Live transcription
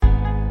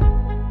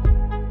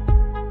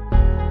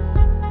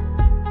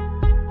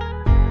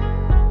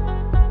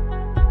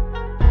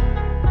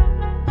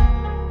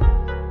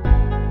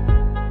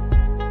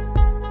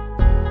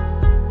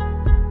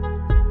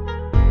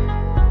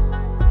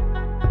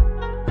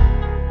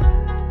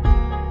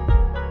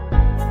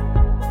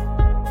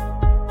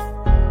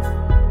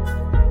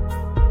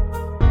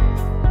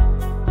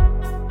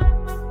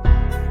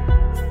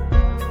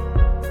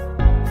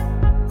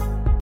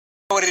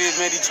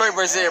Detroit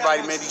versus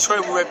everybody, man.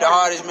 Detroit, we rep the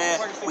hardest, man.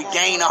 We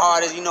gain the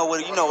hardest. You know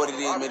what it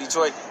is, man.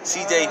 Detroit,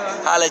 CJ,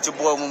 holla at your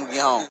boy when we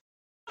get home.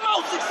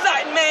 Most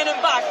exciting man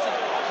in boxing.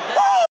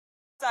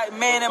 Exciting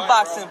man in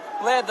boxing.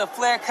 Led the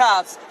Flair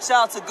Cops.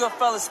 Shout out to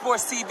Goodfellas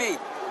Sports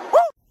TV.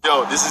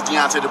 Yo, this is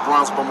Deontay the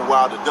Bronx Bummer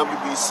Wild, the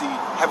WBC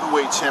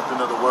heavyweight champion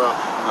of the world.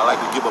 And I'd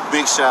like to give a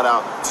big shout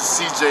out to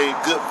CJ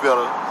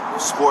Goodfellas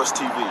Sports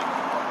TV.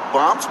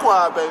 Bomb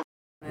Squad, baby.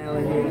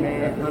 Man, here,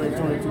 man.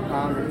 122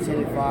 pounds,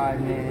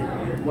 10-5,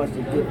 man. Watch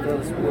the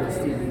Goodfellas Sports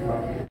TV,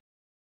 bro.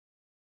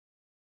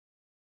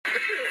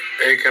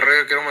 Hey, qué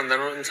rollo, quiero mandar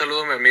un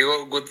saludo a mi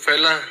amigo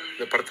Goodfella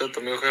de parte de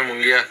tu amigo Jaime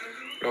Munguía.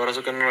 Un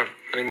abrazo, carnal.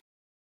 Shout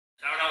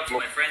out to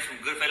my friends from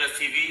Goodfellas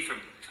TV, from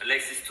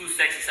Alexis Too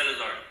Sexy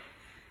Salazar.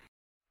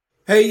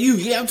 Hey, you.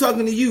 Yeah, I'm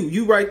talking to you.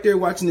 You right there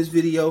watching this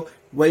video,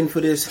 waiting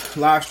for this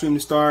live stream to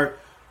start,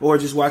 or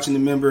just watching the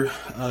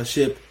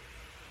membership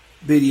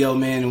video,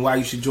 man, and why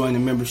you should join the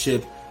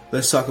membership.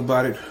 Let's talk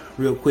about it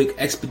real quick,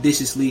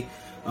 expeditiously.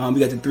 We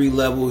got the 3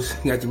 levels.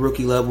 You got the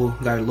rookie level,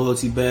 you got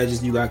loyalty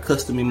badges, you got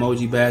custom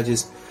emoji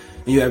badges,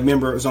 and you have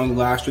members on the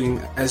live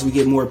stream. As we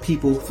get more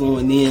people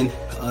flowing in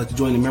to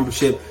join the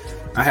membership,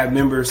 I have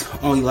members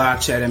only live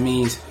chat. That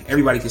means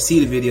everybody can see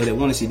the video that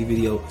want to see the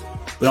video,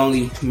 but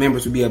only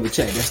members will be able to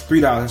chat. That's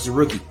 $3. That's a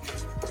rookie.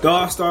 The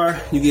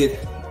All-Star, you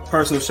get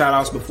personal shout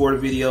outs before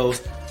the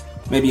videos,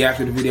 maybe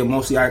after the video,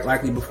 mostly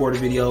likely before the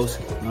videos.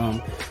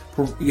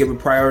 You give a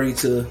priority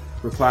to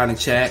reply in the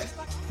chat.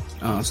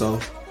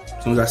 So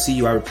as soon as I see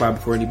you, I reply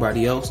before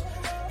anybody else.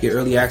 Get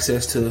early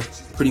access to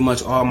pretty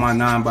much all my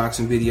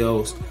non-boxing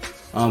videos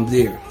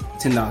there.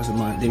 $10 a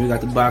month. Then we got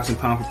the boxing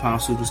pound for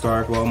pound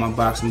superstar for all my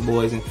boxing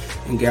boys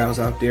and gals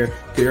out there.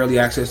 Get early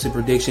access to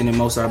prediction and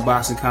most of our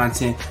boxing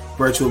content,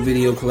 virtual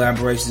video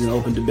collaborations, and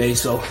open debate.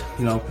 So,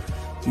 you know,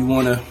 if you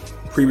want to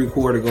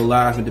pre-record or go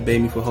live and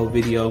debate me for a whole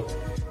video,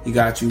 you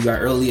got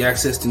early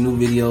access to new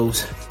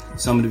videos.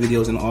 Some of the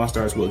videos in the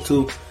All-Star as well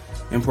too.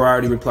 And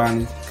priority reply in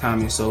the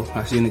comments. So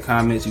I see in the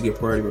comments you get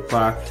priority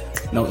reply.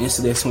 No,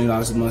 instantly that's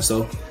 $20 a month.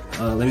 So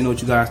let me know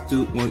what you guys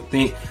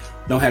think.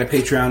 Don't have a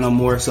Patreon no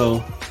more.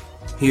 So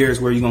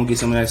here's where you're going to get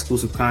some of that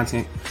exclusive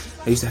content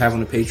I used to have on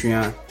the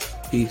Patreon.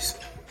 Peace.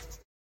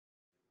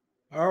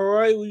 All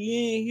right, we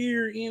in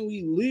here and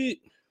we lit.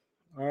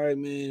 All right,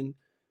 man.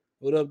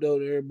 What up, though,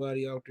 to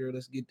everybody out there?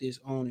 Let's get this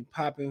on and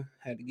popping.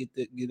 Had to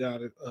get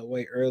out of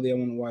way early. I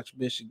want to watch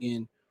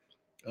Michigan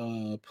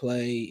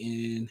play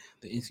in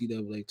the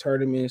NCAA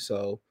tournament.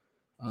 So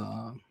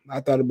I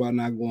thought about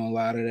not going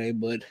live today,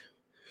 but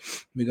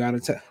we got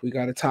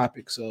a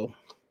topic. So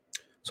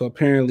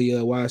apparently,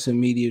 YSM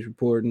Media is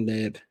reporting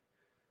that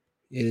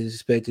it is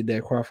expected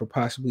that Crawford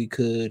possibly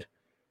could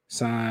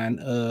sign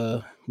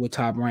with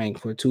Top Rank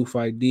for a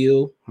 2-fight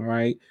deal. All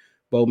right.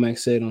 Bo Mac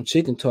said on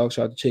Chicken Talk,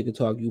 shout out to Chicken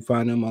Talk. You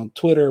find them on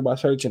Twitter by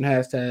searching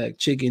hashtag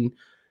Chicken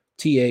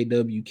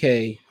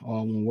TAWK,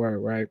 all one word,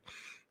 right?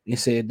 He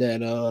said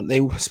that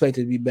they were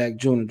expected to be back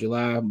June or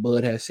July.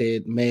 Bud had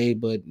said May,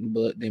 but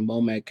then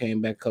Bo Mac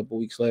came back a couple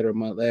weeks later, a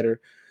month later.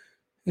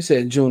 He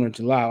said June or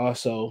July.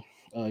 Also,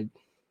 I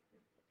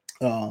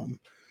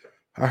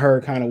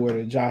heard kind of where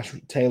the Josh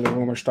Taylor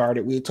rumor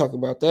started. We'll talk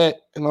about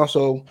that. And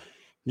also,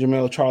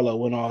 Jermell Charlo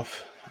went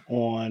off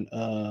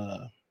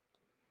on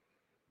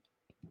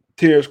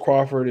Terence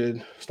Crawford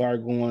and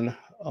started going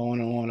on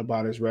and on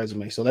about his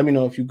resume. So let me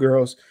know if you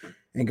girls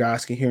and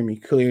guys can hear me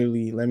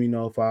clearly. Let me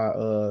know if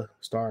I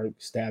start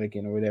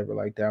staticking or whatever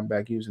like that. I'm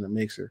back using the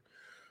mixer.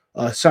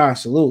 Sean,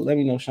 salute. Let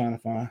me know, Sean,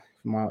 if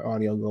my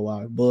audio go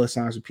out. Bud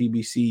signs with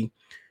PBC.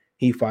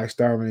 He fights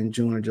Thurman in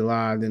June or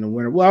July, then the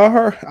winter.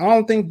 Well, I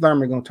don't think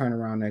Thurman going to turn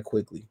around that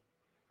quickly.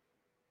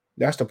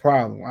 That's the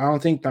problem. I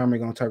don't think Thurman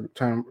going to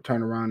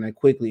turn around that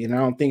quickly, and I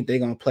don't think they're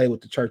going to play with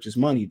the church's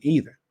money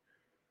either.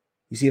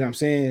 You see what I'm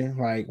saying?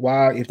 Like,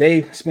 why, if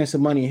they spend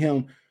some money on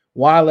him,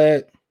 why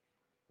let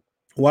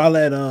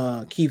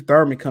Keith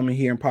Thurman come in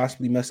here and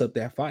possibly mess up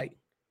that fight?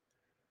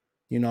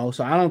 You know,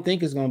 so I don't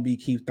think it's going to be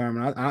Keith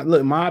Thurman. I look,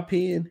 in my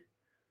opinion,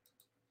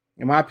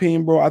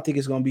 bro, I think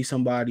it's going to be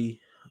somebody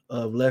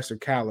of lesser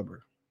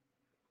caliber.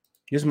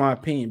 Just my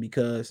opinion,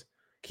 because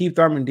Keith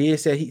Thurman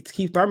said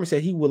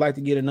he would like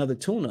to get another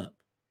tune-up.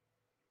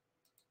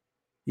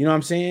 You know what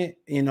I'm saying?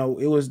 You know,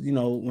 it was, you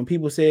know, when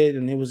people said,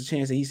 and there was a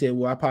chance that he said,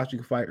 well, I possibly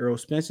could fight Earl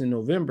Spence in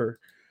November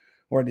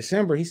or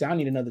December. He said, I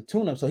need another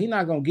tune-up. So he's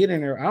not going to get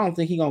in there. I don't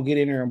think he's going to get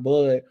in there in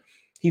Bud.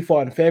 He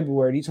fought in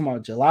February. He's talking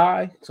about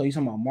July. So he's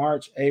talking about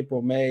March,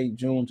 April, May,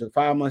 June, to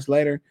 5 months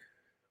later.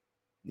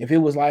 If it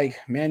was like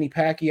Manny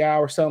Pacquiao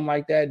or something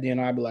like that, then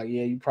I'd be like,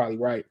 yeah, you're probably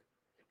right.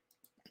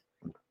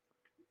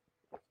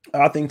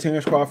 I think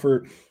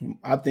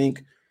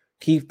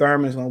Keith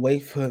Thurman is going to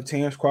wait for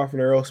Terence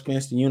Crawford or Earl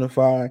Spence to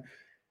unify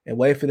and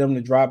wait for them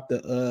to drop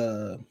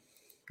the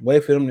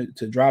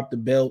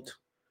belt.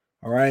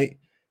 All right.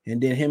 And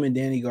then him and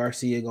Danny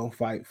Garcia are going to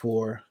fight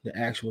for the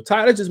actual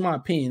title. That's just my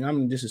opinion.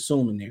 I'm just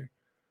assuming there.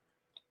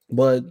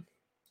 But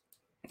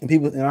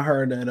I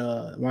heard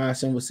that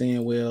Ryan was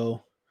saying,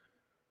 well,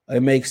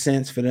 it makes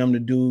sense for them to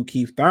do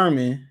Keith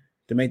Thurman,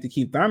 to make the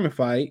Keith Thurman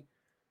fight,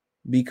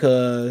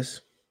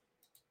 because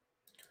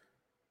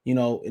you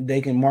know,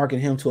 they can market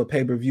him to a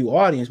pay-per-view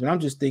audience. But I'm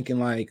just thinking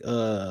like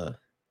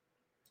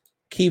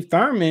Keith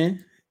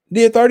Thurman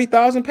did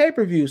 30,000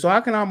 pay-per-view. So how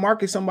can I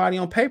market somebody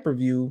on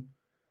pay-per-view?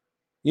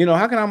 You know,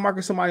 how can I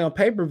market somebody on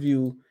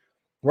pay-per-view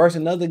versus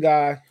another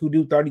guy who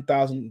do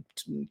 30,000,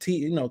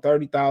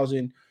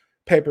 30,000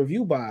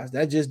 pay-per-view buys?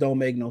 That just don't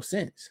make no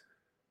sense.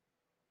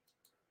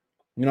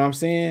 You know what I'm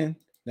saying?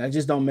 That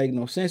just don't make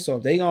no sense. So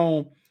if they're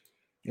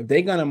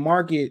gonna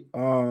market,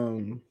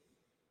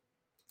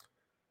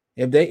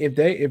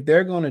 if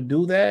they're gonna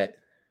do that,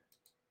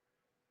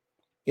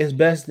 it's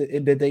best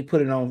that they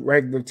put it on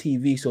regular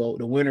TV so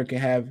the winner can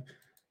have,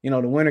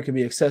 the winner can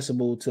be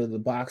accessible to the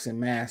boxing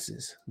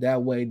masses.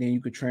 That way, then you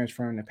could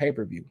transfer in the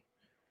pay-per-view.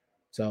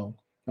 So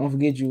don't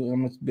forget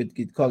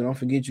don't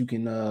forget you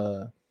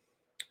can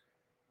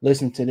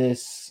listen to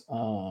this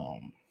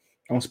on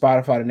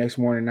Spotify the next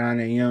morning, 9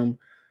 a.m.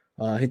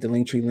 Hit the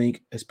Linktree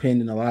link. It's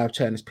pinned in the live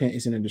chat.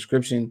 It's in the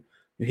description.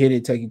 You hit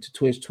it, take you to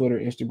Twitch, Twitter,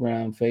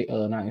 Instagram,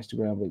 not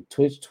Instagram, but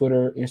Twitch,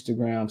 Twitter,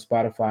 Instagram,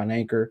 Spotify, and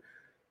Anchor.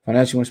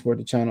 Financial and Support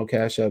the channel,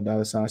 Cash App, $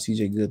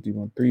 CJ Good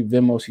 313,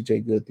 Venmo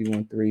CJ Good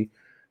 313,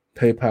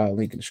 PayPal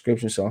link in the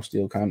description. So I'm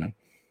still kind of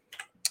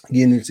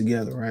getting it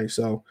together, right?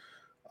 So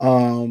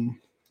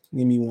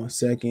give me 1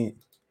 second.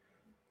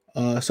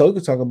 So we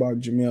could talk about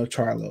Jermell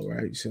Charlo,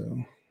 right?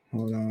 So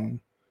hold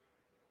on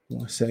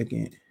 1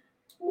 second.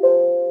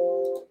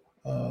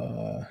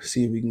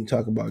 See if we can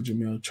talk about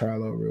Jermell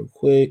Charlo real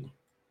quick.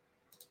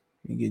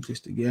 Let me get this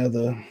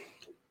together.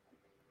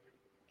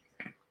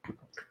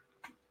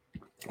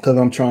 Because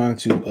I'm trying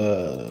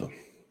to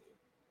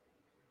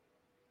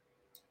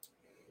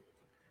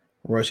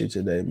rush it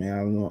today, man.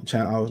 I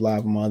was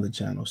live on my other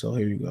channel, so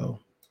here you go.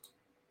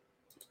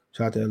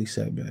 Shout out to Ellie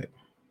Setback.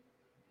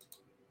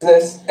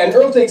 And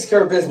Earl takes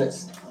care of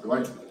business.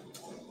 Right.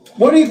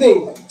 What do you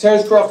think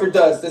Terence Crawford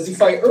does? Does he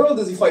fight Earl?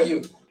 Does he fight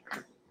you?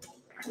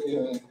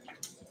 Yeah.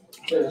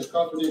 Terence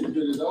Crawford need to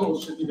get his own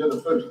shit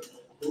together first.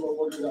 The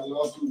motherfucker got a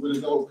lawsuit with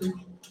his own people.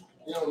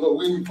 He don't know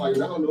when he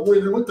fighting. I don't know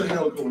what the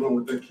hell going on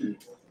with that kid.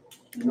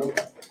 You know?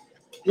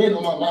 He ain't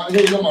on my mind.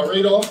 He ain't on my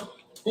radar.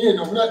 He ain't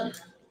on nothing.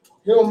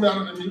 He don't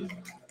matter to me.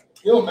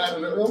 He don't matter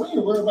to Earl. We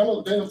ain't worried about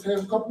no damn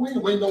Terence Crawford. We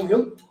ain't waiting on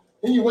him.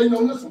 He ain't waiting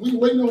on us. We ain't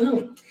waiting on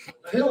him.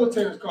 The hell with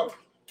Terence Crawford.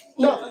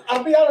 No,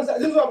 I'll be honest.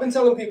 This is what I've been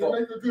telling people.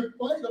 Make a good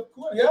fight, of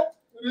course. Yeah.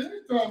 But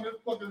anytime this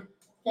fucking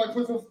fight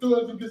put some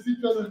studs against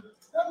each other,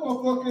 that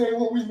motherfucker ain't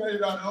what we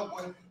made out of.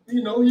 But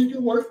he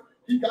can work.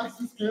 He got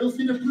some skills.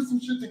 He done put some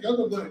shit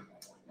together. But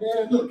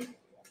man, look,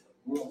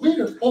 we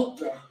done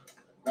fought now.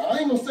 Now I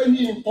ain't gonna say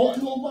he ain't fought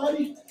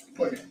nobody,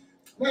 but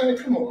man,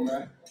 come on,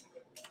 man.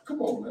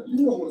 Come on, man.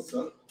 You know what's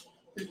up.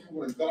 If you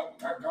was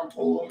I'm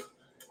old.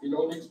 You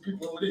know, these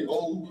people they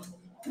old.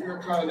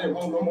 You're kind of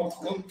want no more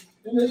smoke.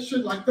 And there's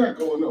shit like that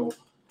going on.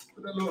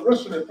 But that little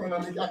Russian in front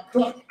of me got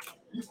clocked.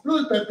 He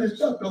stood that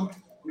bitch up though.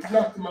 He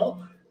knocked him out.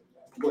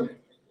 But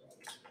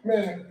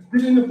man,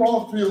 get in the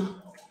ball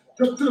field,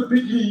 jump to the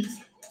big leagues.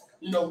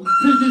 You know,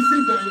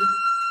 PBC game.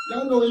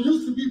 Y'all know it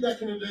used to be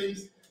back in the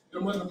days. The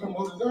other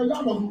promoters,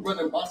 y'all know who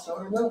running boxing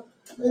right now.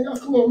 Man, y'all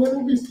come on, man,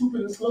 don't be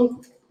stupid and slow.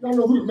 Y'all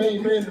know who the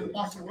main man in the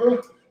boxing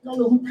world. Y'all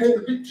know who paying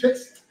the big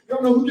checks.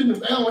 Y'all know who getting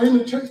the hour in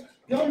the checks.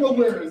 Y'all know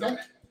where it's at.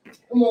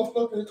 The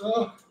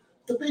motherfucking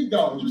the big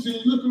dogs. You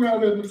see, you look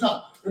around at the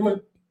top.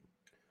 All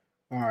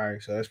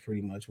right, so that's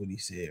pretty much what he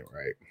said,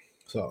 right?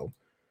 So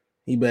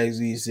he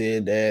basically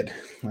said that,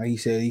 like he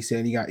said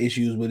he got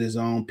issues with his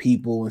own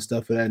people and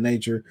stuff of that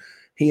nature.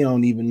 He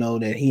don't even know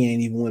that he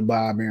ain't even with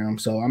Bob Arum.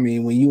 So I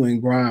mean, when you in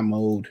grind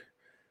mode,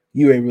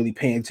 you ain't really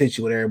paying attention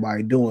to what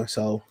everybody doing.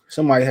 So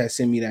somebody had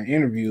sent me that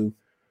interview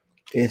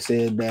and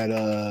said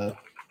that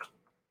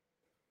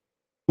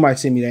somebody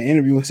sent me that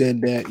interview and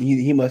said that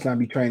he must not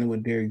be training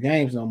with Derrick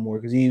James no more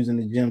because he was in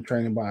the gym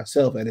training by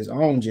himself at his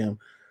own gym.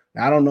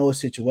 Now, I don't know his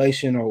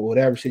situation or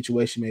whatever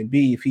situation may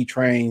be. If he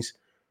trains,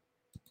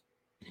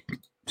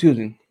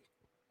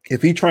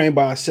 if he trained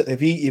by himself, if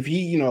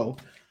he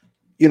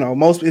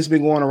most it's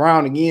been going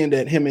around again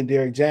that him and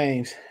Derrick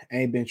James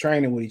ain't been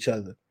training with each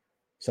other.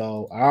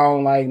 So I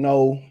don't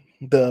know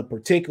the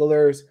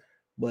particulars,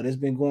 but it's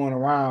been going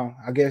around.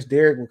 I guess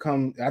Derrick will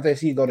come. I think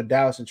he'd go to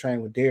Dallas and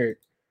train with Derrick.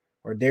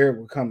 Or Derrick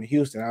would come to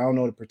Houston. I don't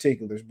know the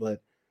particulars,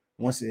 but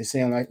once it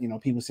sounds like,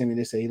 people send me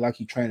this, say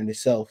he training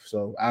himself.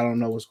 So I don't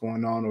know what's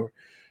going on. Or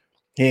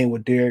he ain't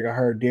with Derrick. I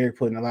heard Derrick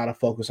putting a lot of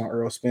focus on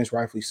Earl Spence,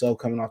 rightfully so,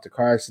 coming off the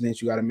car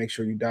accident. You got to make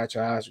sure you dot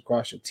your I's and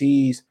cross your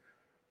T's.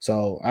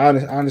 So I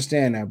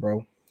understand that,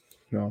 bro.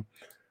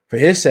 For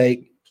his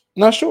sake,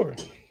 not sure.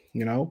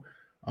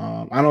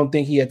 I don't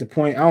think he at the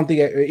point. I don't think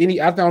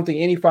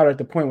any fighter at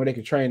the point where they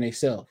could train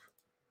themselves.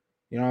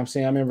 You know what I'm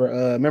saying? I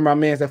remember my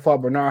man that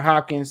fought Bernard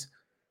Hopkins.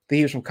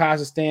 He was from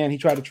Kazakhstan. He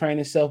tried to train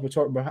himself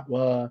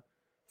for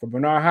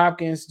Bernard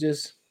Hopkins.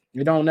 Just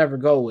it don't never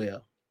go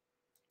well.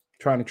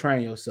 Trying to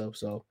train yourself.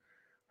 So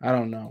I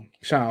don't know.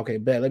 Sean, okay,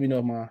 bet. Let me know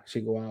if my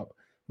shit go out.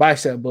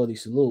 Bicep Bully,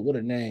 salute. What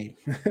a name.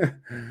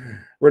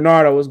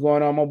 Renardo, what's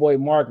going on? My boy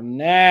Mark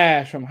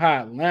Nash from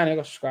Hot Atlanta.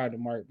 Go subscribe to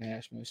Mark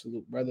Nash, man.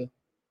 Salute, brother.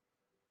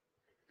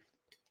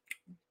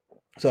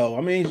 So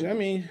I mean,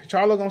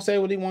 Charlo gonna say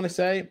what he want to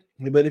say,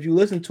 but if you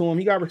listen to him,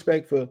 he got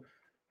respect for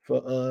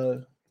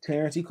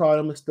Terence. He called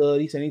him a stud.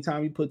 He said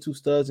anytime you put two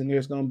studs in there,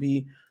 it's gonna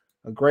be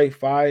a great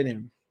fight.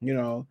 And he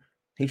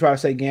tried to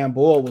say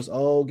Gamboa was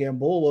old.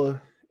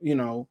 Gamboa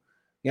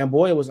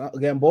was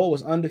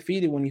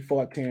undefeated when he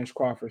fought Terence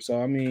Crawford.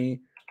 So I mean,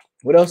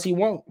 what else he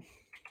want?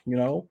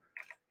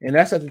 And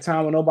that's at the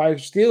time when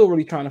nobody's still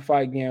really trying to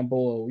fight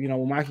Gamboa.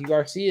 When Mikey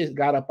Garcia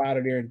got up out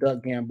of there and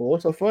ducked Gamboa.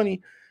 It's so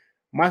funny.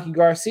 Mikey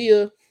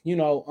Garcia,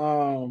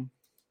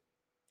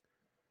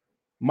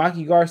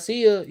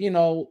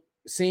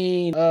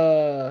 seen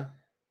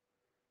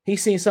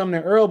he's seen something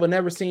in Earl, but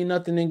never seen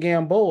nothing in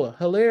Gamboa.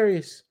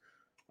 Hilarious.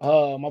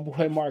 My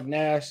boy Mark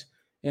Nash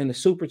in the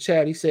super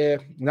chat, he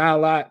said, not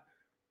a lot,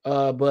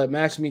 but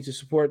match me to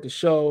support the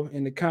show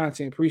and the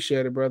content.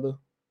 Appreciate it, brother.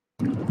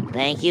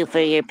 Thank you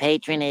for your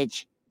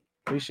patronage.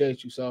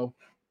 Appreciate you. So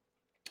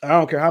I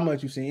don't care how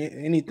much you see.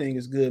 Anything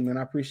is good, man.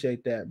 I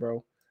appreciate that,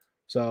 bro.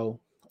 So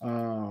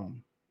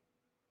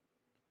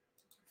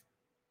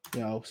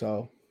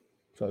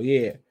so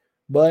yeah.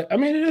 But I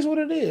mean, it is what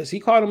it is.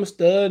 He called him a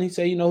stud, and he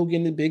said, who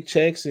getting the big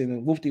checks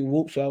and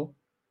whoop-de-whoop. So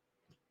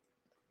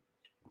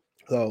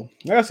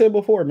like I said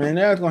before, man,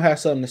 that's gonna have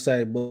something to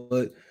say,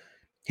 but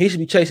he should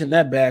be chasing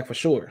that bag for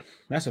sure.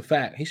 That's a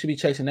fact. He should be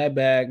chasing that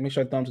bag. Make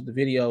sure I thumbs up the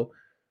video.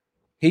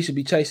 He should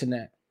be chasing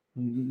that.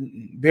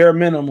 Bare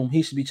minimum,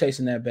 he should be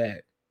chasing that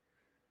bag.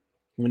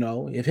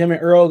 If him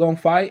and Earl gonna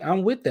fight,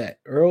 I'm with that.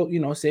 Earl,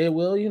 said,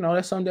 well,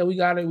 that's something that we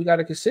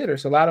gotta consider.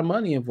 It's a lot of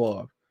money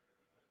involved.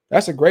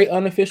 That's a great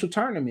unofficial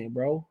tournament,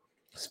 bro.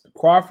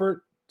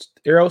 Crawford,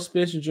 Errol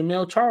Spence, and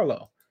Jermell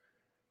Charlo.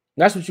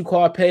 That's what you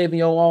call paving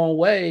your own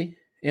way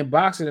in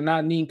boxing and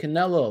not needing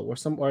Canelo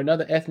or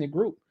another ethnic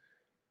group.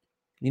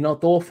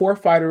 Throw a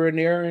fourth fighter in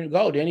there and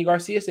go. Danny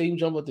Garcia said he can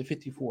jump up to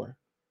 54.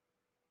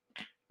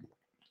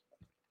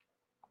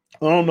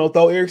 I don't know,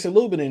 throw Erickson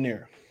Lubin in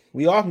there.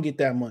 We all can get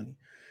that money.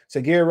 So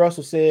Gary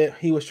Russell said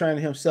he was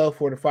training himself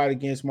for the fight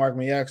against Mark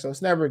Mayak, so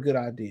it's never a good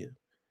idea.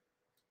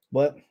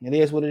 But it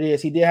is what it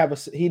is. He did have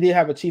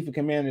a chief of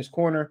command in his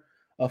corner.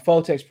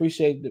 Fotex,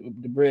 appreciate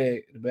the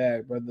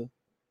bag, brother.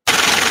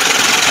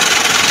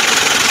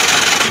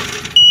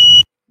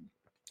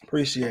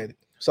 Appreciate it.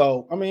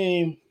 So I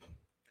mean,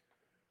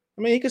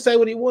 he can say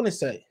what he want to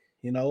say,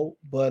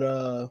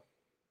 but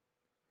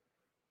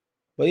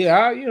yeah,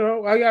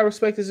 I gotta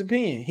respect his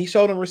opinion. He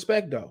showed him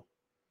respect though.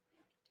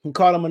 He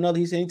called him another.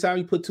 He said anytime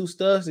you put two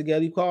studs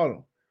together, you called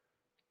him.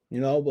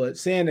 But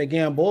saying that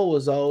Gamboa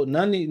was old,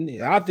 I don't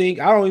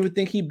even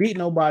think he beat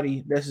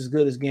nobody that's as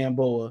good as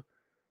Gamboa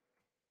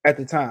at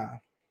the time.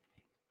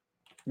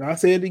 And I'll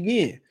say it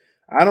again.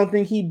 I don't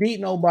think he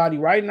beat nobody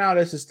right now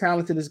that's as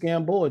talented as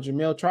Gamboa,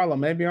 Jermell Charlo.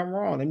 Maybe I'm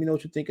wrong. Let me know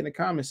what you think in the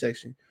comment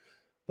section.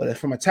 But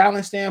from a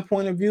talent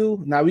standpoint of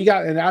view, now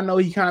and I know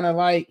he kind of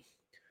like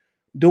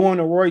doing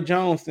the Roy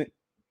Jones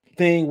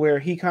thing where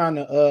he kind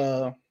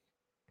of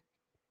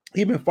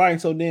he been fighting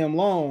so damn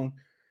long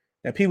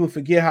that people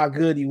forget how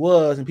good he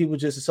was and people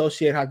just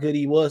associate how good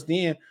he was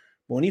then.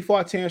 But when he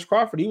fought Terence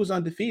Crawford, he was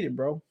undefeated,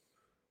 bro.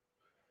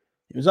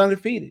 He was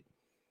undefeated.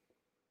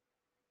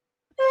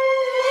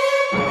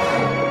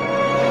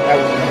 That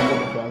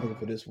was what I'm looking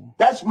for this one.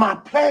 That's my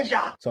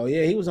pleasure. So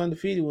yeah, he was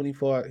undefeated when he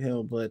fought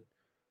him, but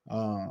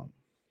I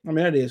mean,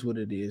 that is what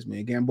it is,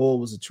 man. Gamboa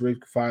was a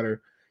terrific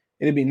fighter.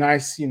 It'd be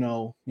nice, they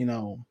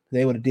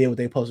would have did what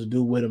they supposed to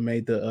do with him,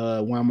 made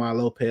the Juan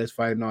Manuel Lopez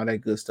fight and all that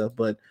good stuff.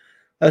 But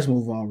let's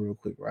move on real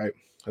quick, right?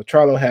 So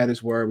Charlo had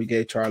his word. We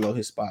gave Charlo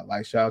his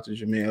spotlight. Shout out to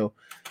Jermell.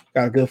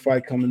 Got a good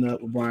fight coming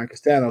up with Brian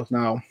Castanos.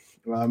 Now,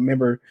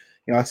 remember,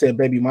 I said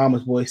Baby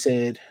Mama's boy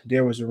said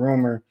there was a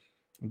rumor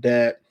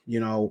that,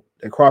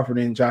 that Crawford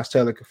and Josh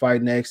Taylor could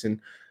fight next, and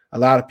a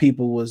lot of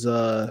people was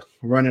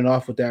running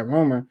off with that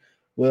rumor.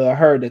 Well, I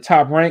heard that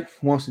Top Rank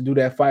wants to do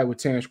that fight with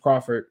Terence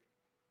Crawford.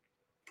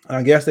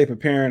 I guess they're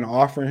preparing to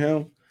offer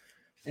him,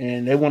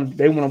 and they want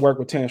to work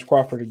with Terence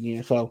Crawford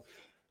again. So,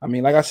 I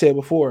mean, like I said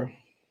before,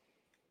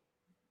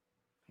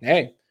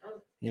 hey,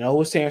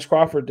 who's Terence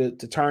Crawford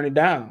to turn it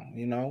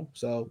down?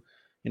 So,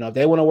 if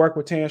they want to work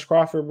with Terence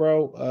Crawford,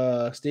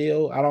 bro,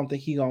 still, I don't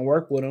think he's gonna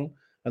work with him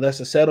unless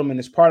a settlement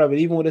is part of it.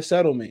 Even with a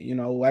settlement,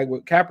 like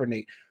with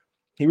Kaepernick,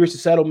 he reached a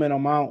settlement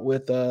amount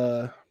with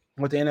the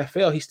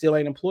NFL. He still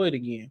ain't employed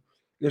again.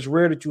 It's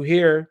rare that you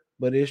hear,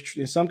 but it's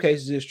in some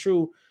cases it's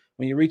true.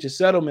 When you reach a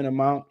settlement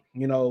amount,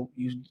 you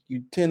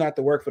tend not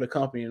to work for the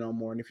company no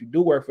more. And if you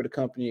do work for the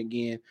company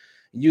again,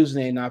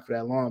 usually ain't not for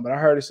that long. But I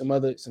heard of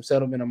some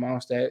settlement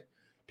amounts that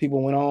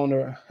people went on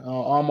or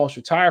almost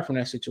retired from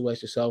that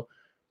situation. So,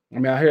 I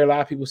mean, I hear a lot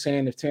of people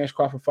saying if Terence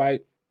Crawford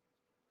fight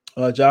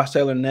Josh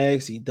Taylor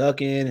next, he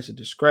ducking, it's a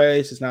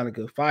disgrace, it's not a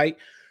good fight.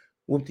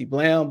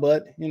 Whoop-de-blam.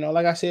 But,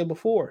 like I said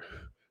before,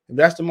 if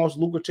that's the most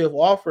lucrative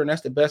offer and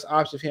that's the best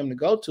option for him to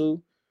go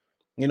to,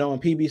 and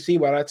PBC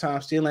by that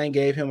time still ain't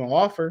gave him an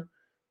offer.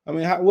 I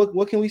mean,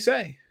 what can we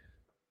say?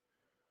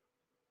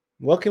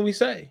 What can we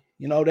say?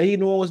 That he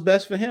knew what was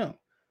best for him.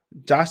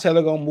 Josh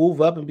Taylor gonna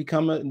move up and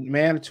become a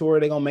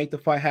mandatory. They're gonna make the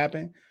fight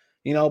happen.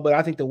 You know, but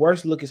I think the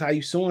worst look is how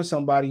you suing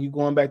somebody, you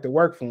going back to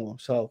work for them.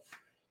 So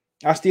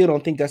I still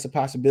don't think that's a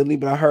possibility,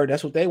 but I heard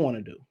that's what they want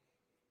to do.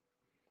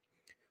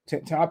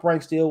 Top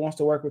Rank still wants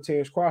to work with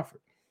Terence Crawford.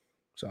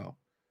 So,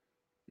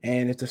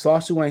 and if the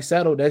lawsuit ain't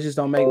settled, that just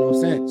don't make no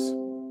sense.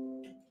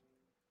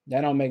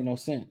 That don't make no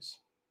sense.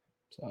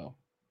 So.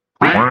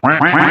 I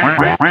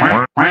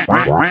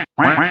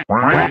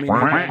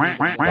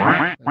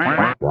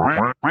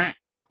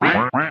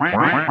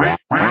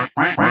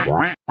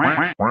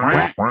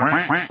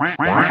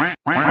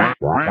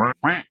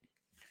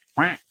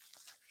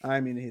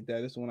didn't mean to hit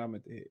that. This is the one I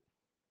meant to hit.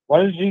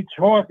 What is he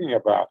talking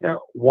about?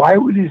 Why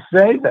would he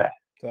say that?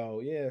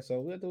 So, yeah, so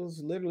we have to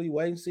literally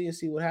wait and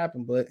see what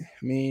happened. But, I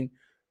mean,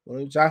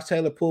 Josh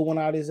Taylor pulled one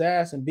out of his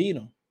ass and beat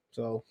him.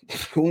 So,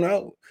 who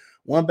knows?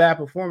 One bad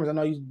performance. I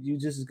know you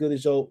just as good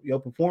as your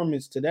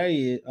performance today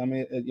is. I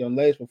mean, your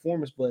latest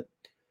performance, but,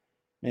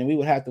 man, we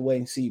would have to wait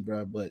and see,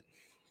 bro. But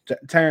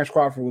Terence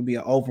Crawford would be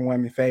an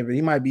overwhelming favorite.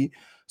 He might be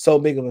so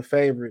big of a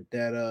favorite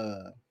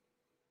that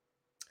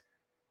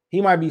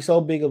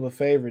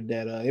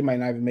it might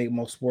not even make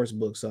most sports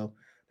books. So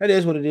that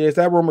is what it is.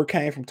 That rumor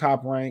came from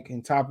Top Rank,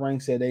 and Top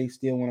Rank said they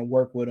still want to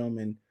work with him,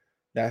 and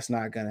that's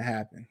not going to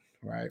happen,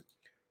 right?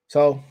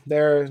 So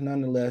there's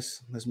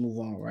nonetheless, let's move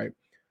on, right?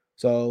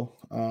 So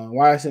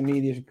YSN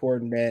Media is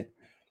reporting that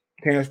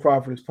Terence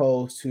Crawford is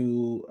supposed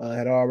to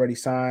had already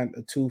signed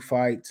a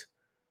 2-fight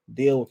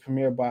deal with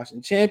Premier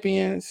Boxing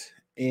Champions,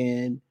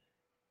 and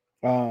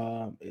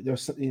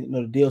there's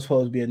the deal's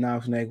supposed to be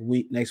announced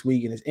next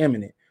week, and it's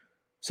imminent.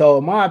 So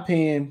in my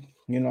opinion,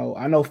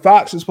 I know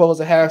Fox is supposed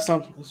to have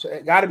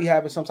got to be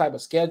having some type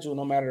of schedule,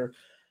 no matter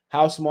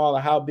how small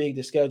or how big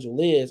the schedule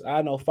is.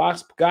 I know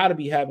Fox got to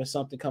be having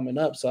something coming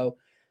up. So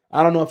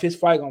I don't know if his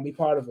fight going to be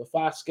part of a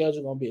Fox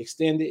schedule, going to be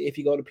extended if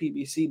you go to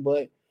PBC.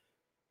 But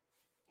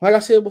like I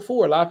said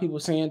before, a lot of people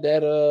saying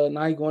that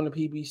now he's going to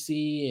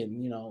PBC,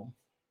 and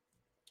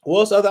what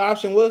else other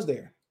option was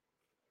there?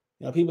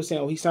 People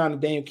saying, he signed to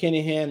Daniel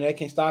Kinahan, and that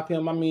can't stop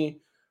him. I mean,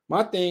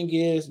 my thing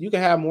is, you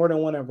can have more than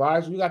one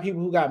advisor. You got people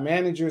who got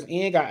managers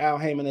and got Al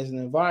Heyman as an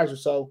advisor,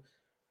 so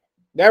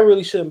that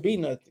really shouldn't be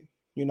nothing,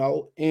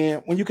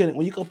 And when you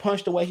can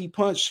punch the way he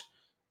punched,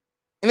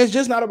 and it's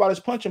just not about his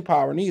punching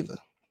power neither,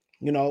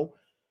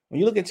 When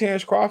you look at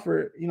Terence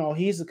Crawford,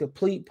 he's a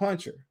complete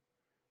puncher.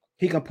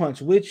 He can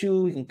punch with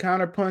you. He can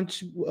counter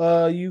punch.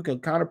 You can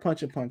counter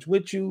punch and punch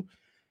with you.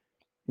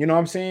 You know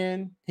what I'm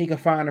saying? He can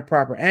find the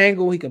proper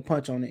angle. He can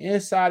punch on the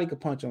inside. He can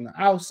punch on the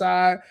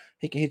outside.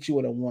 He can hit you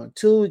with a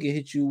 1-2. He can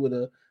hit you with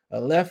a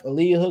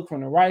lead hook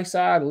from the right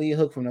side, a lead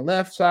hook from the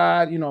left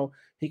side. He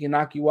can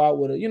knock you out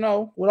with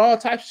with all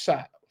types of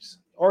shots,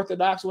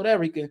 orthodox,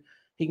 whatever. He can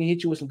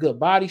hit you with some good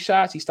body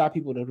shots. He stops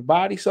people with the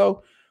body.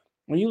 So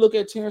when you look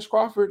at Terence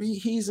Crawford,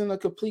 he's in a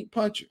complete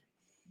puncher.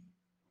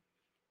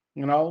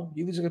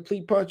 He's a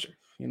complete puncher.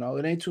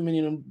 It ain't too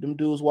many of them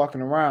dudes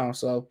walking around.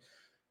 So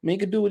he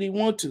can do what he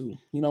wants to.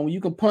 When you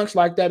can punch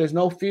like that, there's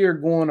no fear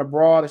going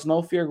abroad. There's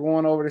no fear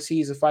going over the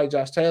seas to fight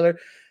Josh Taylor.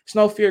 There's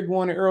no fear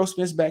going to Earl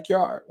Smith's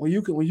backyard. When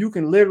you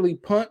can literally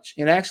punch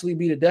and actually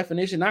be the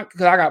definition, not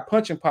because I got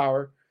punching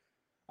power,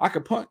 I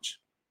can punch.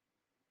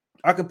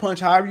 I can punch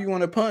however you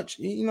want to punch.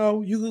 You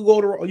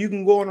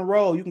can go on a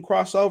roll. You can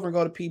cross over and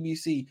go to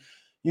PBC.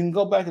 You can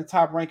go back to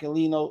Top Rank and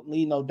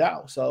leave no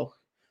doubt. So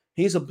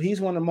he's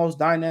one of the most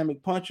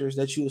dynamic punchers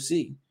that you'll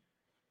see.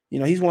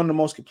 He's one of the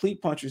most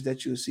complete punchers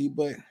that you'll see,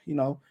 but,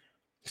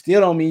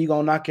 still don't mean you're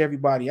going to knock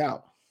everybody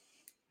out,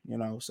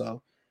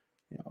 So,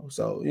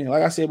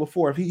 like I said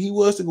before, if he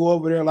was to go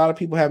over there, a lot of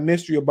people have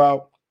mystery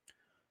about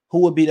who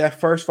would be that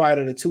first fight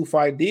of the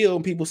 2-fight deal.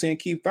 And people saying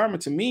Keith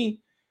Thurman. To me,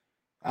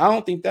 I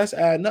don't think that's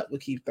adding up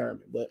with Keith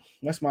Thurman, but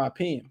that's my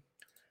opinion.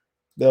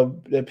 The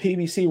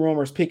PBC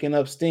rumor is picking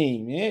up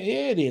steam. Yeah,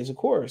 it is, of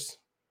course.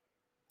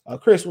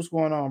 Chris, what's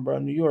going on, bro?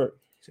 New York.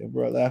 He said,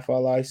 bro, laugh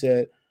out loud. He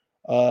said,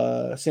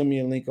 send me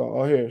a link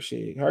on here.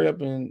 Shit. Hurry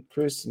up, and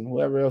Chris and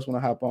whoever else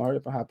want to hop on. Hurry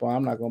up and hop on.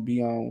 I'm not gonna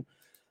be on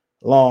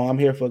long. I'm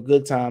here for a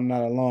good time,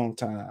 not a long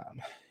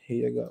time.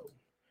 Here you go.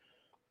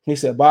 He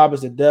said, Bob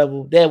is the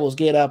devil. Devils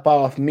get up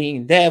off me.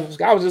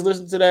 Devils. I was just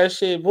listening to that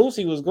shit.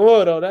 Boosie was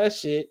going on that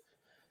shit.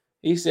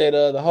 He said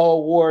the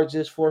whole war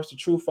just forced the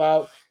truth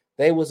out.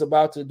 They was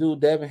about to do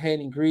Devin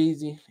Haney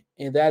greasy,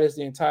 and that is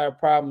the entire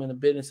problem in the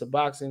business of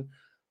boxing.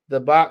 They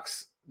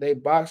box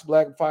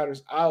black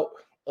fighters out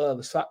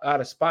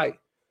of spite.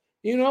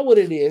 You know what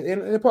it is.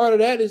 And part of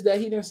that is that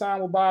he didn't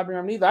sign with Bob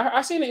Arum either.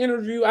 I seen an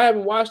interview. I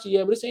haven't watched it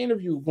yet, but it's an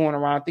interview going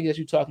around. I think that's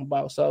what you're talking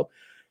about. So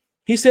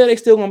he said they're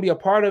still going to be a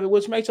part of it,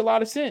 which makes a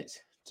lot of sense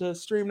to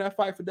stream that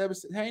fight for Devin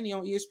Haney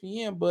on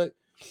ESPN. But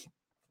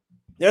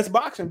that's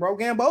boxing, bro.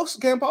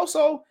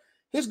 Gamboso,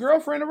 his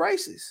girlfriend, the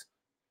racist.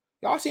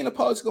 Y'all seen the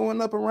posts going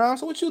up around.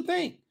 So what you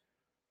think?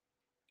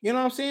 You know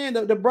what I'm saying?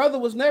 The brother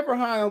was never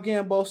high on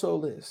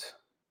Gamboso list.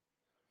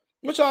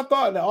 What y'all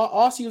thought? That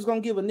Aussie was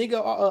going to give a nigga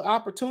an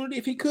opportunity?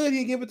 If he could,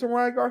 he'd give it to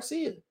Ryan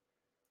Garcia.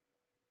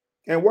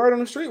 And word on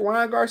the street,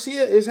 Ryan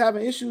Garcia is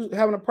having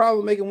a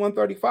problem making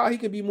 135. He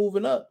could be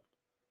moving up.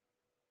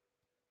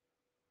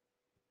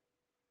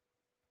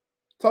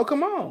 So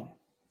come on.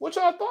 What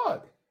y'all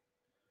thought?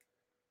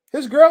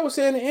 His girl was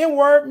saying the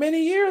N-word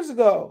many years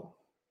ago.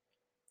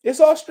 It's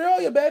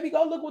Australia, baby.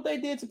 Go look what they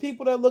did to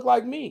people that look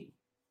like me.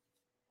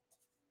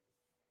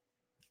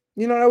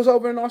 You know, that was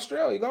over in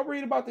Australia. Go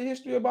read about the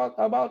history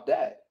about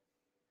that.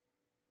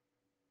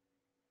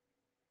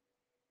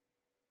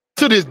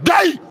 To this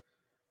day.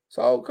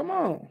 So come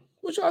on.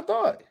 What y'all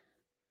thought?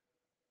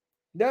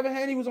 Devin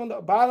Haney was on the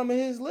bottom of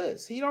his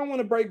list. He don't want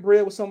to break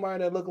bread with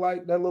somebody that look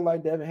like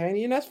Devin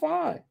Haney, and that's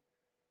fine.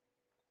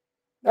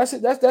 That's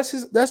it.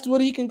 That's what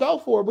he can go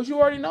for. But you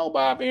already know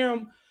Bob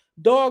Arum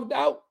dogged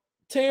out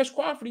Terence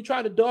Crawford. He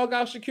tried to dog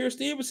out Shakur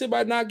Stevenson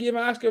by not giving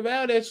Oscar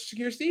Valdez to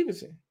Shakur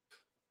Stevenson.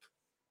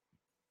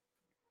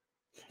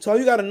 So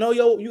you gotta know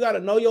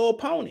your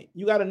opponent.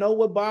 You gotta know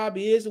what Bob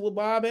is and what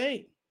Bob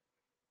ain't.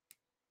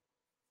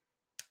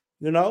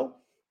 You know?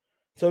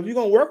 So if you're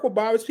gonna work with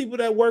Bob, it's people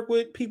that work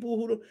with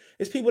people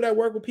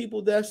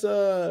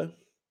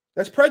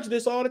that's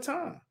prejudiced all the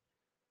time.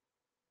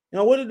 You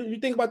know, what do you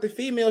think about the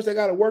females that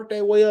gotta work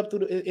their way up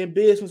through in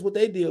business, what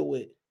they deal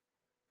with?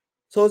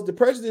 So it's the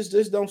prejudice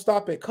just don't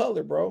stop at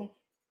color, bro.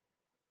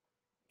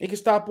 It can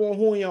stop on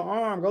who in your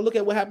arm. Go look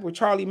at what happened with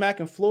Charlie Mack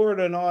in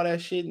Florida and all that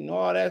shit and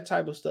all that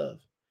type of stuff.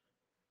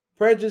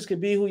 Prejudice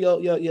could be who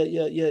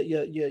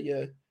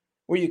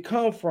where you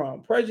come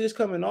from. Prejudice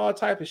come in all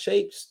type of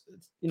shapes,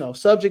 you know,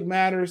 subject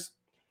matters.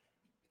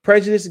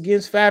 Prejudice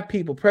against fat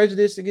people,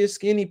 prejudice against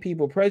skinny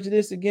people,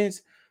 prejudice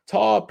against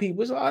tall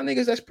people. It's a lot of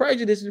niggas that's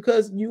prejudiced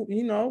because you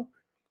know,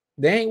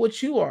 they ain't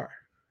what you are.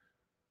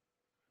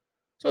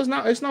 So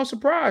it's no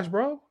surprise,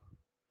 bro.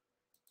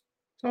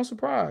 It's no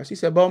surprise. He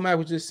said Bo Mack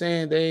was just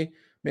saying they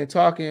been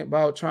talking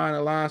about trying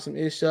to line some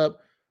ish up,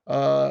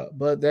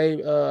 but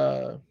they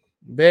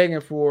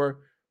begging for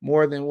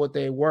more than what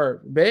they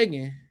were.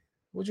 Begging?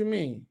 What you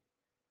mean?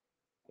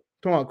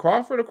 Come on,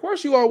 Crawford. Of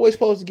course you always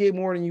supposed to get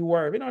more than you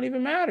were. It don't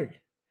even matter.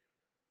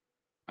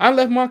 I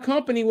left my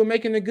company with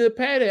making a good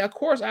payday. Of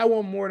course I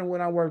want more than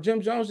what I worth.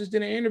 Jim Jones just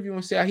did an interview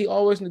and said he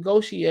always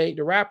negotiate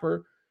the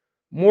rapper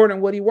more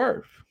than what he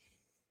worth.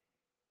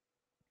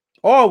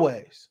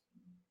 Always.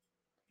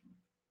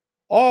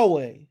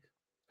 Always.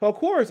 So of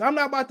course, I'm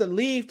not about to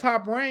leave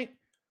Top Rank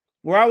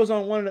where I was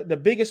on one of the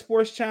biggest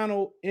sports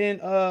channel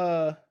in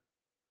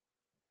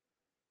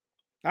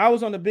I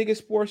was on the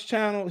biggest sports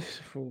channel.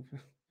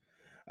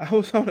 I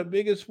was on the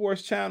biggest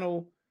sports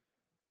channel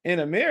in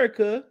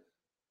America,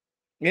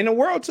 in the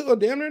world too,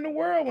 damn near in the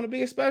world, one of the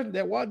biggest specials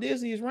that Walt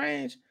Disney's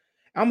range.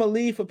 I'm gonna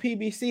leave for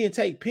PBC and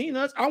take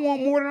peanuts. I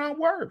want more than I'm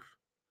worth.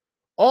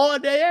 All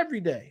day,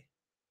 every day.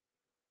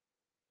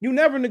 You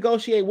never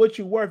negotiate what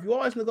you worth. You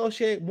always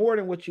negotiate more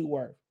than what you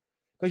worth.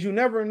 Because you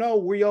never know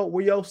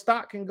where your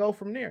stock can go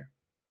from there.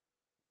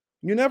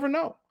 You never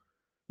know.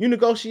 You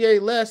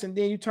negotiate less and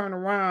then you turn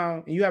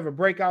around and you have a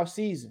breakout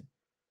season.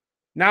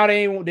 Now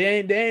they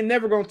ain't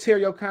never gonna tear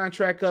your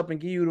contract up and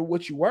give you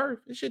what you worth.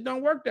 This shit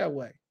don't work that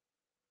way.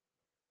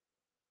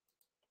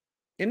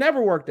 It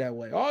never worked that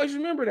way. Always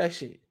remember that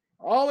shit.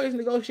 Always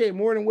negotiate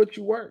more than what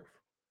you worth.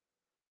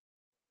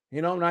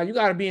 You know, now you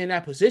gotta be in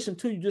that position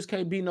too. You just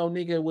can't be no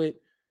nigga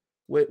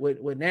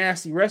with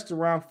nasty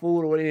restaurant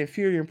food or an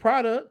inferior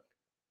product.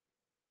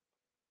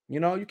 You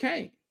know, you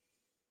can't.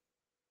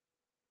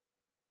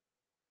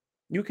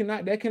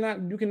 That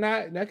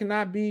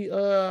cannot be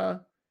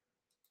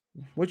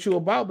what you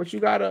about, but you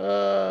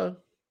gotta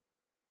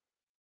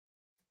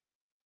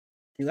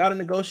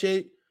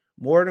negotiate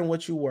more than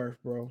what you worth,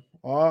 bro.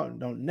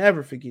 Don't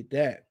never forget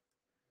that.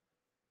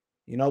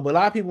 You know, but a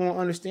lot of people don't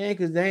understand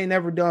because they ain't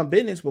never done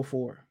business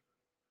before.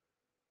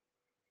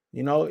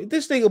 You know,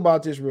 just think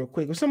about this real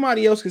quick. If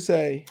somebody else could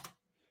say,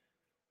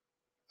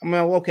 I mean,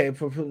 okay,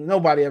 for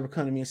nobody ever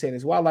come to me and say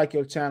this. Well, I like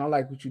your channel, I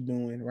like what you're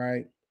doing,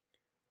 right?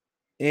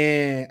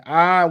 And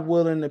I'm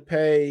willing to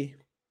pay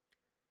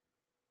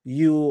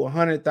you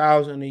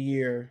 $100,000 a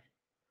year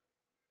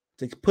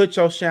to put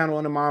your channel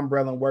under my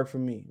umbrella and work for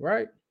me,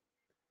 right?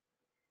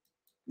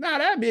 Now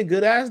that'd be a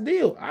good ass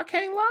deal. I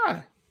can't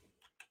lie.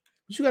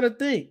 But you got to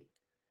think.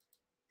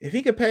 If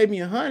he could pay me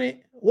 $100,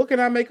 what can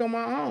I make on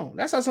my own?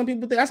 That's how some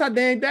people think. That's how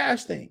Dame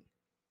Dash think.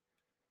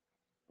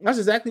 That's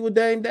exactly what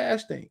Dame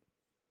Dash think.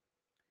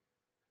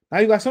 Now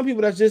you got some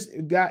people that's just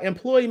got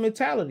employee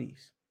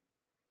mentalities.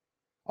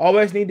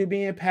 Always need to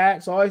be in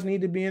packs, always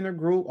need to be in a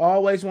group,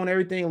 always want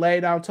everything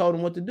laid out, told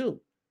them what to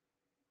do.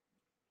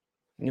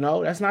 You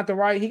know, that's not the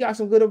right. He got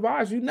some good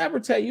advice. You never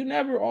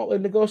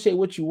negotiate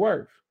what you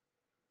worth.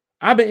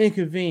 I've been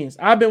inconvenienced.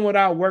 I've been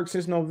without work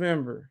since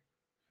November.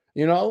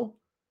 You know,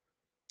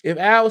 if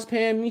Al was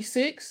paying me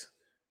 $6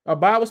 or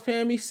Bob was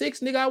paying me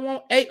 $6, nigga, I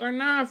want 8 or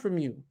 9 from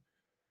you.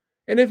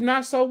 And if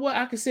not, so what?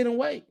 I can sit and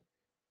wait.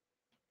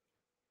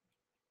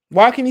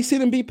 Why can he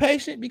sit and be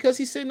patient? Because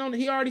he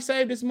already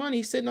saved his money.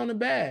 He's sitting on the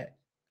bag.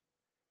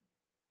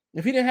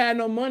 If he didn't have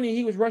no money,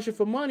 he was rushing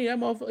for money, that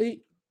motherfucker,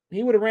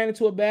 he would have ran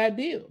into a bad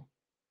deal.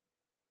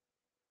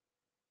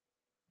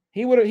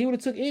 He would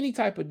have took any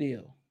type of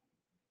deal.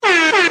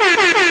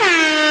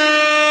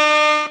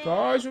 So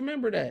always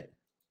remember that.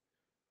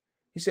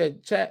 He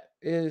said, "Chat,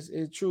 is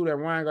it true that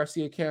Ryan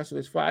Garcia canceled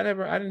his fight?" I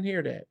didn't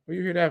hear that. Where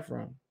you hear that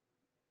from?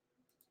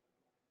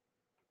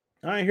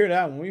 I didn't hear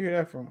that one. Where you hear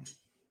that from?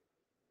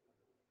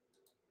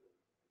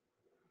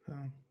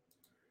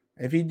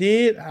 If he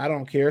did, I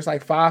don't care. It's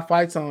like 5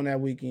 fights on that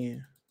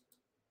weekend.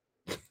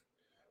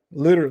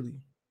 Literally.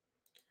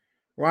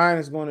 Ryan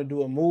is going to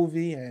do a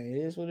movie, and it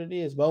is what it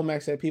is.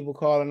 Bomax said people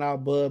calling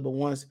out Bud, but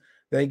once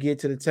they get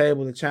to the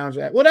table, the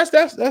challenger. Well,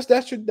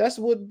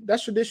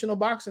 that's traditional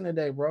boxing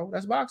today, bro.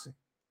 That's boxing.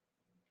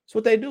 That's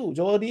what they do.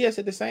 Joel Diaz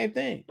said the same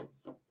thing.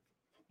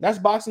 That's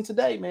boxing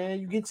today, man.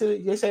 You get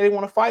to, they say they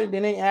want to fight it,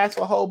 then they ask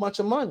for a whole bunch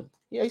of money.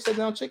 Yeah, he said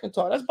down chicken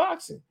talk. That's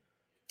boxing.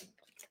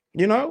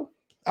 You know,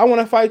 I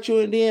want to fight you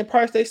and then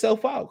price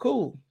themselves out.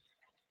 Cool.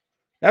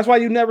 That's why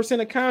you never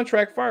send a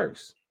contract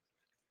first.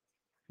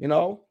 You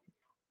know,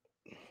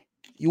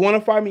 you want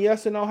to fight me?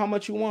 Yes or no? How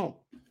much you want?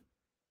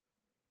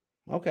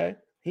 Okay.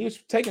 He was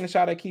taking a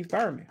shot at Keith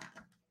Thurman.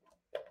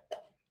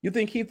 You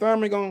think Keith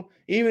Thurman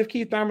even if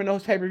Keith Thurman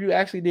knows pay-per-view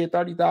actually did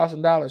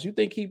 $30,000, you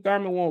think Keith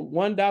Thurman want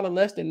 $1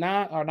 less than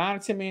 $9 or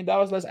 $10 million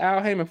less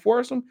Al Heyman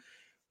force him?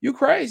 You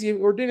crazy.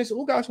 Or Dennis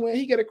Ugas, when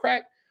he get a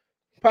crack,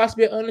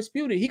 possibly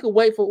undisputed. He could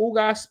wait for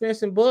Ugas,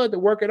 Spence, and Bud to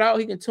work it out.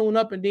 He can tune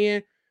up and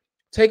then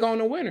take on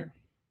the winner.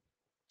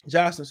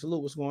 Jocelyn,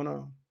 salute. What's going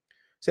on?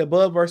 Said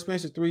Bud versus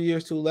Spence is 3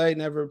 years too late,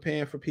 never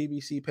paying for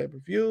PBC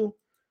pay-per-view.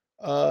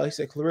 He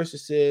said Clarissa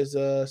says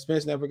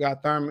Spence never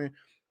got Thurman.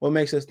 What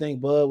makes us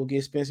think Bud will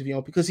get Spence if you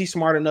don't? Because he's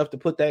smart enough to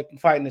put that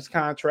fight in his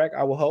contract,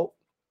 I will hope.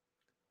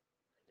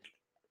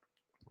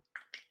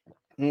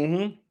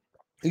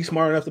 He's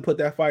smart enough to put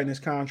that fight in his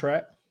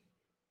contract.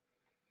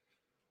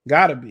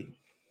 Gotta be.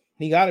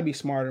 He gotta be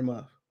smart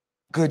enough.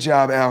 Good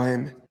job, Al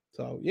Heyman.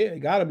 So yeah, he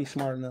gotta be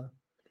smart enough.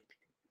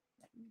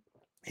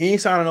 He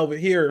ain't signing over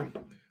here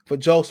for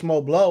Joe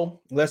Smo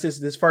Blow unless it's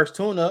this first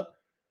tune-up.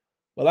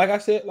 But like I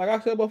said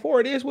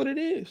before, it is what it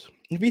is.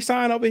 If he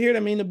signed over here,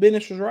 that means the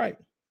business was right.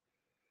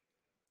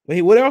 But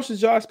what else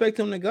did y'all expect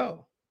him to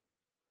go?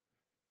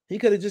 He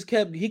could have just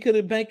kept. He could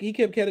have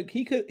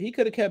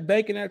kept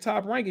banking that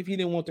top rank if he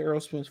didn't want the Earl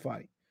Spence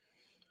fight.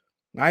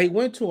 Now he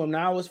went to him.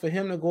 Now it's for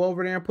him to go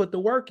over there and put the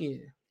work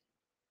in.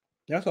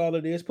 That's all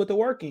it is. Put the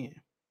work in.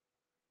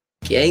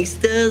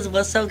 Gangsters,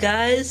 what's up,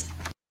 guys?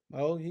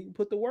 Oh, he can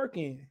put the work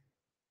in.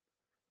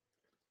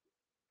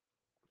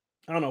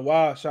 I don't know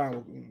why,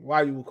 Sean.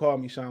 Why you would call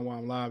me Sean while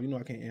I'm live? You know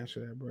I can't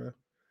answer that, bro.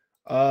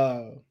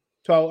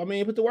 So I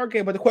mean, put the work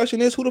in. But the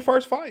question is, who the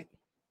first fight?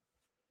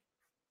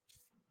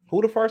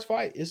 Who the first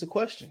fight is the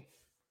question.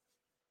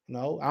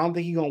 No, I don't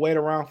think he's gonna wait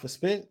around for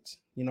Spence.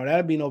 You know,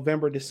 that'd be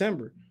November,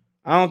 December.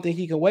 I don't think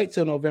he can wait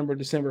till November,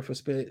 December for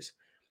Spence.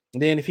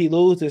 And then if he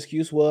loses, the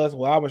excuse was,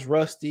 well, I was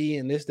rusty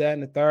and this, that,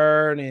 and the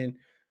third. And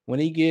when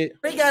he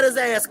got his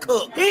ass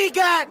cooked. He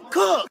got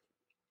cooked.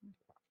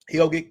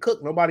 He'll get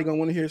cooked. Nobody gonna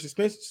want to hear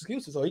suspense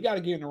excuses. So he got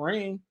to get in the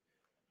ring.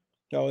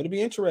 So it'll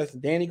be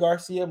interesting. Danny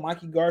Garcia,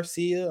 Mikey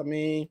Garcia. I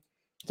mean,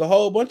 it's a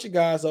whole bunch of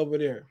guys over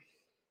there.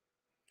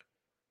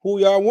 Who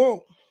y'all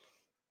want?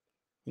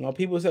 You know,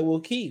 people say, well,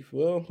 Keith.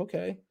 Well,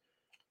 okay.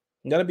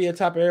 That'll be at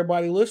top of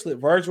everybody's list.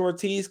 Virgil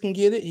Ortiz can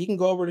get it. He can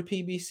go over to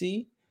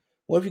PBC.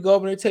 What if you go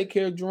over there and take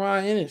care of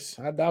Jerron Ennis?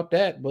 I doubt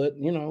that. But,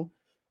 you know,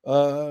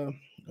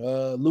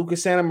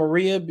 Lucas Santa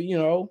Maria, you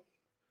know,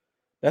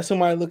 that's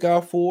somebody to look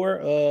out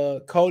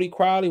for. Cody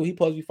Crowley, he's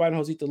supposed to be fighting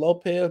Josita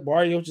Lopez.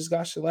 Barrios just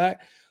got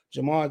shellacked.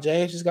 Jamal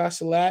James just got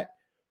shellacked.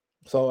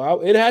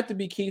 So it had to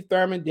be Keith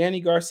Thurman,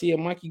 Danny Garcia,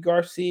 Mikey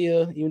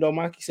Garcia, even though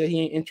Mikey said he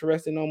ain't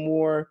interested no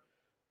more.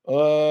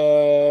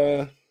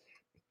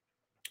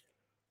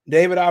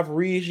 David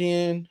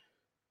Alvarez,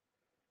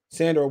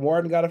 Sandro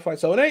Martin got a fight.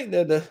 So it ain't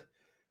the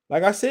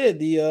like I said,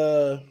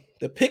 the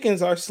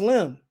pickings are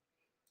slim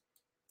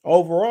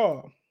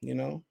overall, you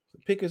know.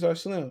 The pickings are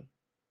slim.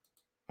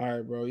 All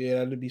right, bro. Yeah,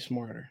 that'd be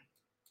smarter.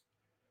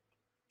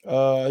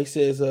 He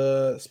says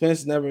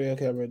Spence never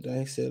okay, right there.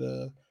 He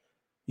said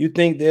you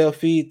think they'll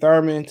feed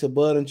Thurman to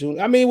Bud and June?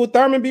 I mean, will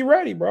Thurman be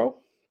ready, bro?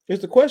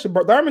 Here's the question.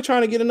 But Thurman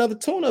trying to get another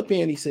tune-up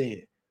in, he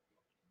said.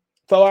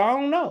 So I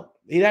don't know.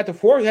 He'd have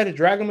to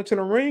drag him into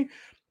the ring.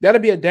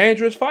 That'd be a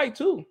dangerous fight,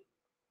 too.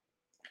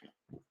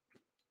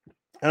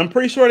 And I'm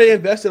pretty sure they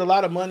invested a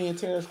lot of money in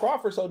Terence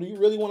Crawford. So do you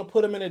really want to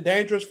put him in a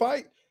dangerous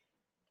fight?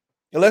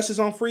 Unless it's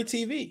on free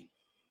TV.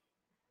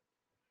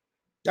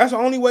 That's the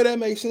only way that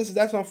makes sense is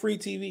that's on free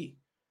TV.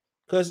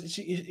 Because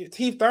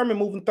Keith Thurman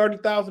moving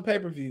 30,000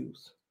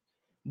 pay-per-views.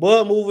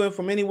 Bud moving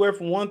from anywhere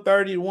from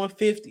 130 to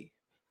 150.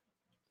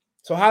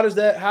 So how does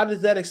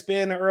that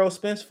expand the Earl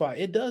Spence fight?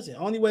 It doesn't.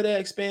 Only way that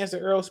expands the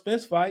Earl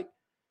Spence fight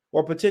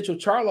or potential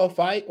Charlo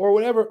fight or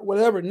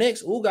whatever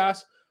next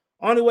Ugas,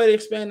 only way to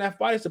expand that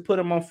fight is to put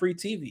him on free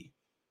TV.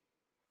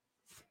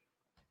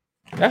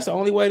 That's the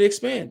only way to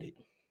expand it.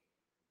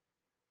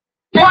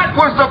 What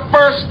was the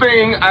first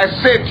thing I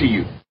said to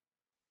you?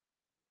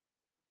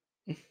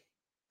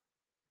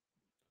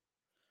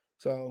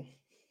 So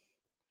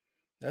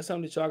that's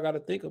something that y'all got to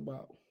think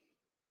about.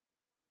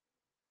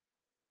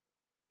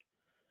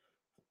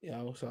 You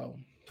know, so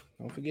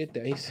don't forget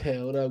that. He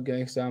said, what up,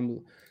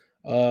 gangsta?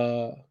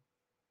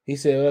 He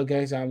said, "Well,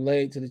 gangster, I'm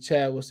late to the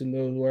chat. What's the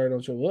news word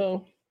on your?"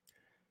 Well,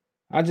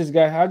 I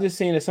just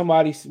seen that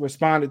somebody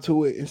responded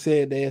to it and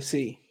said they'll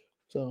see.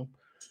 So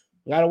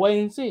we gotta wait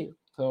and see.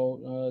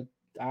 So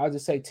I'll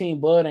just say Team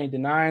Bud ain't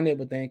denying it,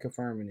 but they ain't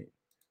confirming it.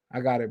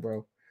 I got it,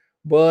 bro.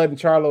 Bud and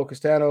Charlo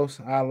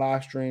Castanos, I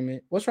live stream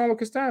it. What's wrong with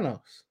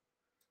Castanos?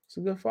 It's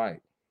a good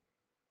fight.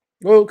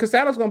 Well,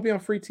 Castanos gonna be on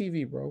free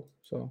TV, bro.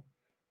 So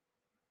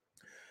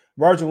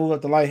Virgil move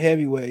up the light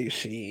heavyweight.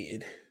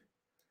 Shit.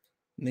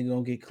 Nigga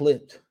gonna get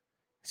clipped.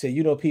 Said,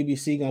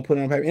 PBC gonna put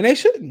it on paper. And they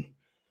shouldn't.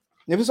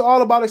 If it's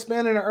all about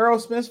expanding the Earl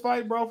Spence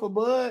fight, bro, for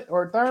Bud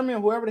or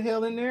Thurman, whoever the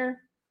hell in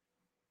there,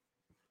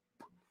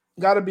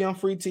 gotta be on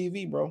free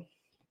TV, bro.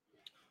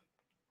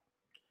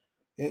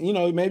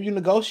 And maybe you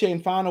negotiate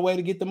and find a way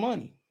to get the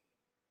money.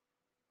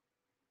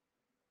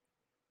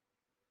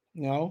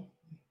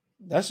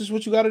 That's just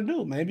what you gotta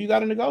do. Maybe you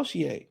gotta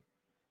negotiate.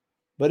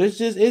 But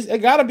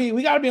it gotta be,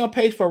 we gotta be on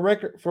pace for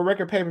record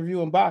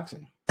pay-per-view in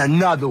boxing.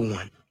 Another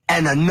one,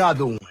 and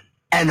another one,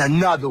 and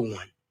another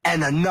one,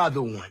 and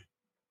another one.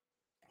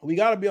 We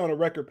gotta be on a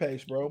record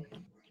pace, bro.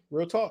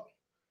 Real talk.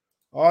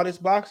 All this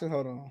boxing,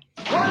 hold on.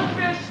 One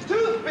fish,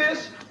 two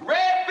fish,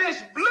 red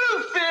fish,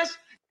 blue fish.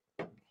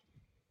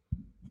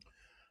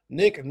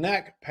 Nick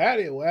Knack,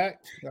 patty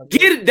whack.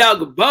 Get it,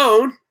 dog a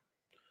bone.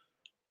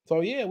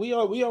 So yeah, we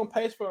on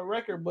pace for a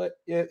record, but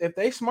if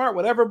they smart,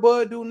 whatever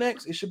Bud do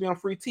next, it should be on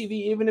free TV,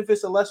 even if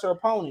it's a lesser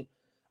opponent.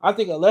 I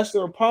think a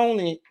lesser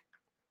opponent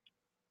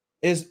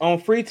is on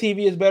free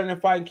TV is better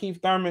than fighting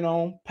Keith Thurman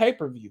on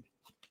pay-per-view.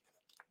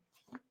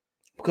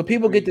 Because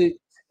people get to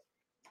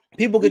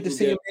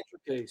see him.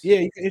 Yeah,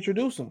 you can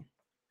introduce him.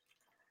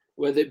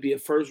 Whether it be a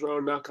first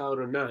round knockout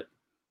or not.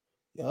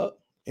 Yup.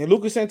 And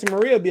Lucas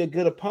Santamaria would be a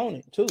good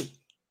opponent too.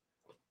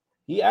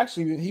 He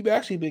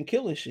actually been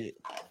killing shit.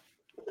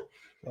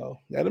 So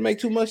that'll make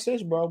too much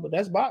sense, bro. But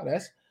that's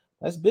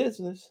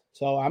business.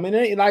 So I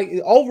mean,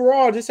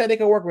 overall, just say they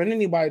can work with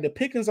anybody. The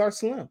pickings are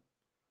slim.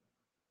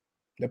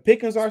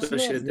 Especially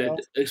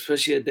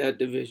at that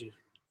division.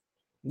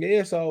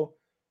 Yeah. So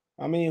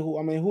I mean,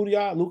 who do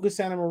y'all? Lucas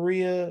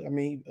Santamaria. I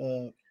mean,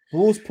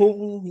 Bruce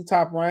Putin. He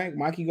top ranked.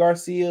 Mikey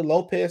Garcia.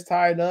 Lopez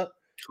tied up.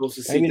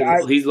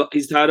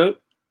 He's tied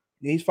up.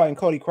 He's fighting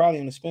Cody Crowley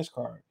on the Spence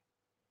card.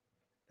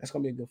 That's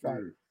gonna be a good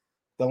fight.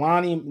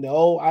 Delani, the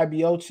old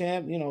IBO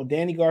champ,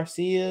 Danny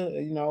Garcia,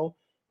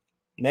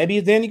 maybe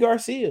it's Danny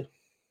Garcia.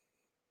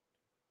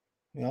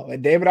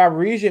 David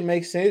Iverisian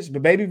makes sense,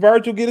 but baby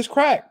Virgil get his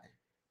crack.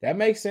 That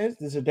makes sense.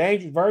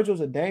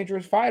 Virgil's a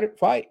dangerous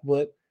fight,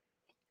 but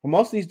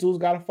most of these dudes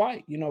got to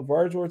fight.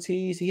 Virgil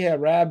Ortiz, he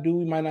had Rabdu,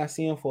 we might not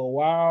see him for a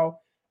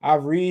while.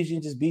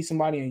 Iverisian just beat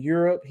somebody in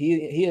Europe.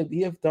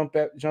 He'll jump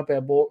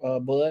at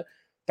Bud.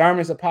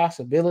 Thurman's a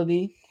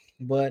possibility,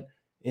 but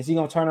is he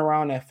gonna turn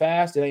around that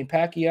fast? It ain't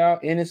Pacquiao.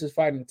 Ennis is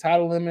fighting the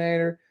title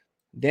eliminator.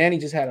 Danny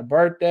just had a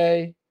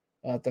birthday.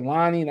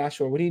 Thelani, not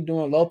sure what he's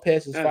doing.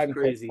 Lopez is fighting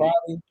crazy.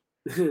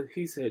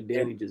 He said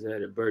Danny just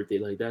had a birthday.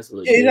 Like that's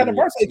a he had a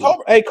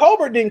birthday.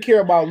 Cobra didn't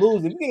care about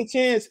losing. If you get a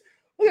chance,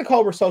 look at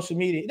Cobra's social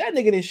media. That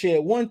nigga didn't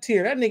shed one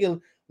tear. That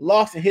nigga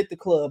lost and hit the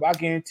club. I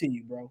guarantee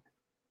you, bro.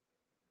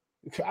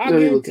 Let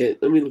me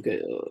look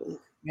at.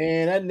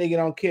 Man, that nigga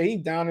don't care. He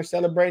down there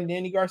celebrating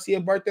Danny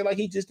Garcia's birthday like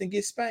he just didn't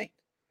get spanked.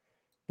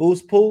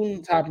 Boost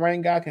Putin, top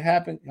rank guy, can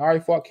happen. Already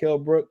fought Kell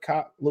Brook.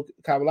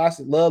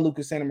 Kabalasi, love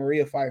Lucas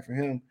Santamaria fight for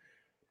him.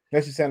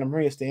 Lucas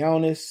Santamaria stay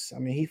on this. I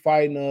mean, he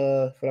fighting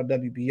for the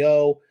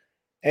WBO.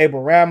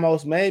 Abel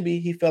Ramos, maybe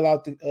he fell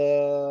out.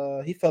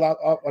 He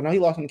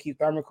lost on the Keith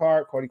Thurman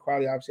card. Cody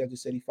Crowley, obviously, I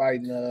just said he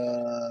fighting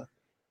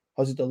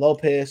Josito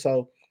Lopez.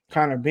 So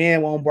Connor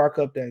Ben won't bark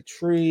up that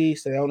tree.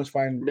 Stay on this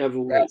fighting.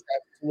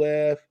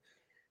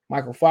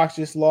 Michael Fox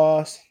just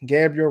lost.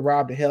 Gabriel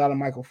robbed the hell out of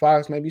Michael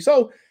Fox, maybe.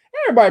 So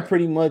everybody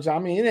pretty much, I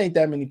mean, it ain't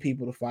that many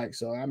people to fight.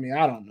 So, I mean,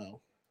 I don't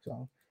know.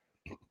 So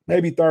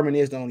maybe Thurman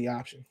is the only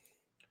option.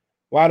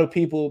 Why do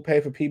people pay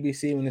for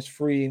PBC when it's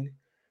free,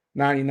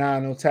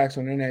 $99, no tax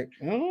on the internet?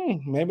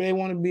 Maybe they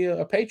want to be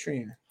a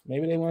Patreon.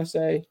 Maybe they want to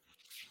say,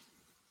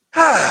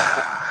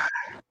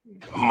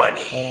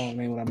 money. Hold on,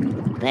 man, what I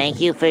mean.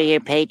 Thank you for your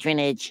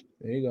patronage.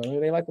 There you go. Maybe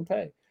they like to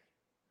pay.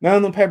 None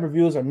of them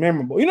pay-per-views are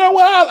memorable. You know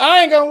what?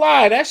 I ain't gonna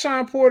lie. That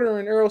Sean Porter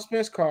and Earl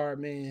Spence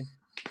card, man.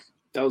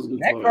 That was a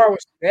good card.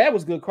 That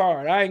was good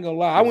card. I ain't gonna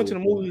lie. I went to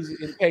the movies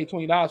and paid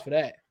 $20 for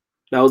that.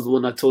 That was the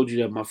one I told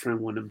you that my friend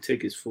won them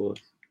tickets for,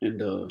 and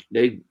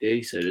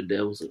they said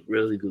that was a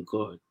really good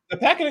card. The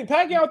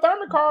Pacquiao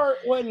Thurman card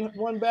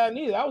wasn't bad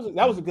neither.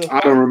 That was a good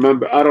card. I don't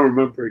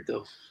remember it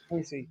though. Let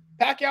me see.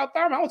 Pacquiao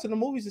Thurman. I went to the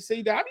movies to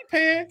see that. I be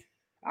paying.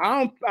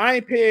 I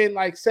ain't paying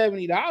like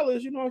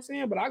 $70. You know what I'm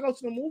saying? But I go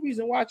to the movies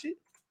and watch it.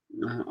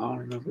 I don't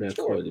remember that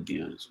card, to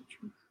be honest with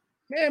you.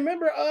 Man,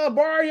 remember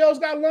Barrios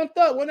got lumped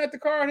up. Wasn't that the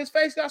card? His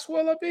face got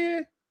swelled up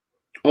in.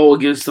 Oh,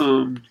 against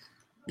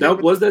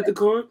was that the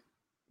card?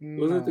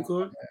 Was that the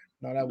card?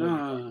 No, that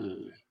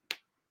wasn't.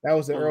 That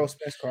was the Earl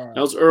Spence card.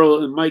 That was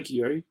Earl and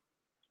Mikey, right?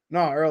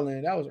 No,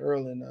 that was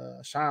Earl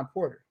and Sean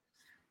Porter.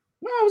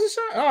 No, it was a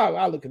Sean. Oh,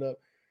 I'll look it up.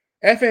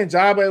 FN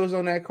Jabe was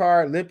on that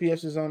card.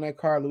 Lipius was on that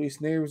card. Luis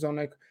Neer was on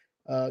that.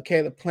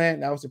 Caleb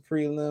Plant, that was a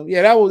prelim.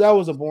 Yeah, that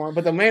was a boring.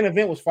 But the main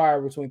event was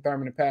fire between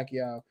Thurman and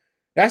Pacquiao.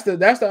 That's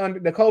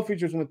the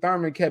co-features when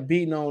Thurman kept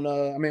beating on.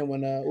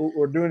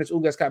 Or during this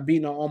Ugas got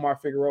beating on Omar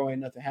Figueroa,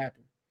 ain't nothing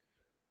happened.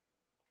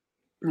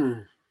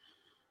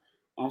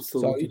 I'm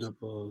still looking up.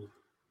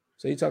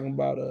 So you talking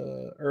about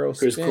Earl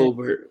Chris Spence?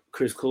 Colbert.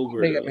 Chris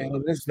Colbert. Nigga,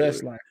 man, this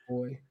best life,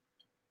 boy.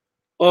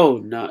 Oh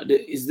no! Nah.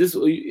 Is this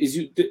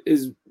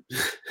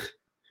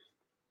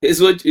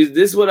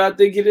what I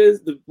think it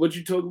is? What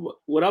you talking about?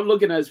 What I'm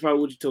looking at is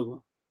probably what you talking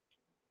about.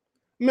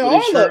 Man,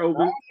 all that,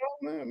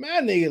 man,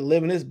 that nigga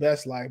living his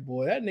best life,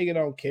 boy. That nigga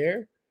don't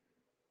care.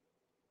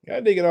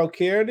 That nigga don't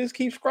care. Just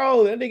keep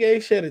scrolling. That nigga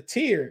ain't shed a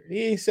tear.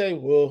 He ain't say,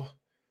 well,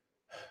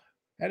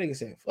 that nigga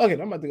said, fuck it,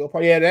 I'm about to go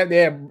party. Yeah, that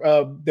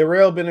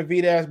Darrell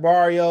Benavidez,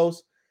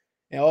 Barrios,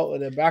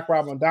 and the back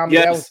rob on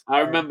Dominic. Yes, I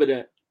remember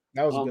that.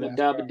 That was a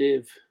good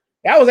Div.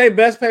 That was a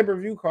best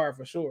pay-per-view card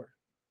for sure.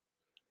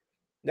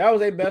 That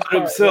was a best card.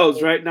 Card.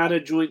 Themselves, right? Not a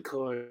joint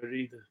card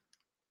either.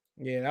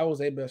 Yeah, that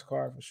was a best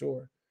card for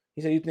sure.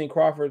 He said, you think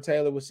Crawford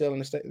Taylor was selling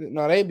the state?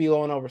 No, they'd be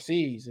going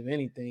overseas, if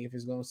anything, if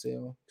it's going to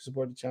sell.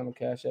 Support the channel,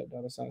 Cash App,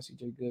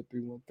 $CJ Good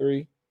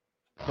 313.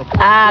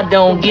 I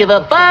don't give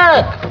a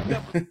fuck.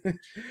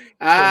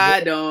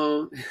 I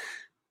don't.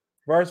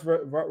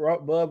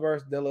 Bud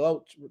versus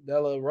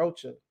Della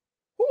Rocha.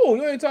 Who?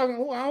 You ain't talking.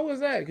 Who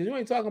was that? Because you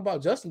ain't talking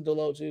about Justin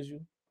DeLoach, is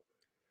you?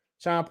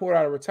 Sean Porter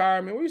out of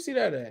retirement. Where you see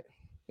that at?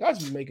 Y'all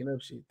just be making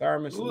up shit.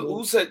 Thurman.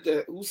 Who said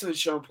that? Who said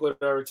Sean Porter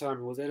out of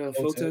retirement? Was that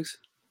Fotex?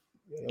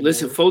 Yeah,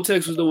 listen,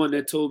 Fotex was the one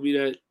that told me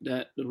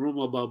that the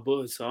rumor about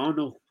Bud. So I don't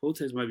know.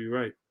 Fotex might be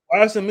right.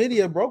 Watson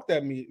Media broke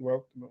that.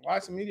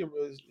 Watson Media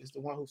is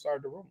the one who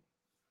started the rumor.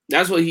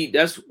 That's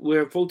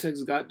where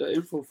Fotex got the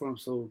info from.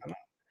 So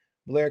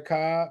Blair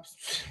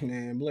Cobbs,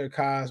 man, Blair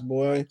Cobbs,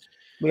 boy.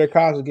 Blair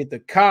Cobbs will get the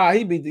car.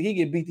 He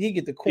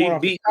get the corn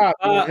off the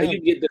cop.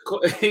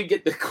 He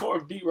get the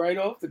corn beat right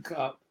off the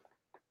cop.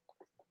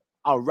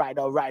 All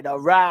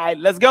right.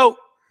 Let's go.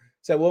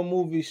 So what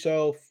movie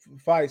show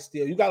fight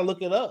still? You gotta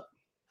look it up.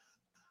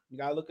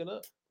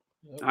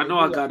 I know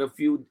I got a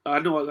few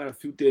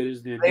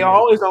theaters there. They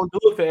always don't do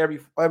it for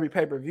every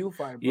pay-per-view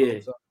fight, bro. Yeah.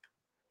 So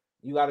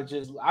you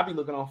gotta I be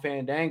looking on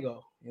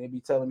Fandango and they be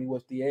telling me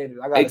what theaters.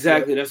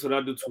 Exactly, that's what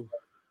I do too.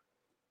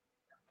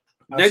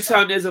 Next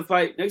time there's a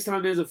fight,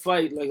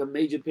 like a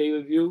major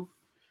pay-per-view.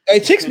 Hey,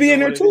 Chicks be in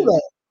there too,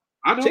 though.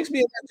 I know. Chicks be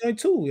in there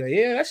too.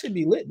 Yeah, that should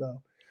be lit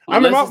though. I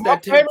mean,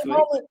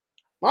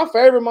 my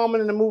favorite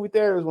moment in the movie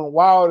theater is when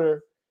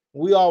Wilder,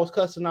 we always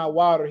cussing out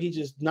Wilder. He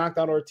just knocked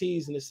out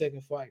Ortiz in the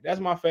second fight. That's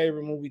my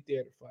favorite movie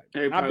theater fight.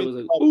 Everybody was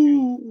like,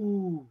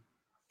 ooh.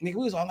 Nigga,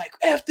 we was all like,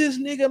 F this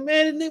nigga,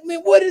 man.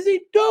 Man, what is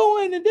he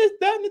doing? And this,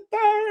 that, and the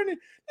third. And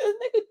this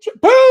nigga,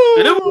 boom!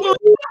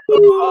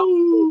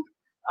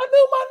 I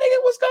knew my nigga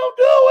was going to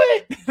do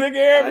it.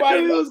 Nigga,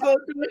 everybody was going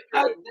to do it.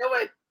 I knew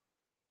it.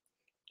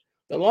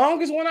 The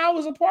longest one I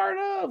was a part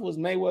of was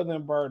Mayweather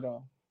and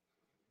Birdo.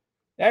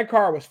 That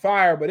card was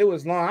fire, but it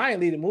was long. I ain't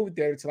leave the movie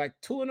theater till like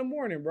 2 a.m,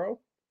 bro.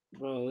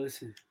 Bro,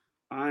 listen.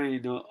 I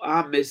ain't know.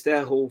 I missed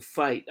that whole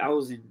fight. I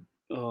was in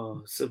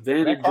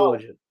Savannah,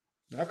 Georgia.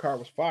 That card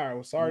was fire. I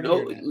was sorry to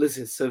hear that.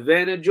 Listen,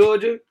 Savannah,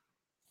 Georgia,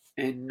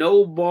 and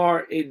no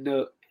bar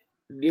near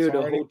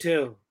the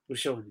hotel was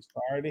showing it.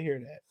 Sorry to hear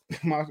that.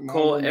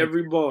 Call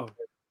every bar.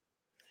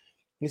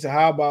 He said,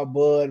 how about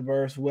Bud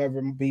versus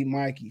whoever beat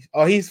Mikey?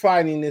 Oh, he's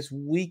fighting this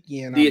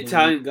weekend. The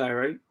Italian guy,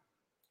 right?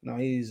 No,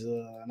 he's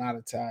not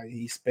Italian.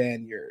 He's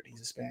Spaniard.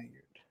 He's a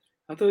Spaniard.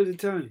 I thought he was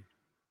Italian.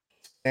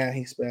 Yeah,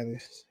 he's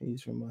Spanish.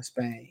 He's from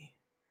Spain.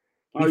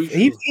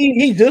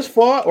 He just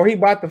fought, or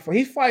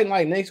he's fighting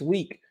like next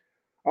week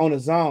on the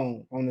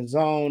zone. I don't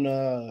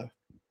know.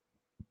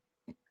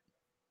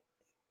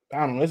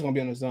 It's gonna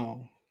be on the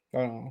zone.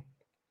 Hold on.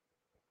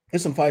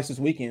 There's some fights this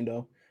weekend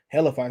though.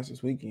 Hella fights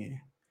this weekend.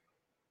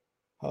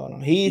 Hold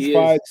on. He's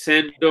fighting.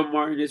 Sandor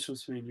Martin is from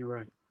Spain. You're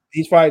right.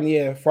 He's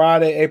fighting,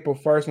 Friday, April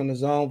 1st on the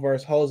zone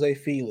versus Jose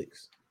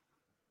Felix.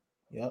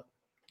 Yep.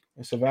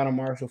 And Savannah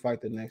Marshall fight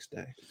the next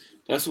day.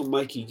 That's what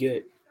Mikey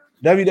get.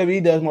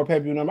 WWE does more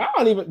pay-per-view number. I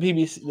don't even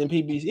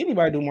PBC.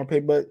 Anybody do more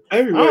pay, but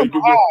everybody do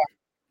more.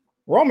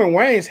 Roman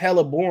Reigns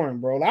hella boring,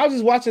 bro. I was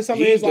just watching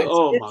some of his like.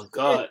 Oh my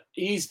god,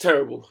 he's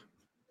terrible.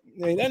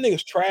 Man, that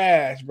nigga's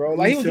trash, bro.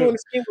 Like he was doing the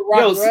scheme with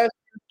Rock Lesnar.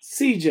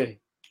 CJ,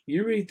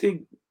 you really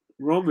think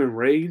Roman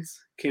Reigns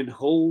can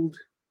hold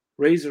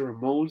Razor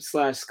Ramon /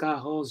 Scott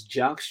Hall's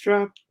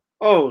jockstrap?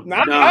 Oh,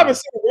 I haven't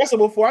seen him wrestle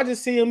before. I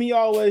just see him. He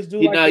always do.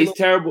 He's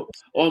terrible.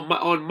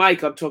 On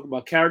Mike, I'm talking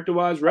about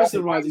character-wise.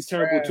 Wrestling-wise, he's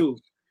terrible too.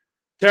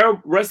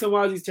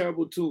 Wrestling-wise, he's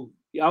terrible too.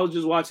 I was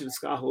just watching the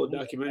Scott Hall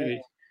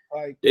documentary.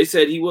 They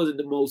said he wasn't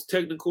the most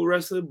technical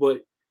wrestler,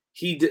 but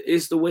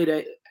it's the way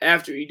that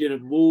after he did a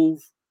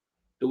move,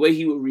 the way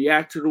he would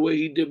react to the way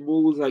he did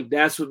moves, like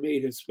that's what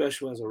made him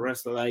special as a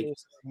wrestler. Like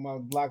my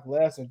Black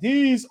Lesnar,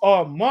 these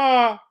are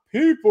my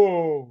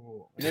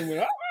people. And they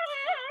went,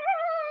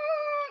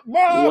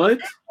 what?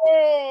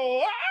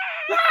 People.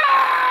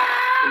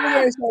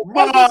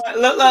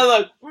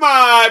 Look,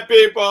 my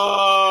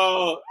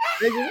people.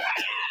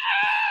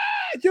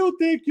 You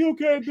think you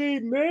can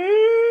beat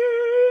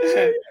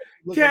me?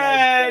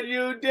 Can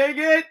you dig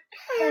it?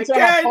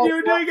 Can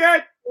you dig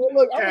it?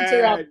 Look, I'm gonna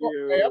tell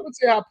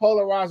you how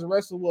polarized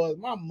wrestling was.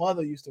 My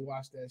mother used to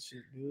watch that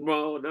shit, dude.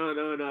 Bro, no,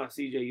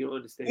 CJ, you don't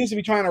understand. We used to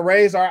be trying to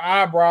raise our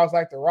eyebrows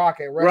like The Rock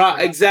at wrestling. Rock,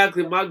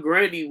 exactly. My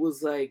granny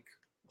was like,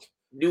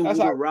 knew who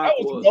The Rock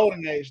was.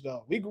 Golden age,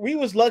 though. We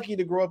was lucky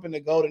to grow up in the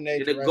golden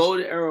age. In the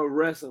golden era of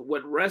wrestling,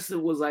 when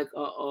wrestling was like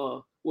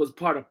was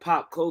part of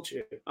pop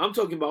culture. I'm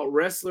talking about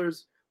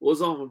wrestlers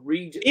was on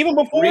Regis. Even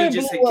before it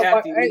blew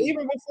up,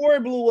 even before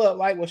it blew up,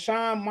 like with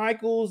Shawn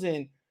Michaels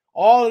and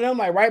all of them,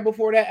 like right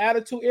before that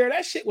Attitude Era,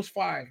 that shit was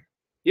fire.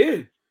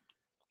 Yeah,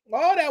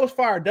 all that was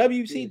fire.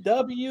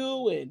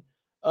 WCW and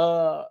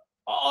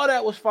all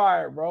that was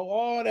fire, bro.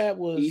 All that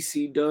was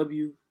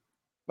ECW.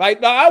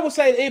 Like I would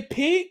say it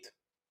peaked.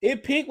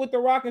 It peaked with The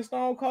Rock and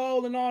Stone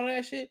Cold and all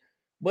that shit,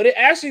 but it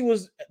actually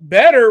was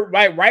better,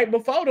 like right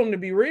before them, to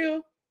be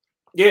real.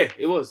 Yeah,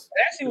 it was.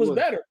 It actually was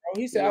better, bro.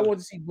 He said, I wanted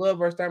to see Bud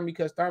versus Thurman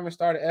because Thurman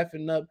started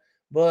effing up.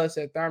 Bud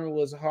said Thurman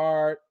was a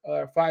hard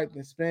fight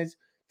than Spence.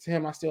 To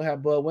him, I still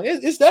have Bud win.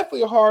 It's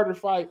definitely a harder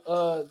fight,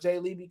 Jay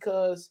Lee,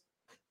 because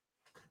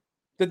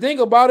the thing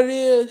about it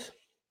is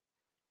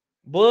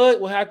Bud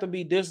will have to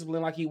be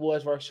disciplined like he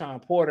was versus Sean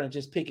Porter and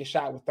just pick a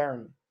shot with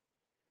Thurman.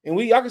 And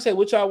y'all can say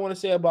what y'all want to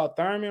say about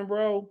Thurman,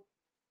 bro.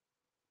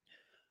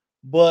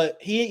 But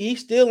he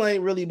still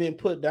ain't really been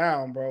put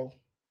down, bro.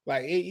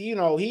 Like, he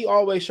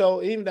always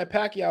showed, even that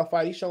Pacquiao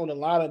fight, he showed a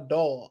lot of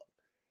dog.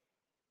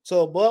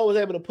 So Bud was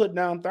able to put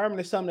down Thurman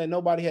is something that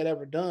nobody had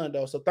ever done,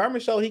 though. So Thurman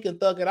showed he can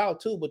thug it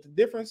out, too. But the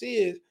difference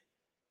is,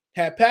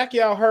 had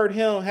Pacquiao hurt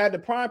him, had the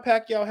prime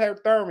Pacquiao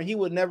hurt Thurman, he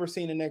would never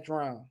seen the next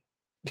round.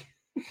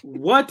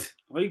 What?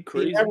 Are you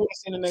crazy? He never would have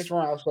seen the next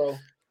round, so.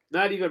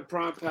 Not even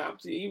prime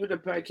Paps. Even the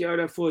Pacquiao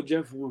that fought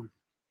Jeff won.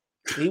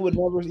 He would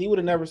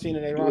have never seen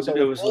the next round. So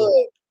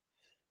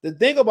the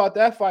thing about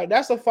that fight,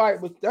 that's a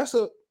fight, but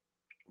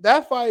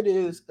that fight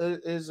is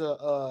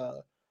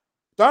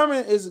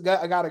Thurman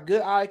got a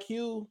good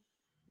IQ,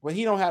 but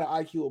he don't have an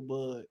IQ of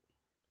Bud.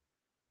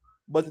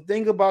 But the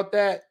thing about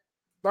that,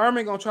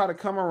 Thurman gonna try to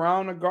come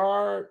around the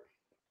guard,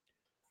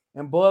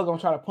 and Bud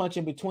gonna try to punch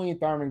in between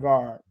Thurman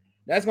guard.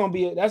 That's gonna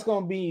be a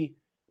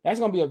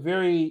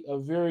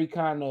very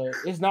kind of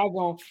it's not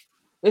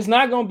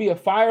gonna be a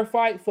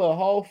firefight for a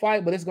whole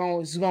fight, but it's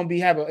gonna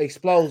have an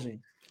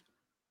explosion.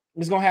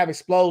 It's gonna have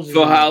explosions.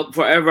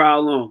 How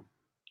long?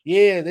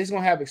 Yeah, it's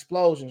gonna have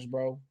explosions,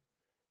 bro.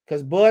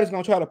 Because Bud is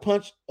gonna try to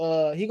punch.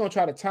 He gonna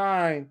try to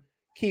time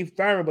Keith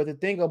Thurman, but the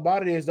thing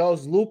about it is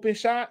those looping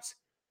shots.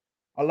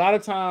 A lot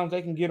of times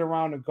they can get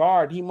around the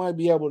guard. He might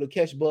be able to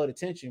catch Bud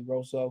attention,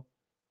 bro. So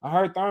I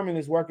heard Thurman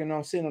is working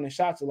on sitting on the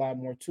shots a lot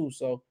more too.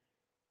 So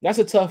that's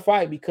a tough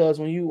fight because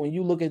when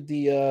you look at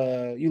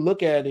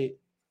it,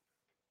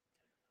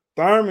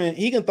 Thurman,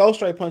 he can throw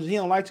straight punches. He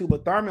don't like to,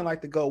 but Thurman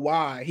like to go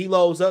wide. He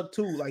loads up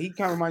too. Like he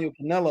kind of remind you of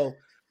Canelo,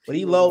 but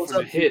he loads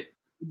up.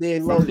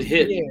 Then loads the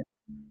hit. Yeah.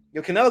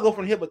 Your Canelo go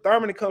from the hip, but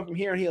Thurman to come from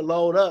here and he'll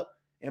load up.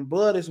 And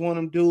Bud is one of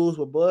them dudes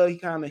where Bud,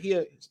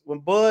 when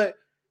Bud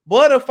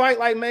will fight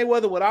like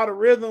Mayweather without a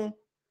rhythm,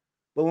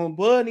 but when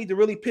Bud need to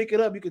really pick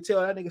it up, you can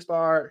tell that nigga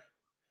start,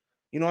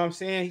 you know what I'm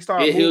saying? He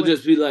started he'll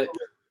just be like,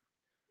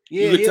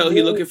 you can tell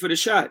he's looking for the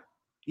shot.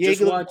 Yeah,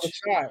 just watch. For the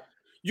shot.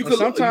 You could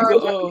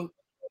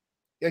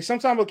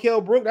sometimes with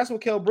Kell Brook, that's what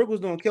Kell Brook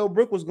was doing. Kell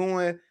Brook was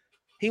going,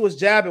 he was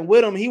jabbing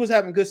with him, he was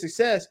having good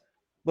success.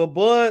 But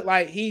Bud,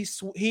 like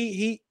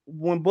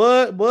when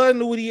Bud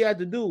knew what he had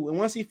to do, and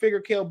once he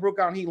figured Kell Brook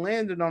out and he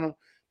landed on him,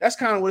 that's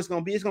kind of what it's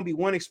gonna be. It's gonna be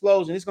one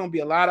explosion. It's gonna be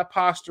a lot of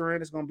posturing.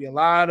 It's gonna be a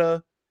lot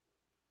of,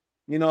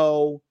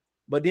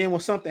 But then when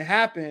something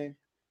happens,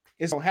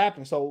 it's gonna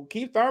happen. So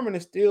Keith Thurman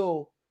is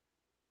still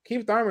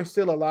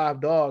a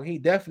live dog. He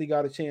definitely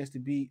got a chance to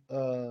beat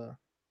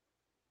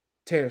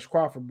Terence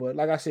Crawford. But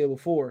like I said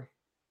before,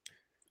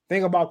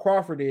 thing about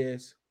Crawford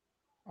is,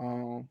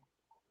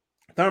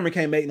 Thurman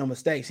can't make no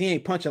mistakes. He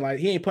ain't punching like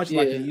he used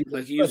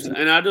to.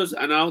 And I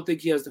don't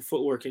think he has the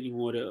footwork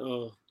anymore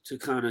to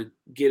kind of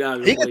get out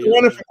of the way. He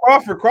running for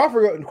Crawford.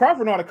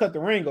 Crawford know how to cut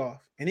the ring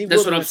off. And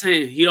that's what I'm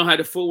saying. He don't have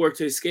the footwork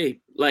to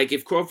escape. Like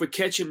if Crawford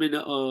catch him in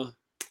the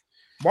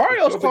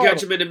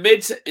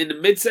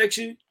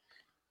midsection,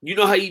 you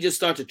know how you just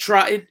start to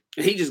trotting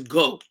and he just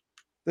go.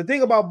 The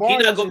thing about Barrios,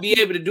 he's not gonna be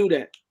able to do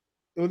that.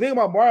 The thing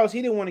about Barrios,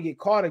 he didn't want to get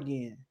caught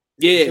again.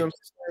 Yeah. You know what I'm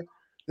saying?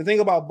 The thing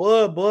about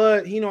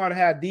Bud, he know how to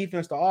have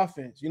defense to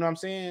offense. You know what I'm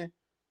saying?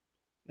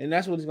 And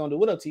that's what he's gonna do.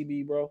 What up,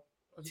 TB, bro?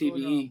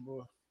 TBE.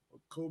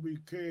 Kobe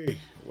K.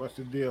 What's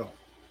the deal?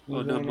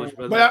 Oh, not much,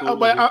 brother.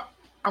 But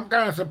I'm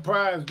kind of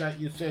surprised that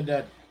you said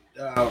that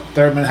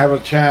Thurman have a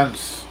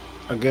chance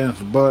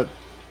against Bud.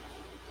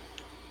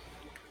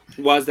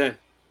 Why's that?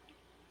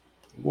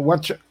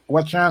 What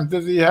chance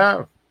does he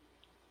have?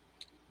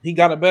 He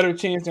got a better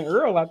chance than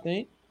Earl, I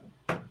think.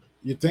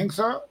 You think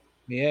so?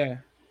 Yeah.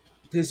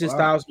 This is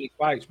styles make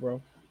fights,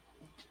 bro.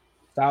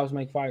 Styles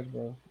make fights,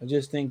 bro. I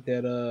just think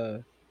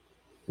that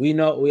We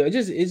know it's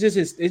just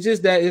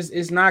that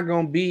it's not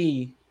gonna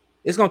be.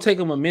 It's gonna take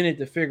him a minute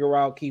to figure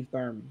out Keith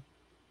Thurman.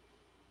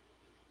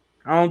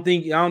 I don't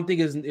think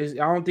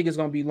it's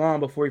gonna be long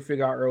before he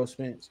figure out Earl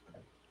Spence.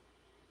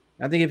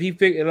 I think if he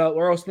figured out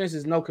Earl Spence,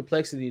 there's no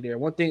complexity there.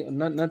 One thing,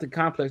 nothing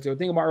complex there. The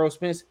thing about Earl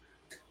Spence,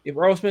 if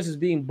Earl Spence is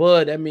beating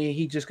Bud, that means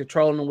he just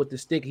controlling him with the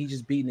stick. He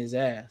just beating his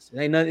ass. It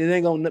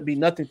ain't gonna be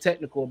nothing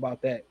technical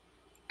about that.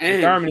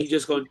 And Thurman, I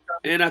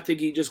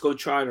think he just gonna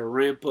try to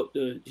ramp up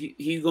the.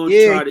 He's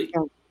gonna try to.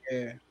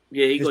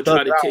 He's gonna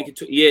try to take it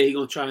to. He's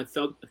gonna try and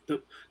thump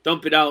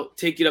it out,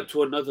 take it up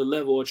to another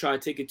level, or try to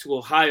take it to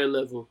a higher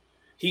level.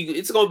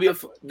 It's gonna be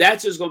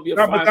that's just gonna be a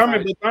fight.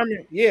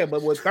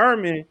 But with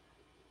Thurman,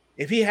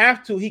 if he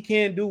have to, he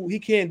can't do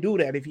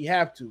that if he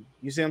have to.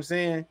 You see what I'm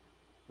saying?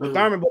 With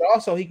Thurman, but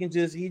also he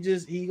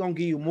gonna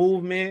give you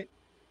movement.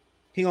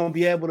 He gonna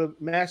be able to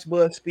match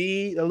Bud's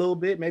speed a little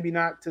bit, maybe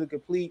not to the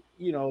complete,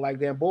 like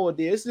Gamboa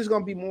did. It's just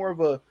gonna be more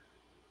of a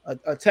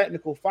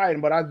technical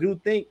fighting. But I do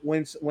think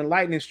when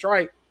lightning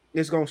strike,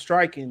 it's gonna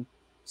strike and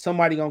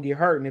somebody gonna get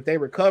hurt. And if they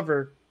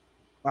recover,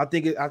 I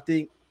think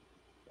that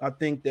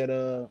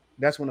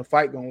that's when the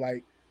fight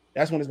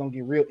that's when it's gonna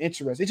get real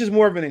interesting. It's just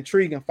more of an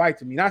intriguing fight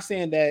to me. Not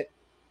saying that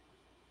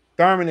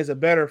Thurman is a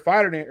better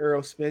fighter than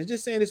Earl Spence,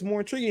 just saying it's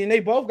more intriguing. And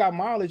they both got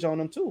mileage on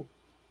them too.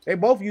 They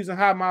both using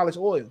high mileage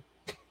oil.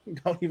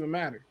 It don't even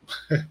matter.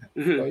 So,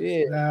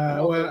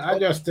 well, I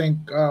just think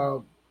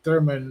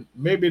Thurman,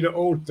 maybe the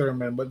old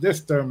Thurman, but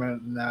this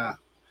Thurman,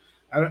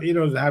 he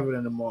doesn't have it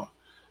anymore.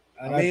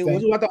 And I mean,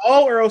 what about the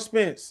old Earl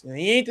Spence? And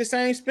he ain't the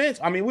same Spence.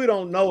 I mean, we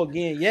don't know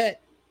again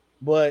yet,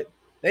 but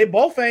they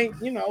both ain't,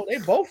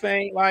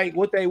 like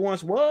what they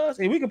once was.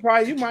 And we could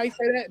you might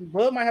say that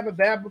Bud might have a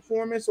bad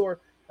performance or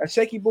a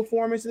shaky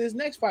performance in his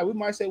next fight. We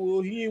might say,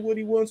 well, he ain't what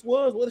he once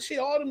was. Well, shit,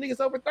 all them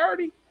niggas over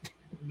 30.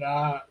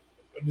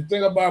 The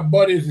thing about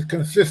Bud is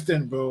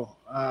consistent, bro.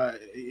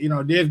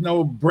 There's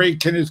no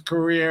break in his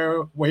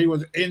career where he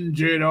was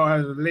injured or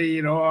has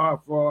laid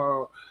off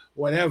or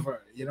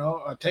whatever,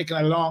 or taking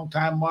a long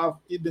time off.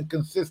 He's been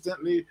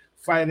consistently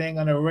fighting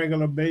on a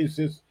regular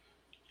basis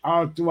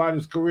all throughout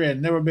his career,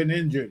 never been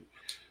injured.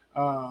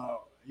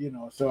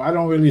 So I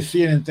don't really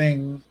see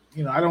anything,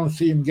 I don't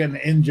see him getting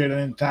injured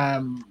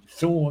anytime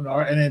soon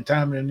or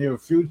anytime in the near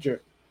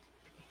future.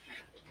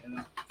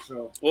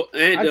 So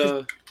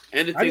and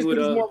the thing with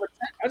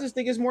I just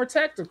think it's more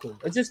tactical.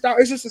 It's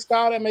just a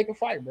style that make a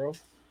fight, bro.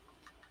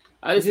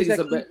 I just think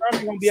it's gonna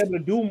be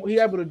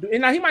able to do.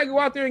 And now he might go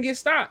out there and get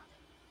stopped.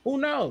 Who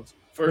knows?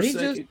 He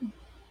just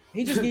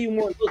give you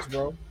more looks,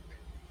 bro.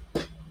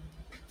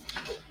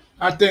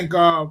 I think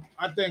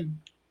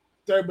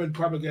Thurman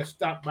probably gets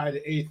stopped by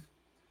the 8th.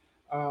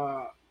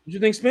 What you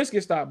think Spence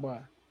gets stopped by?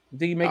 You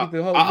think he make it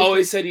the whole? I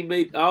always said he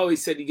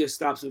gets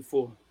stops in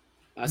 4.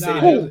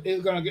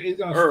 He's gonna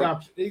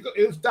stop.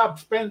 He'll stop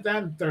Spence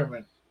and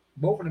Thurman.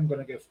 Both of them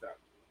gonna get stopped.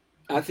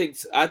 I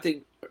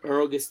think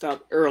Earl gets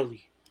stopped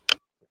early.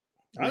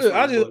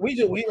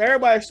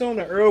 Everybody assume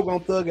that Earl gonna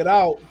thug it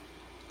out.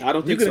 I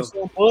don't think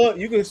so.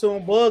 You can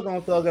assume Bud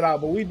gonna thug it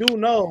out, but we do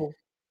know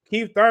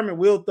Keith Thurman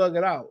will thug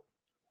it out.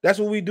 That's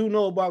what we do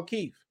know about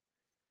Keith.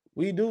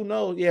 We do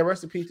know. Yeah,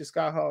 rest in peace to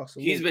Scott Hall. So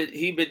he's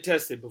been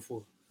tested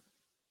before.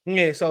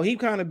 Yeah, so he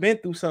kind of been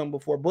through something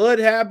before. Bud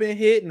have been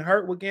hit and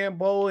hurt with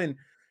Gamboa, and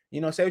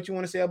say what you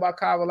want to say about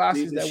Kyle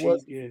Velasquez. That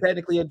was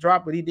technically a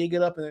drop, but he did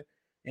get up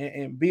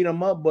and beat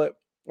him up. But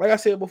like I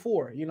said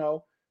before,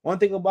 one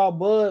thing about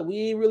Bud,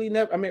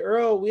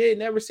 Earl, we ain't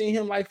never seen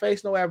him like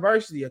face no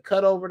adversity, a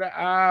cut over the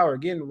eye or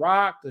getting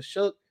rocked or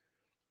shook.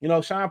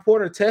 Sean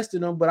Porter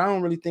tested him, but I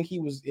don't really think he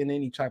was in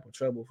any type of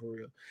trouble for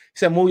real. He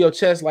said, move your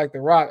chest like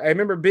The Rock. I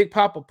remember Big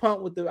Papa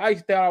Pump I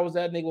used to thought I was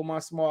that nigga with my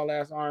small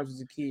ass arms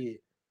as a kid.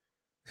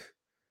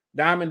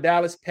 Diamond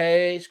Dallas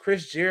Page,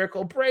 Chris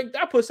Jericho,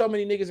 I put so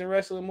many niggas in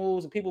wrestling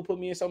moves, and people put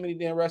me in so many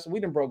damn wrestling. We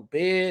done broke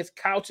beds,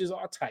 couches,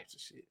 all types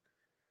of shit.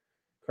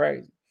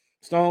 Crazy.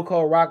 Stone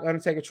Cold, Rock,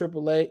 Undertaker,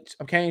 Triple H,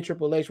 Kane,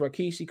 Triple H,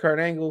 Rikishi, Kurt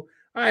Angle.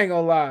 I ain't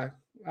gonna lie.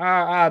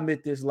 I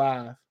admit this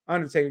live.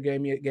 Undertaker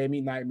gave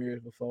me nightmares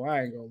before.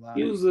 I ain't gonna lie.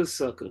 You was a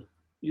sucker.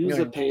 You was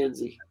a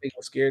pansy. They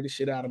gonna scare the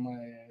shit out of my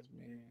ass,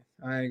 man.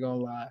 I ain't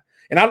gonna lie.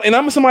 And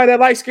I'm somebody that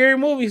likes scary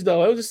movies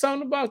though. It was just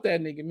something about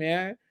that nigga,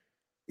 man.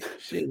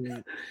 Shit,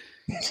 man.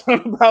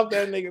 Something about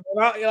that nigga.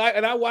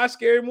 And I watch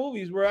scary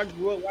movies where I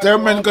grew up.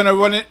 Thurman's gonna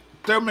run it.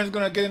 Thurman's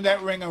gonna get in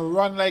that ring and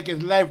run like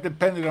his life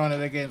depended on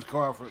it against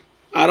Crawford.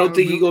 I don't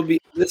think he's gonna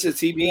be. Listen,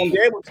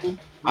 TB.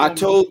 I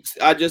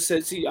just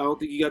said, I don't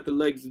think he got the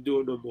legs to do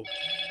it no more.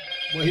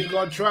 Well, he's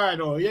gonna try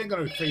though. He ain't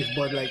gonna face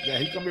Bud like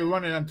that. He's gonna be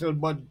running until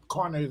Bud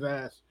corners his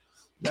ass.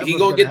 He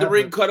gonna get the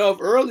ring cut off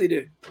early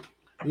then.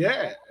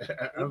 Yeah,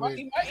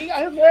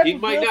 he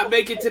might not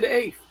make it to the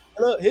 8th.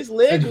 Look, his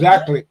legs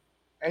exactly,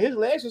 and his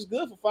legs was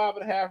good for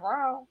 5.5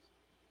 rounds.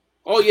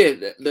 Oh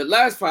yeah, the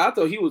last fight I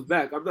thought he was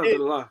back. I'm not gonna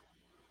lie.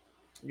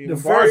 The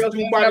first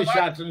 2 body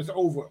shots and it's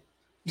over.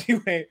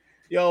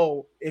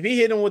 Yo, if he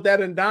hit him with that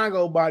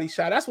Ndongo body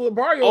shot, that's what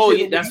Barrios. Oh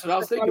yeah, that's what I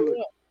was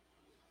thinking.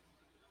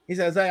 He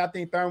says, "Hey, I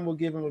think Thurman will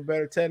give him a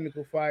better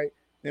technical fight."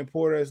 than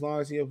Porter as long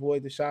as he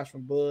avoids the shots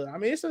from Bud. I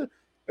mean, it's a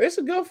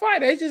good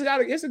fight.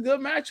 It's a good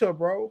matchup,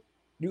 bro.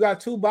 You got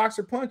two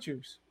boxer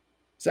punchers.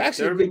 It's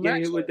actually a good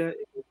matchup.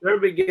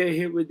 Thurman getting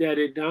hit with that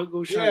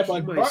Indongo shot. Yeah,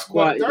 He might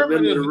squat in the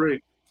middle of the ring.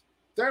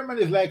 Thurman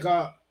is like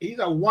he's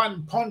a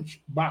one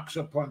punch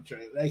boxer puncher.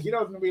 Like he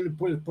doesn't really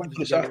put his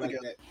punches together like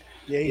that.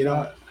 Yeah, you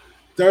know.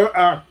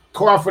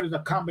 Crawford is a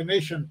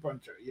combination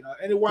puncher. You know,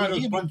 any one of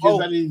those punches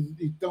that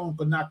he's throwing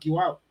could knock you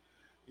out.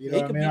 You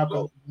know what I mean? I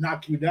could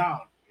knock you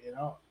down. You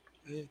know.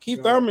 Yeah,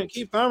 keep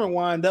Thurman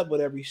wind up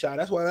with every shot.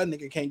 That's why that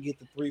nigga can't get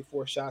the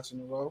 3-4 shots in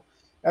a row.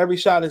 Every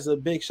shot is a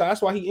big shot.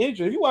 That's why he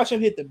injured. If you watch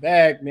him hit the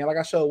bag, man, like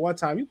I showed one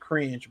time, you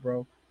cringe,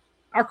 bro.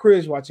 I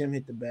cringe watching him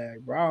hit the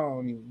bag, bro. I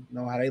don't even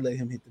know how they let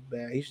him hit the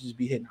bag. He should just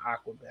be hitting an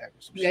awkward bag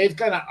or something. Yeah, it's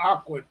kind of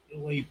awkward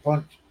when he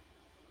punches,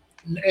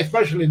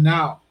 especially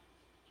now.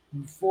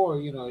 Before,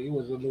 you know, he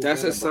was a little.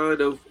 That's a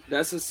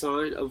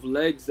sign of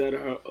legs that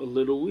are a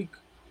little weak.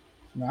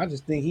 No, I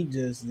just think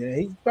he's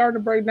starting to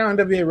break down.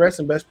 NWA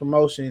Wrestling best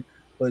promotion,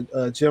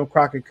 but Jim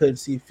Crockett couldn't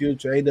see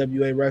future.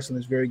 AWA Wrestling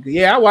is very good.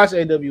 Yeah, I watch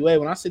AWA.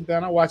 When I sit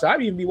down, I watch. I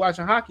even be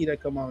watching hockey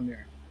that come on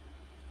there.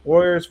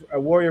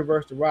 Warrior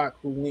versus The Rock.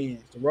 Who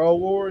wins? The Road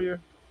Warrior?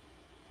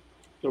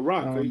 The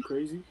Rock. Are you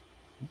crazy?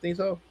 You think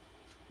so?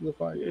 Good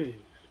fight. Yeah.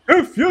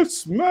 If you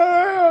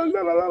smell,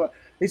 la, la, la, la.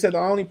 He said the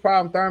only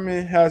problem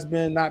Thurman has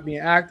been not being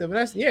active, and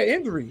that's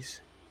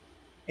injuries.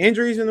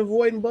 Injuries and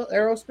avoiding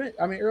Errol Spence.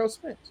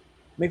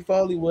 Mick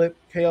Foley with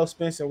KO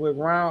Spencer with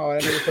round, or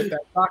that nigga put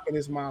that sock in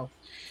his mouth.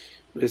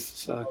 It's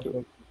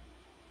soccer.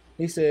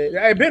 He said,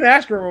 "Hey, Ben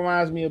Askren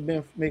reminds me of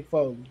Mick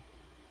Foley."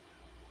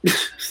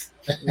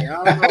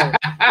 Yeah, I don't know.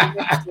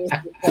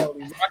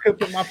 I could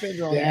put my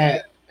finger on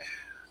that.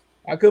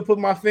 I could put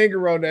my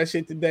finger on that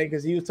shit today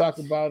because he was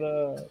talking about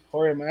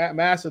Jorge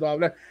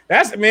Masvidal.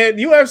 That's man,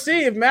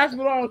 UFC. If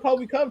Masvidal and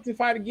Kobe Covington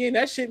fight again,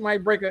 that shit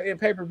might break a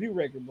pay-per-view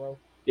record, bro.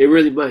 It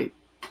really might.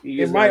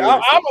 It might.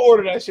 I'm gonna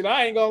order that shit.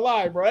 I ain't gonna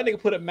lie, bro. That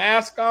nigga put a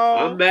mask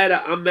on. I'm mad.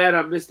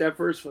 I missed that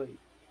first fight.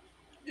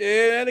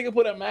 Yeah, that nigga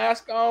put a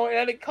mask on, and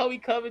that nigga Kobe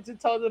Covington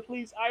told the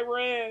police, "I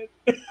ran."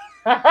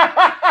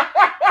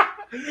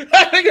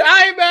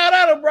 I ain't mad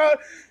at him, bro.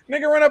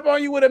 Nigga run up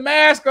on you with a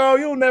mask on,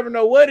 you'll never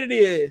know what it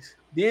is.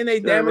 Then they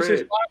damage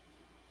his body.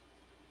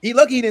 He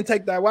lucky he didn't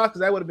take that watch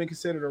because that would have been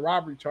considered a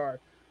robbery charge.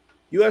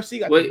 UFC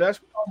got the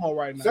best promo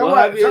right now.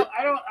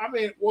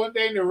 One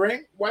day in the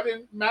ring, why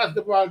didn't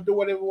Masvidal do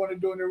whatever he wanted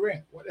to do in the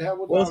ring? What the hell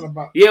was that all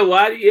about? Yeah,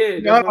 why? Yeah,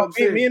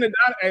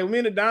 me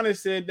and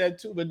Adonis said that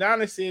too. But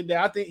Adonis said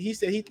that he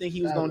think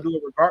he was gonna do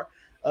it regardless.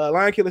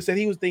 Lion Killer said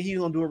he was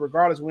gonna do it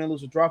regardless, win,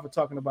 lose, or draw, for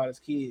talking about his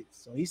kids.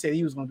 So he said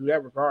he was gonna do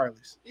that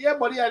regardless. Yeah,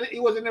 but he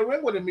was in the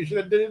ring with him. He should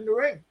have did it in the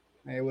ring.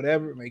 Hey,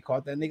 whatever. They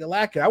caught that nigga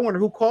lacking. I wonder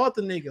who called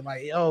the nigga.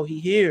 Like, yo,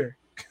 he here.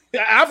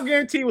 I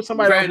guarantee it was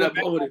somebody else.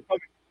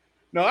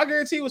 No, I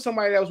guarantee it was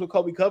somebody that was with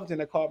Kobe Covington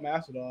that called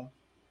Masvidal.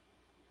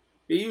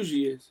 It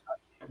usually is.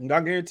 I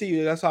guarantee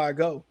you that's how I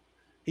go.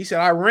 He said,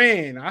 I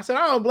ran. I said,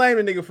 I don't blame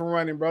the nigga for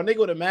running, bro. Nigga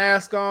with a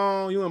mask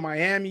on, you in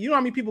Miami. You know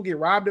how many people get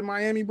robbed in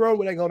Miami, bro,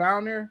 when they go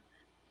down there?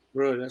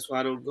 Bro, that's why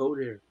I don't go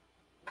there.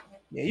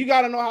 Yeah, you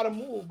got to know how to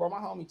move, bro. My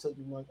homie took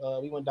me.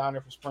 We went down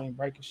there for spring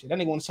break and shit. That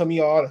nigga want to tell me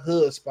all the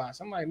hood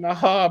spots. I'm like,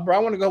 nah, bro. I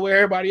want to go where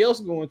everybody else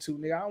going to,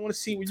 nigga. I don't want to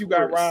see where you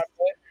got robbed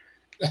at.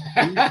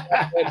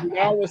 I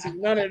don't want to see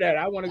none of that.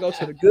 I want to go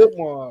to the good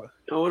one.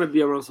 I want to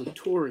be around some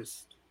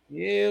tourists.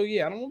 Yeah.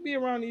 I don't want to be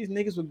around these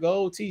niggas with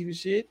gold teeth and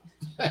shit.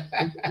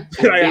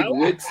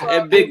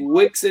 Big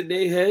wicks in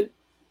their head.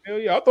 Hell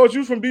yeah, I thought you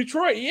was from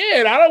Detroit. Yeah,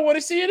 and I don't want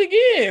to see it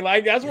again.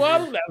 Like that's why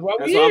I'm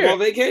on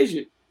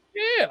vacation.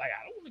 Yeah, like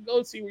I don't want to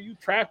go see where you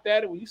trapped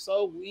at it, where you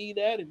sold weed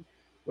at, and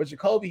where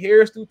Jacoby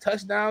Harris threw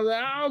touchdowns.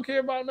 I don't care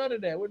about none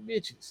of that. What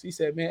bitches? He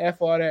said, man,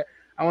 F all that.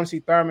 I want to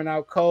see Thurman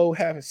out cold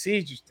having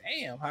seizures.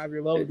 Damn,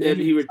 Javier Lowe. Then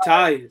he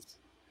retires.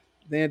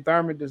 Then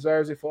Thurman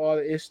deserves it for all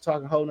the issues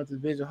talking, holding up the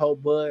division,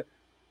 hold Bud,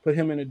 put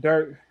him in the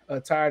dirt,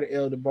 tired of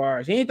Elder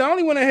Bars. He ain't the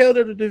only one that held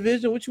up the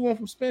division. What you want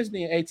from Spence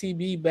then?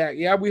 ATB back.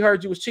 Yeah, we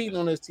heard you was cheating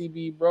on this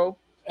TB, bro.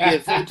 Yeah,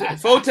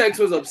 Fotex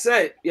was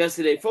upset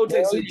yesterday.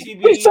 Fotex and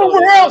TB. He's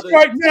somewhere else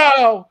right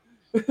now.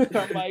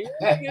 I'm like,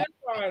 yeah,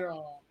 right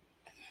on.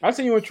 I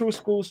seen you in True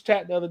School's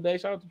chat the other day.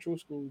 Shout out to True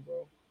School,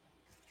 bro.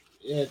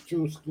 Yeah,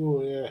 True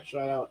School. Yeah,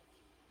 shout out.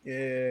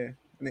 Yeah,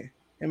 him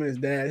and his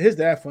dad. His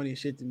dad funny as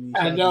shit to me.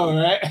 I know,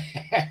 right?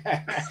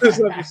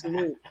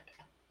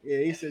 Yeah,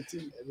 he said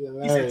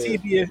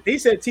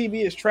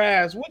TB is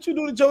trash. What you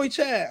do to Joey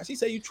Chaz? He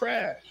said you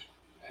trash.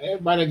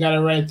 Everybody got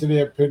a right to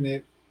their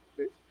opinion.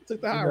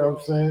 Took the high road. What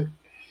I'm saying?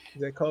 He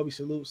said Kobe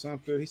salute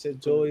something. He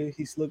said Joey,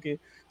 he's looking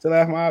to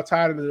laugh him out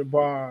tired of the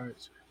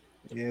bars.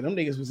 Yeah, them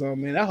niggas was on,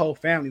 man. That whole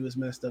family was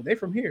messed up. They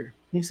from here.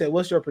 He said,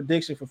 what's your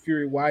prediction for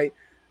Fury White?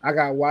 I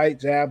got White,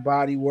 jab,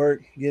 body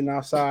work, getting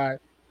outside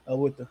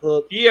with the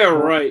hook. Yeah,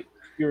 right.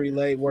 Fury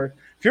leg work.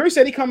 Fury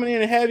said he coming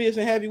in the heaviest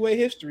in heavyweight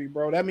history,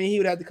 bro. That means he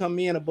would have to come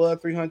in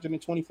above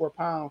 324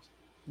 pounds.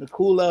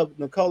 Nikola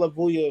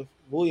Vuya,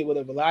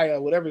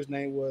 whatever his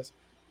name was,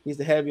 he's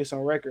the heaviest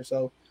on record.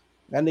 So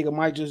that nigga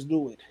might just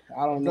do it.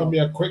 I don't know. It's gonna be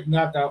a quick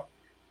knockout.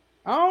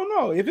 I don't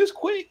know if it's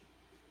quick.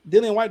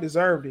 Dillian White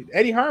deserved it.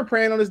 Eddie Hearn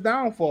praying on his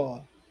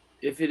downfall.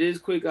 If it is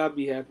quick, I'll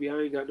be happy. I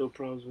ain't got no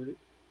problems with it.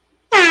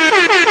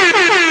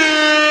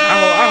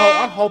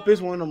 I hope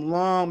it's one of them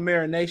long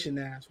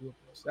marination ass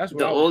whoopers. That's what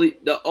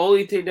the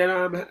only thing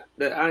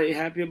that I ain't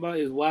happy about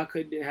is why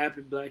couldn't it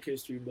happen Black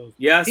History Month?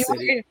 Yeah,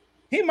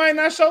 he might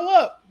not show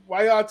up.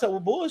 Why y'all tell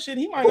bullshit?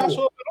 He might not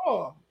show up at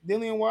all.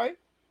 Dillian White.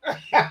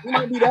 He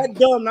might be that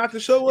dumb not to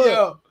show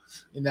up.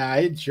 Nah,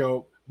 he'd show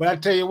up. But I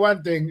tell you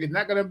one thing, it's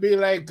not gonna be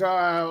like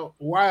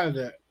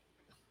Wilder.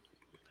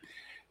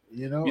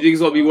 You know, you think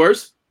it's gonna be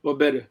worse or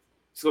better?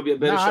 It's gonna be a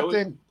better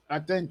show. I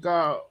think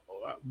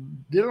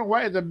Dillian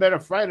White is a better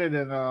fighter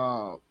than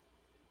a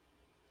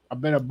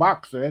better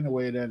boxer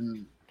anyway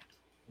than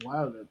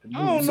Wilder.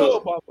 I don't know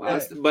about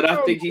that. But I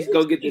think he's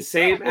gonna get the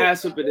same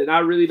ass whipping, and I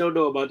really don't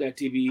know about that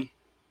TBE.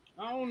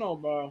 I don't know,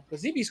 bro,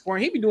 because he be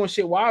squaring. He be doing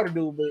shit Wilder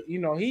do, but you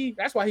know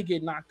that's why he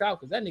get knocked out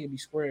because that nigga be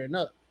squaring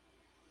up.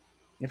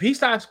 If he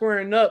starts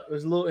squaring up,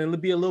 it'll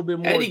be a little bit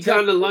more. And he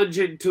kind of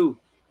lunging too.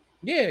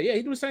 Yeah,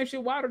 he do the same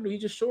shit Wilder do. He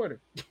just shorter.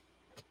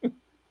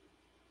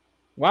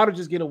 Wilder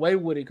just get away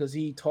with it because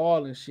he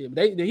tall and shit.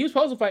 But he was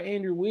supposed to fight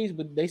Andrew Ruiz,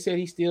 but they said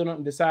he's still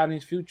not deciding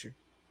his future.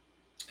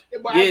 Yeah,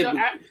 but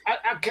I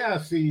kind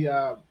of see,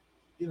 I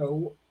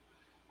don't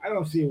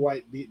see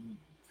White beating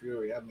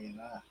Fury. I mean,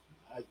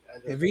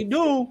 if he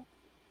do,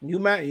 you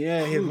might.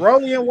 Yeah, if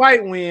Rolly and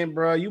White win,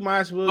 bro, you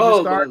might as well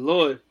just start. Oh my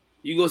Lord,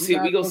 we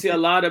gonna see a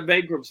lot of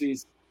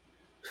bankruptcies.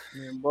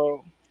 Man,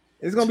 bro,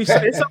 it's gonna be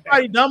it's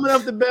somebody dumb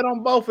enough to bet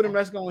on both of them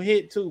that's gonna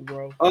hit too,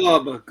 bro.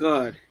 Oh my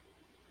God.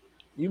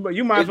 You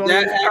might as well.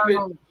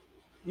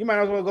 You might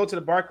as well go to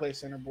the Barclays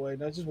Center, boy.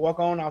 Don't just walk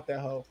on out that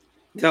hole.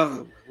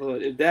 No,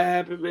 Lord, if that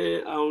happened,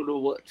 man, I don't know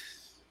what.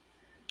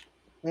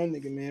 That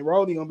nigga, man,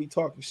 Rolly gonna be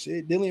talking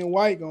shit. Dillian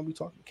White gonna be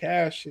talking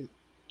cash shit.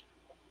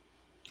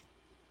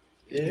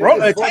 Yeah,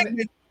 bro,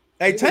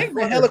 Tank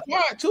been hella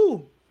quiet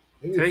too.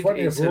 It was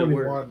funny if Rolly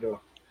won though,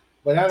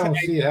 but I don't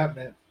see it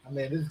happening. I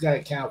mean, this guy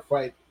can't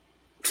fight.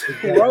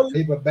 He's got a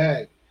paper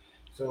bag,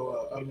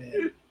 so I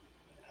mean.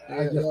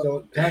 I just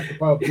don't. Tank could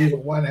probably beat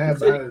with one hand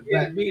behind his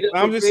back.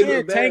 I'm just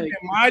saying, Tank been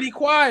mighty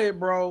quiet,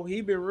 bro.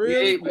 He been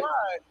really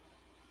quiet.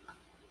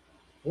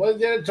 What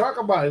is there to talk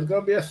about? It's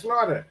gonna be a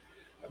slaughter.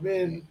 I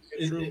mean,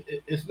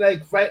 it's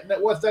like fighting.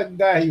 What's that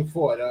guy he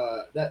fought?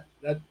 That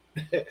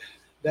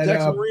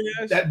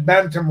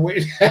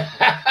bantamweight.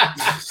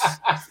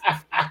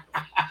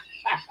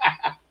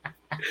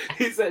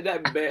 He said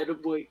that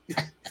bantamweight.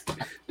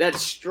 That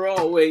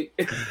straw weight.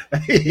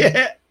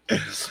 Yeah.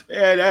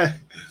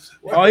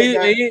 Oh,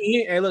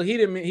 hey, look, he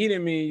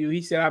didn't mean you.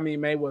 He said, I mean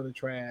Mayweather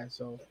trash.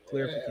 So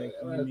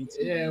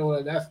clarification.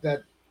 Well, that's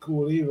that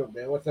cool either,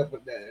 man. What's up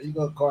with that? You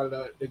gonna call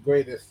the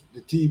greatest,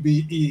 the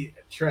TBE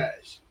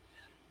trash?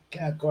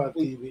 Can't call it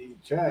TBE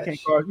trash.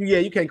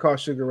 You can't call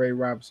Sugar Ray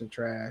Robinson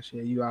trash.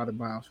 Yeah, you out of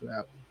bounds for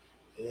that one.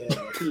 Yeah.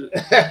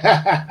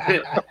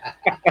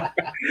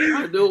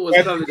 I knew it was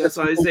coming. That's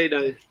why I say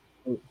that.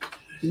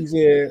 He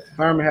said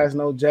Thurman has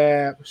no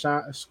jab.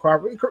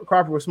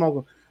 Crawford was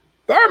smoking.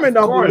 Thurman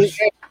don't believe.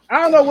 I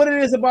don't know what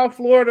it is about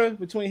Florida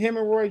between him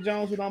and Roy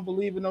Jones who don't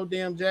believe in no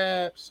damn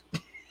jabs.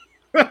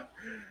 That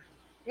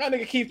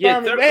nigga keep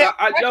Thurman.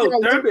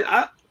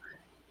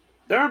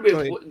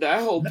 Thurman,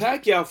 that whole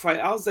Pacquiao fight,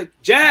 I was like,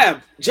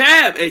 jab,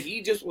 and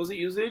he just wasn't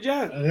using a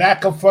jab.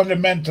 Lack of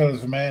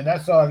fundamentals, man.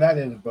 That's all that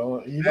is,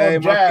 bro. You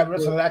don't jab,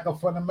 it's a lack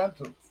of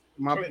fundamentals.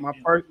 One of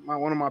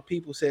my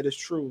people said it's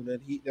true.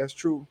 That's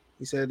true.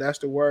 He said that's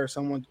the word.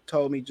 Someone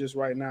told me just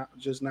now.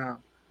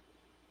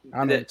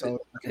 I know told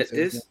Bud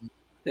is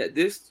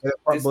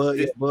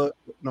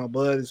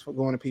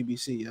going to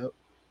PBC. Yep.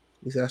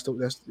 He said that's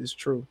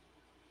true.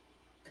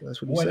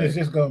 That's what he said. When is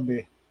this gonna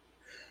be?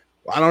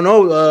 I don't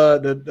know.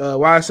 The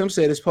YSM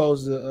said it's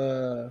supposed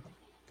to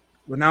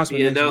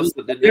announcement.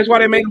 That's why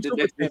they made him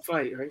the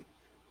fight, right?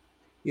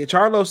 Yeah,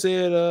 Charlo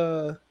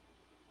said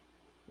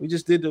we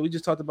just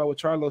talked about what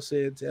Charlo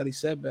said to Eddie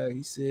Setback.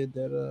 He said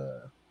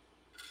that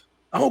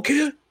I don't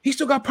care. He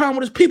still got problem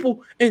with his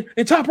people in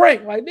Top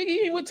Rank. Like, nigga,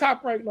 he ain't with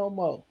Top Rank no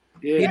more.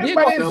 Yeah,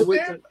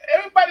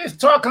 everybody's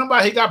talking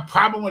about he got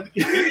problem with.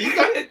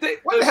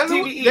 What the hell?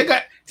 They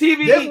got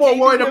TV. They're more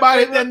worried about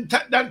it than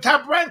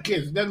Top Rank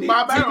is, than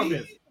Bob Arum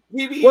is.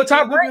 Well,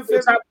 Top Rank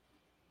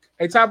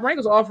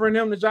is offering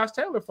him the Josh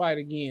Taylor fight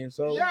again,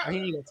 so he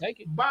ain't gonna take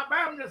it. Bob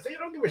Arum just say he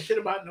don't give a shit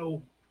about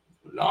no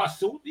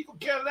lawsuit. He could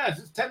care less.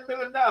 It's $10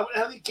 million. What the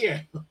hell he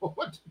care?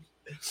 What?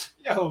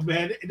 Yo,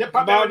 man,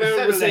 Bob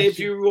Arum say if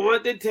you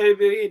want the $10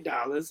 million,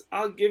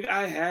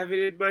 I have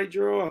it in my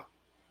drawer.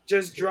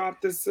 Just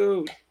drop the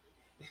suit.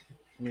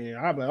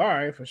 Yeah, I'll be all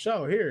right for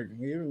sure. Here,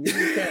 you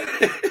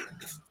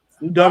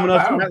dumb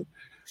enough.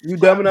 You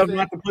dumb enough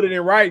not to put it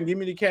in writing. Give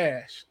me the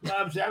cash.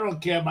 I don't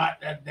care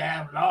about that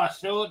damn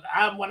lawsuit.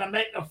 I'm gonna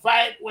make the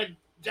fight with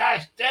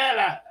Josh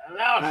Taylor.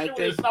 Lawsuit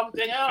is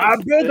something else. I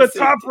built a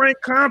Top Rank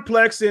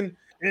complex in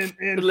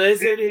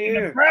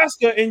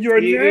Nebraska in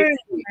your name,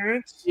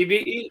 Terence.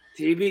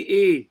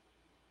 TBE,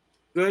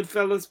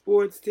 Goodfellas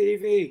Sports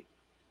TV.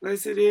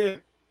 Listen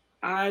here.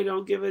 I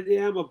don't give a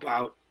damn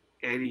about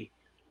any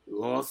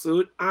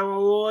lawsuit. I'm a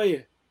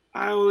lawyer.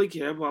 I only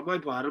care about my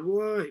bottom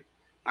line.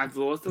 I've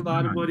lost a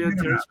lot of money on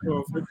Terence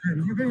Crawford.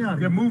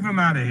 You move him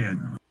out of here.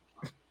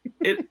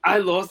 And I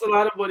lost a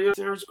lot of money on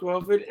Terence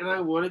Crawford, and I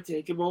want to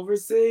take him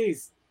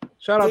overseas.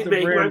 Shout out to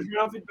make my Brandon.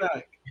 profit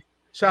back.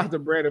 Shout out to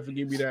Brandon for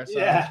giving me that.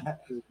 Yeah,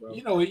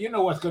 you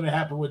know what's going to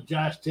happen with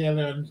Josh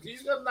Taylor, and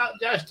he's going to knock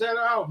Josh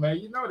Taylor out, man.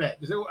 You know that.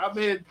 So, I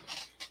mean,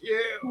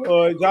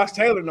 yeah. Josh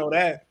Taylor know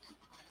that.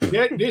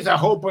 There's a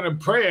hope and a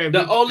prayer.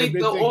 The only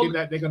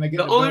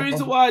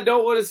reason why I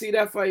don't want to see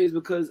that fight is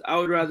because I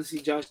would rather see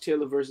Josh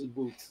Taylor versus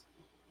Boots,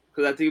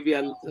 because I think it'd be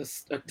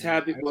a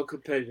tad bit more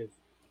competitive.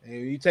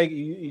 You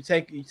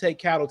take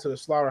cattle to the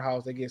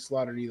slaughterhouse, they get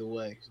slaughtered either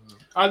way. So.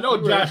 I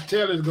know Josh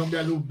Taylor is going to be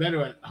a little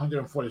better at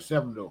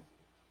 147 though.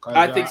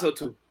 I think so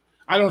too.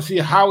 I don't see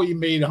how he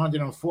made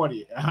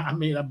 140. I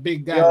mean, a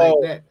big guy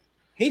like that.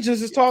 He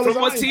just as tall as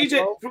From what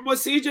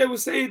CJ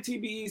was saying,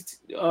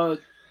 TBE's,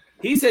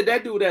 he said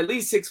that dude at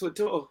least 6 foot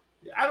tall.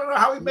 I don't know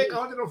how he make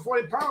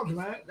 140 pounds,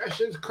 man. That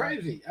shit's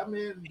crazy. I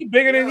mean, he was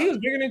bigger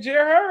than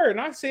Jerry Hurd,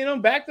 and I seen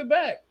him back to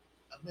back.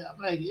 I mean,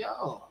 I'm like,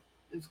 yo,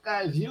 this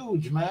guy's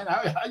huge, man.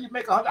 How you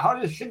make how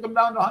do you shrink him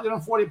down to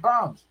 140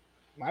 pounds?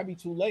 Might be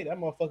too late. That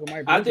motherfucker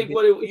might. I think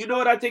what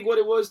I think what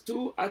it was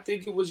too. I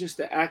think it was just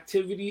the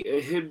activity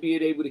and him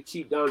being able to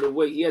keep down the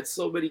weight. He had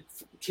so many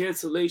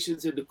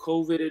cancellations and the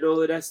COVID and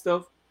all of that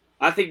stuff.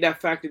 I think that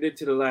factored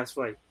into the last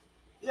fight.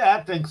 Yeah,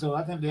 I think so.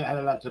 I think they had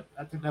a lot to.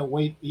 I think that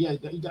weight. Yeah, I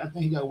think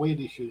he got weight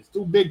issues. It's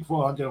too big for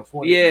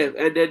 140. Yeah,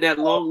 and then that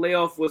long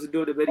layoff wasn't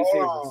doing him any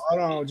favors.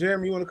 Hold on,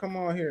 Jeremy, you want to come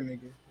on here,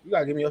 nigga? You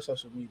gotta give me your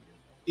social media.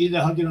 He's a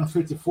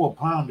 154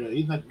 pounder.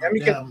 He's not damn. He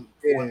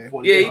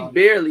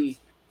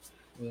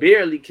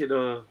barely can.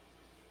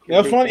 It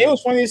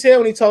was funny as hell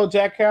when he told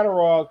Jack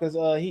Catterall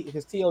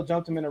because T.O.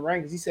 jumped him in the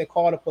ring because he said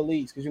call the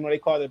police because they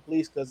call the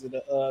police because of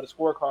the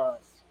scorecards.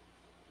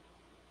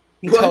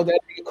 He told that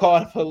nigga call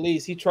the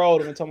police. He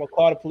trolled him and told him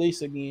call the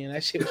police again.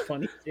 That shit was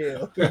funny as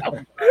hell.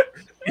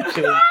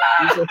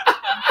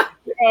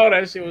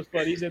 That shit was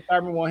funny. He said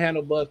Thurman won't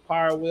handle Buzz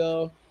power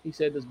well. He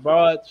said this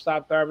broad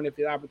stop Thurman if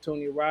the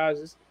opportunity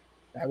arises.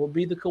 That would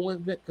be the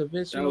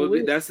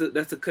conventional. That's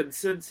a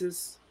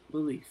consensus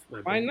belief.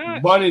 Why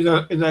not? But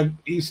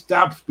he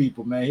stops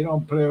people, man. He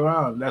don't play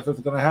around. That's what's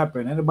gonna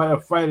happen. Anybody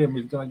that fight him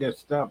is gonna get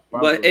stopped.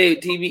 Probably. But hey,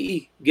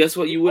 TBE, guess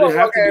what? You wouldn't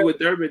have to do with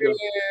Thurman though.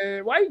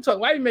 Yeah. Why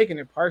you making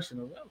it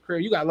personal?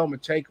 You got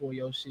Lomachenko on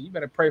your shit. You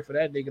better pray for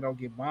that nigga don't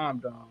get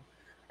bombed on.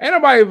 Ain't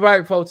nobody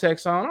invite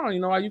Fotex on. I don't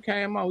even know why you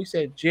came on. We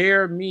said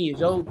Jeremy is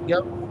yo.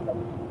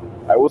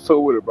 Hey, what's up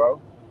with it, bro?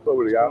 What's up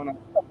with it, y'all?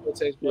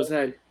 What's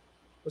that?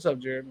 What's up,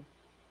 Jeremy?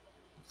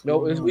 No,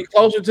 we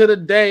closer to the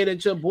day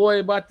that your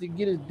boy about to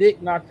get his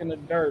dick knocked in the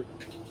dirt.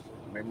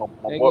 I mean, my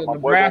boy, hey, my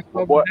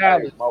boy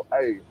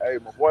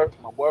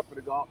for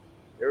the gun.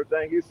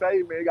 Everything he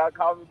say, man, you gotta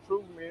call him the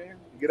truth, man.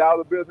 Get out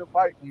of the business,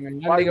 fight. Man,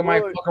 that nigga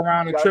might fuck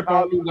around and trip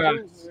on you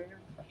guys.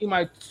 He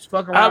might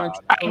fuck around.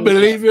 I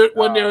believe it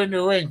when they're in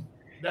the ring.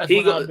 That's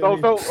he goes.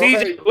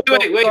 CJ,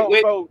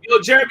 wait. Yo,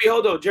 Jeremy,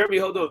 hold on.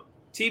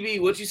 TB,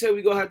 what you say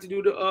we gonna have to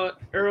do to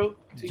Earl?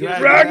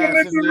 Dragging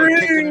in the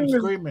ring,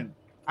 screaming.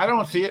 I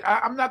don't see it.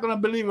 I'm not gonna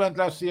believe it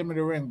until I see him in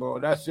the ring, bro.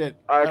 That's it.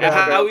 How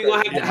do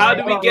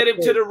we get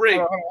him to the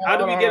ring? How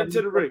do we get him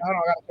to the ring? I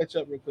gotta catch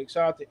up real quick.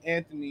 Shout out to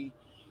Anthony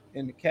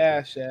in the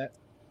Cash App.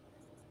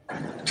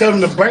 Tell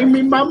him to bring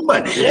me my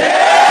money.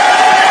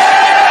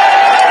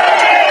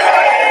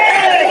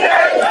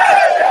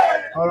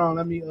 Hold on,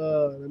 let me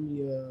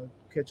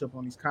catch up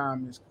on these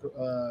comments.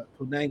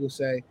 Pudango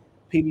say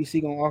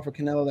PBC gonna offer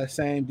Canelo that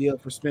same deal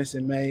for Spence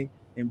in May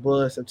and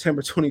Bud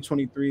September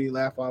 2023.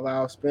 Laugh out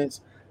loud.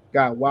 Spence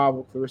got wild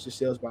with Clarissa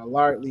Shields by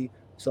Lardley,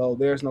 so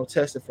there's no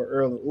testing for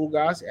Earl and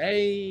Ugas.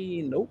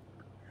 Hey, nope.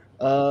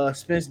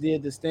 Spence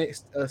did the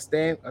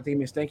stand. I think he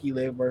meant Stanky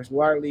leg versus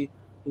Lardley.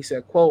 He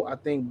said, "quote I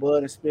think Bud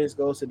and Spence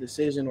goes to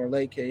decision or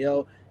late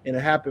KO, and it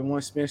happened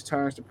once Spence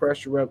turns the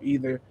pressure up.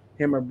 Either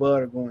him or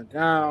Bud are going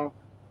down."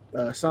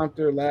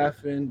 Sumter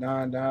laughing.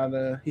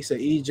 Don. He said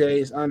EJ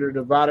is under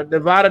Nevada.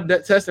 Nevada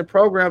testing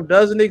program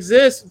doesn't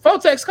exist.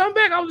 Fotex, come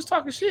back. I was just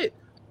talking shit.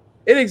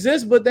 It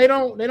exists, but they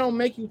don't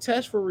make you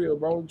test for real,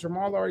 bro.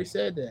 Jermell already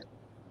said that.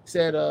 He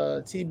said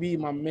TB,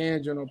 my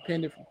man, General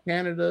Pendant from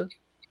Canada.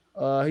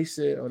 He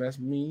said, oh, that's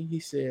me. He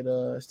said,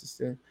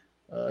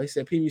 he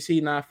said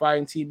PBC not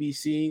fighting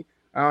TBC.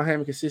 I don't have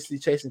him consistently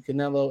chasing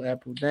Canelo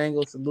at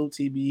Pudango. Salute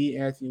TBE,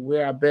 Anthony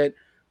Ware. I bet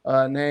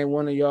name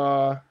one of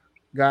y'all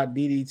got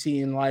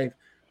DDT in life.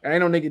 I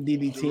ain't no nigga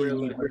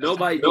DDT.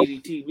 Nobody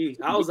DDT me.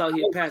 I was out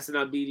here passing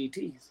out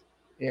DDTs.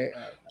 Yeah,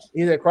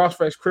 he said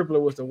crossface crippler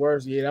was the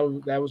worst. Yeah,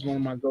 that was one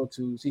of my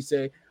go-tos. He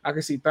said I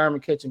could see Thurman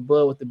catching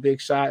Bud with the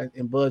big shot,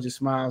 and Bud just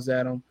smiles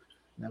at him.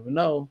 Never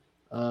know.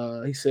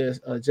 He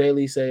says Jay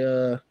Lee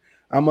say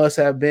I must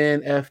have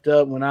been effed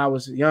up when I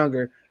was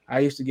younger. I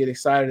used to get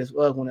excited as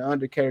well when the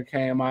Undertaker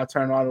came. I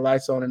turned all the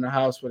lights on in the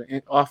house for the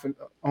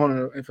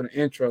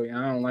intro. Yeah,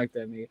 I don't like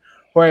that nigga.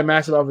 Jorge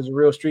Masvidal is a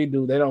real street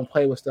dude. They don't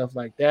play with stuff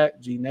like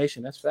that. G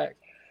Nation, that's fact.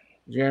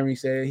 Jeremy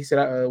said,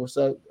 what's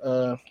up?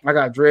 I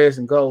got dreads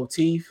and gold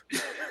teeth.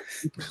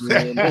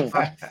 Yeah, no,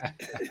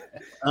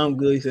 I'm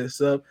good. He said,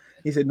 what's up?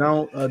 He said,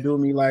 don't do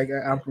me like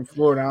I'm from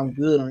Florida. I'm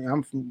good on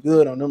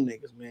them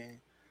niggas, man.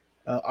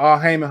 All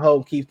Heyman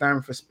hope Keith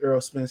Thurman for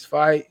Errol Spence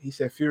fight. He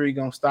said Fury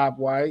gonna stop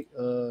White.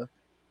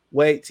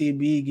 Wait,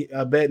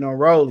 TB betting on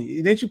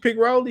Rolly. Didn't you pick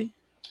Rolly?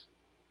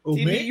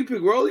 TB, you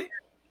pick Rolly?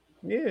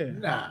 Yeah.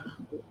 Nah.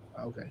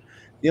 Okay.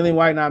 Dillian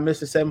White now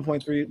missed a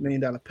 $7.3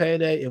 million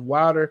payday. If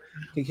Wilder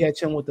can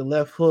catch him with the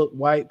left hook,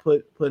 White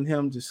putting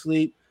him to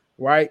sleep.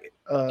 Right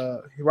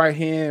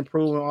hand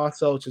improving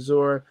also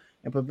Chisora.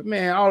 And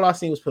man, all I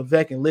seen was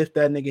Povetkin lift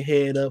that nigga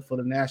head up for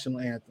the national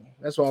anthem.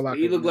 That's all I.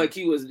 He looked like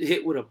he was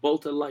hit with a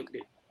bolt of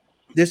lightning.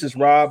 This is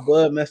Rob.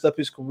 Bud messed up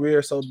his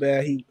career so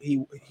bad.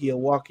 He a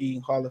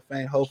walking Hall of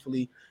Fame.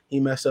 Hopefully he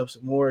messed up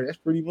some more. That's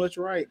pretty much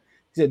right.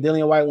 He said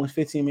Dillian White won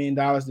 $15 million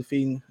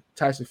defeating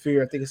Tyson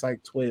Fury. I think it's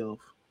like 12.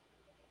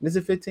 Is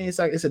it 15?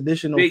 It's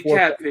additional. Big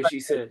catfish, he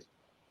said.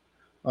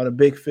 Oh, the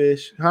big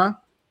fish, huh?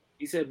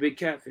 He said big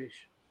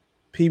catfish.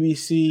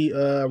 PBC,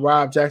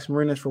 Rob Jackson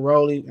Marinas for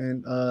Rolly,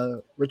 and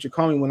Richard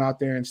Comey went out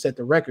there and set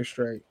the record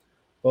straight.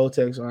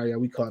 Botex, oh yeah,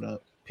 we caught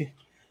up.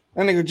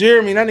 That nigga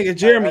Jeremy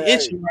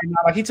itching right now.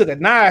 Like he took a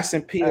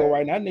niacin pill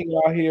right now. That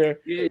nigga out here.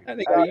 Yeah, that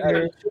nigga out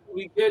here.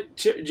 We get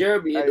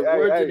Jeremy in the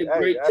words of the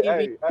great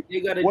TV.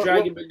 They got to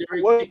drag him in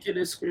there kicking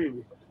and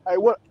screaming. Hey,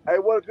 what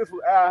if this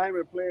was Al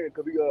Heyman playing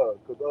because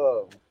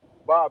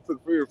Bob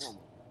took Fury from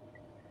him?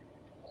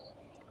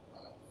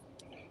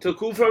 Took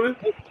who from him?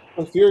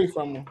 Took Fury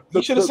from him.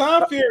 He should have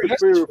signed Fury.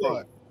 That's what you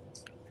thought.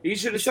 He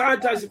should have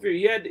signed Tyson Fury.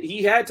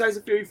 He had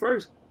Tyson Fury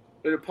first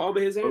in the palm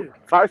of his hand.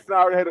 Tyson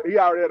already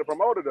had a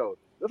promoter though.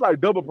 It's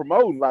like double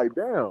promoting. Like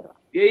damn.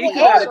 Yeah, he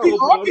got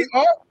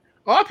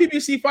all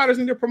PBC fighters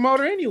need a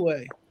promoter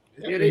anyway.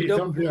 Yeah, they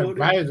double promoter.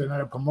 Advisor,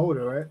 not a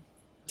promoter, right?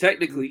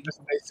 Technically, that's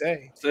what they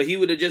say. So he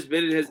would have just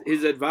been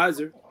his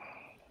advisor.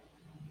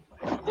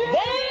 Damn!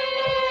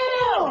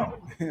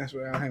 That's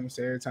what Al Heyman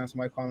said every time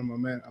somebody call him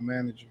a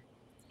manager.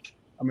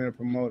 I mean a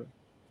promoter.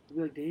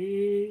 Like,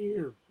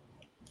 damn.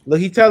 Look,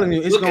 he telling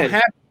you it's gonna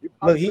happen.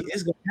 Look,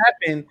 it's gonna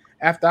happen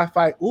after I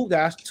fight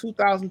Ugas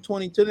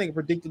 2022. Nigga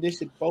predicted this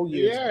shit 4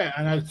 years. Yeah,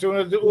 and as soon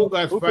as the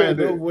Ugas fight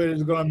over,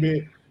 it's gonna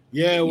be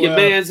your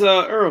man's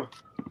Earl.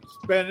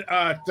 Spend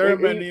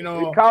Thurman, they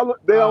don't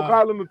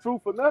call him the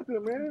truth for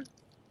nothing, man.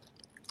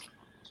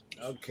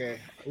 Okay.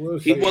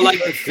 He more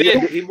like the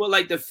fib. He more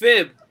like the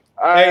fib.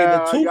 Hey,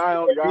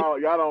 y'all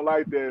don't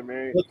like that,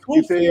 man.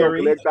 He said he'll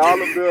collect all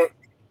the belts.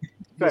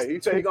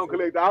 He said he's gonna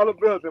collect all the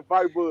belts and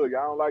fight Bud.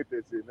 Y'all don't like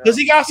that shit. Because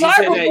he got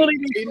cyberbullied.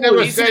 He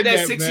never said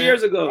that 6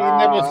 years ago.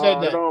 He never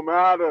said that. It don't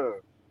matter.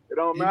 It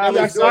don't matter. He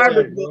got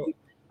cyberbullied.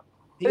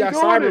 He got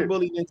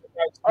cyberbullied.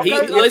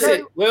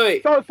 Listen,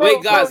 wait,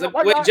 guys.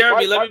 Wait,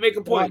 Jeremy, let me make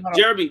a point.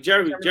 Jeremy,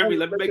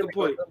 let me make a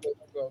point.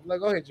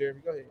 Go ahead,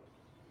 Jeremy. Go ahead.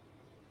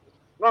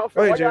 No,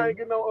 so why y'all ain't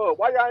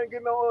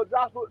getting no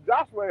Joshua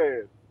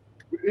ass?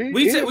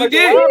 We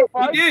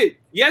did.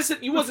 Yes,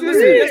 you wasn't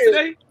listening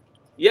yesterday.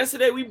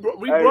 Yesterday we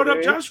brought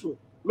up Joshua.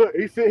 Look,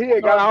 he said he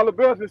ain't got all the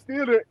belts and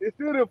still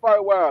didn't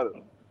fight Wilder.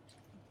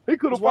 He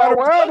could have fought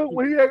Wilder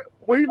when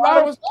he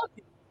lost.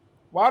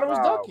 Wilder was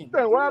ducking. You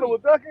think Wilder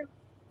was ducking?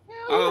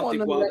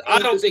 I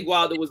don't think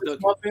Wilder was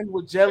ducking.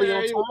 With jelly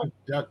on top.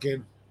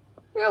 Ducking.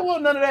 There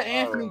wasn't none of that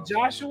Anthony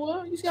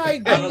Joshua. You see how he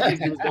got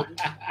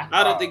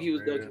I don't think he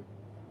was ducking.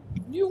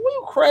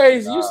 You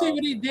crazy. You see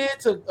what he did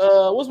to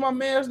what's my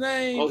man's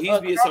name? Oh, he's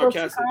being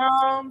sarcastic.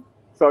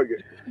 So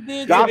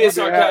he's being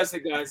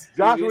sarcastic, guys.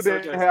 Joshua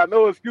didn't have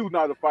no excuse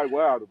not to fight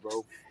Wilder,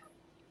 bro.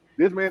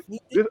 This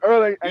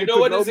Earl ain't you know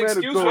what his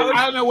excuse was?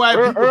 I don't know why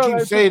people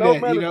keep saying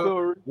that. You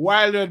know,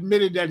 Wilder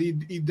admitted that he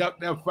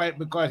ducked that fight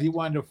because he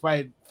wanted to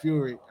fight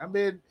Fury. I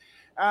mean,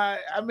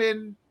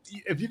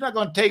 if you're not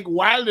going to take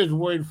Wilder's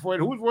word for it,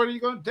 whose word are you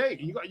going to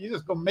take? You're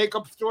just going to make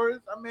up stories?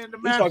 I mean, the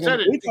man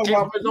said it. He came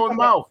from his own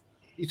mouth.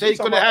 He said he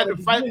could have had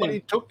the fight, but he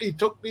took the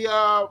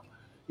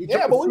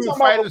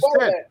fight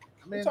instead.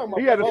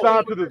 He had to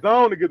sign to the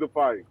zone to get the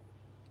fight.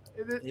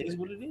 It is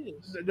what it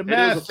is. The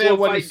man said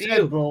what he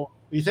said, bro.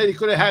 He said he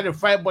could have had the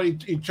fight, but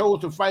he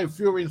chose to fight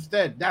Fury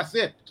instead. That's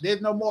it.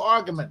 There's no more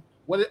argument.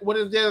 What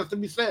is there to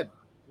be said?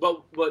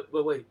 But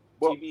wait.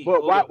 But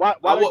why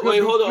wait,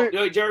 hold on.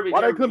 Yo, Jeremy.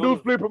 Why they couldn't do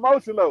split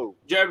promotion though?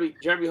 Jeremy,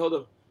 hold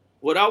on.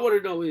 What I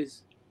want to know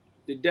is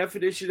the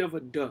definition of a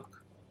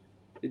duck.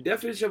 The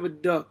definition of a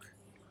duck.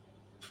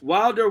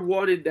 Wilder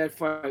wanted that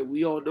fight.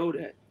 We all know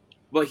that.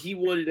 But he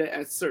wanted it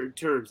at certain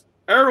terms.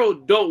 Errol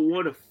don't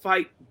want to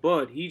fight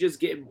Bud. He just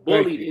getting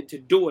bullied into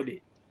doing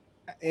it.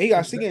 He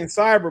getting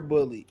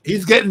cyberbullied.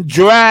 He's getting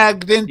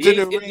dragged into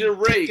the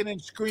ring, kicking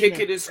and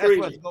screaming. That's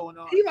what's going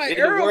on. He like,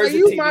 Errol, like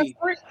you my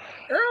friend.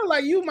 Errol,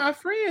 like you my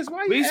friends.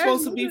 Why we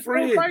supposed to be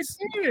friends?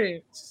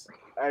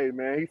 Hey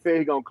man, he said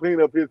he gonna clean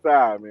up his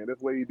side, man.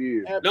 That's what he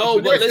did. No,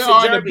 but listen,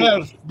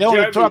 Jeremy, they're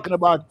only talking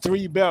about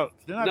 3 belts.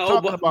 They're not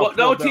talking about 4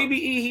 belts. TBE,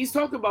 he's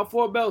talking about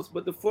 4 belts,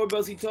 but the 4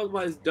 belts he talking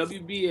about is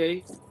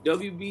WBA,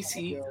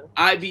 WBC,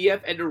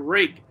 IBF, and the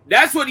ring.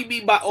 That's what he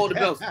mean by all the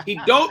belts. He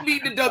don't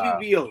mean the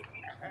WBO.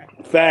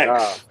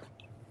 Facts.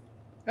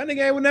 That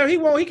nigga ain't never.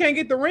 He can't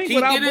get the ring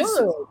without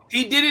blood.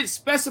 He didn't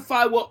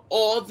specify what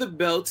all the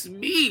belts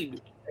mean.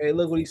 Hey,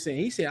 look what he's saying.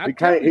 He said, He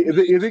can't. Is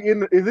he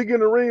getting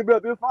the ring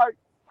belt this fight?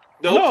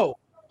 No.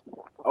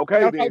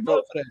 Okay, then.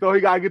 So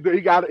he gotta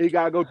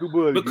go through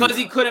blood because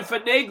he couldn't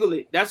finagle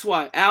it. That's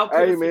why Al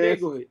couldn't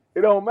finagle it.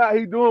 It don't matter.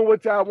 He doing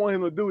what y'all want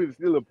him to do. It's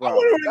still a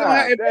problem.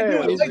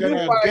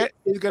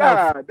 He's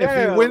gonna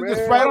if he wins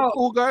this fight with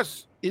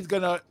Ugas, he's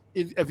gonna.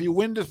 If you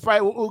win this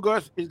fight with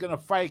Ugas, he's gonna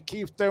fight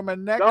Keith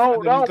Thurman next.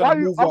 If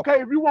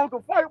you want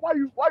to fight, why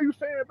you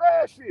saying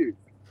bad shit?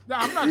 No,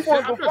 I'm not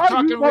saying. I'm just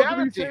talking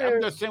reality.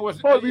 I'm just saying what's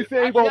supposed to be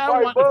saying. I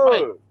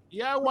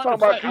want to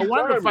fight. I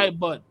want to fight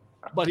Bud.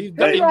 But he's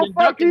been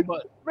ducking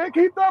Bud. Man,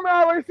 Keith Thurman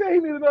already said he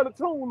need another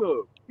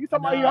tune-up. He's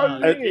talking about he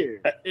hurt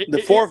his head.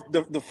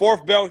 The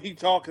fourth belt he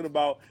talking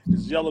about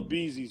is Yellow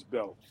Beezy's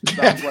belt.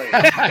 Stop playing.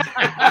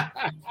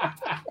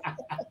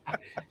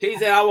 He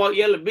said, "I want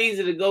Yellow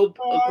Beezy to go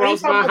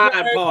across my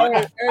hind part."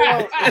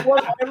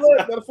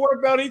 Look, the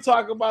fourth belt he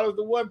talking about is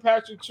the one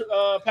Pastor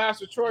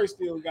Troy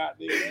still got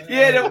there.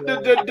 Yeah,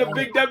 the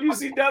big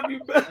WCW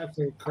belt. That's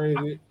so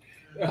crazy.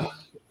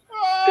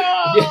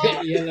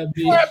 Yellow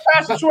Beezy.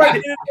 Pastor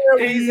Troy.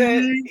 He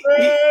said,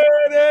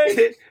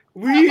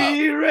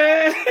 "We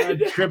ready." I'm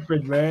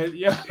tripping, man.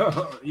 Yo,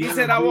 he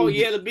said, "I want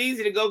Yellow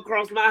Beezy to go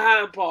across my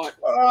hind part."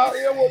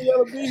 I want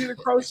Yellow Beezy to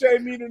crochet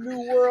me the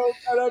new world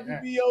at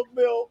WBO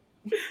belt.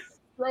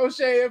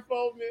 Crocheting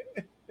for me.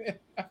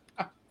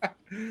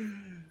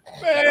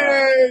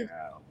 Man.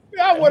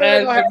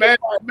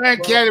 Man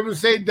can't even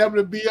say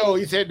WBO.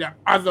 He said the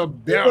other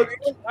belt.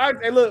 I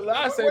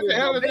said, what the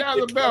hell is the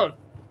other belt?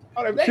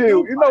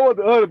 You know what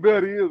the other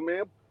belt is,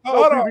 man.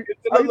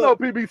 You know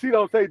PBC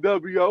don't say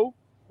WO.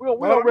 We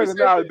don't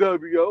recognize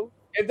WO.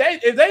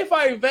 If they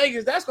fight in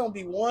Vegas, that's gonna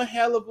be one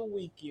hell of a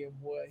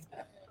weekend, boy.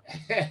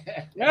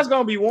 That's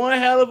gonna be one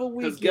hell of a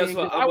weekend. Guess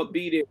what? I'm gonna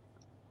beat it.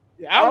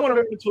 I want to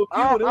run into a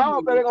few of them. I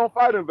don't think they're gonna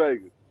fight in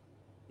Vegas.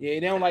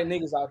 Yeah, they don't like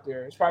niggas out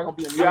there. It's probably gonna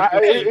be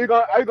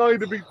it's gonna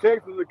either be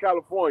Texas or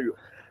California.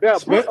 Now,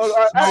 Spence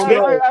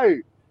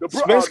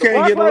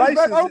can't get a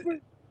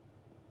license.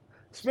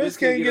 Spence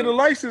can't get a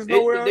license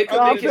nowhere.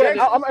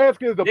 I'm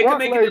asking, is the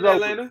Barclays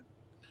open?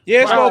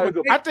 Yes,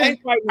 I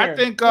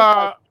think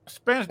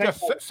Spence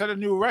just set a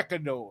new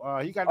record though.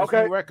 He got this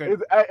new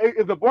record.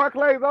 Is the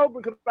Barclays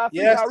open? Because I see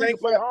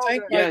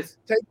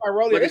take my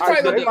rolling. They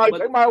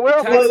might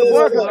well play the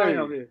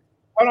Barclays.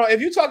 Hold on,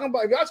 if y'all talking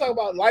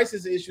about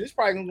license issues, it's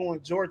probably gonna go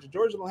in Georgia.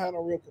 Georgia don't have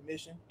no real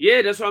commission.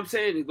 Yeah, that's what I'm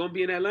saying. It's gonna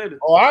be in Atlanta.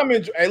 Oh, I'm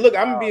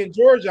gonna be in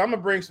Georgia. I'm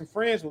gonna bring some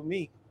friends with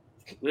me.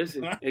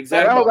 Listen,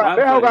 exactly.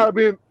 They all gotta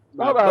be in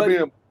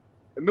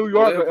New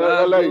York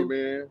or LA,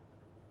 man.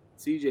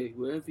 CJ,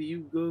 wherever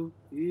you go,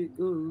 here it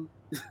goes.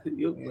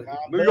 New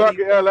York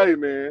and LA,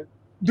 man.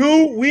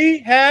 Do we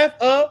have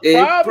a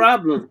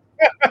problem?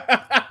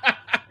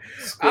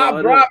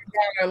 I'm driving down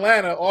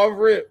Atlanta off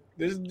rip.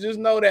 Just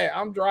know that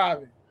I'm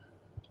driving.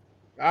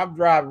 I'm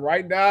driving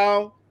right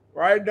down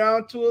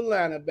to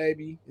Atlanta,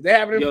 baby. If they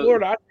have it in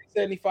Florida, I think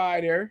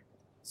 75 there.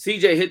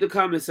 CJ, hit the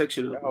comment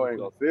section. That hoe ain't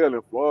gonna sell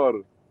in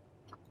Florida.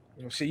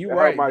 See, you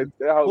right.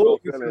 That hoe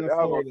gonna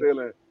sell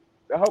it.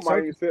 That hoe might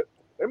even sell.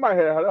 They might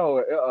have that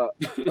hoe.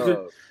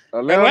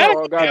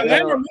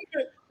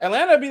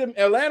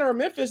 Atlanta or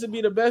Memphis would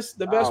be the best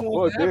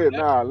one.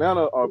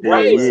 Atlanta or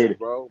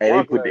bro. Hey,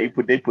 they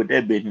put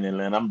that bitch in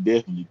Atlanta. I'm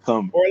definitely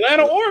coming.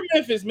 Atlanta or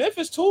Memphis.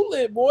 Memphis too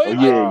lit, boy. Oh,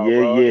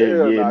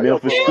 yeah.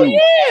 Memphis too.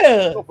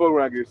 Yeah.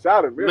 Get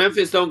shot at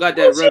Memphis don't got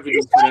that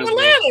revenue.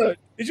 Atlanta.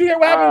 Did you hear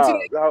what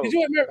happened today? Did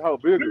you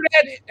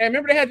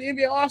remember they had the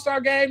NBA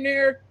All-Star game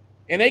there?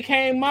 And they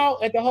came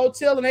out at the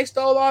hotel and they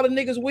stole all the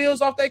niggas'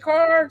 wheels off their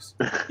cars.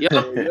 Yep.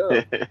 Hell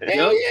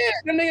yeah.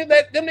 Them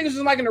niggas was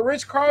like in a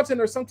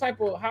Ritz-Carlton or some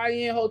type of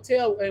high-end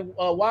hotel. And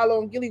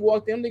Wallow and Gilly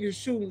walked in, them niggas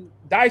shooting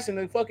dice in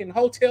the fucking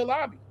hotel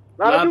lobby.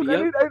 They might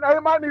need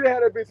to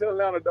have that bitch in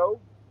Atlanta, though.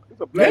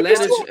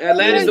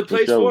 Atlanta's the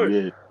place for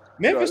it. Yeah.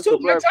 Memphis, too.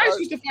 Mike Tyson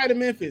used to fight in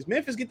Memphis.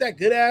 Memphis get that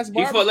good-ass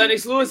barbecue. He fought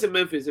Lennox Lewis in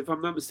Memphis, if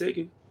I'm not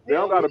mistaken. They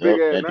don't got a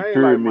big-ass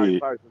name like Mike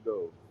Tyson,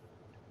 though.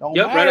 Don't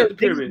matter.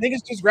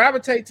 Niggas just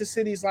gravitate to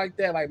cities like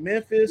that, like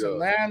Memphis,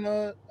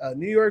 Atlanta,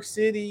 New York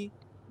City,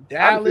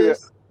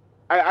 Dallas.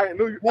 I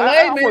want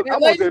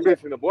that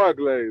bitch in the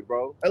Barclays,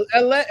 bro.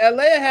 LA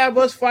have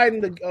us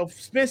fighting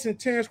Spence and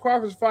Terence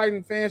Crawford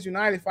fighting Fans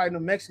United fighting the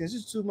Mexicans.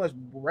 There's too much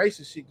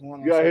racist shit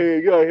going on.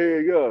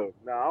 Yeah.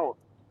 Nah,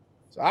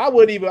 so I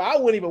wouldn't even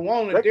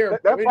want it there.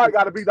 That fight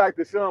got to be like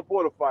the Sean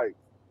Porter fight.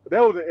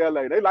 That was in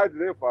LA. They liked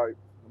their fight.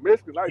 The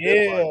Mexicans liked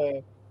their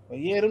fight. But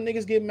yeah, them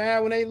niggas get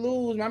mad when they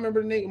lose. I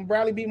remember when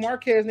Bradley beat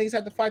Marquez, niggas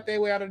had to fight their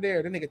way out of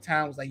there. The nigga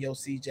Tom was like, yo,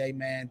 CJ,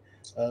 man,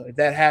 if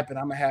that happened,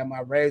 I'm going to have my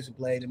razor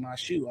blade in my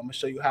shoe. I'm going to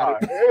show you how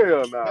to.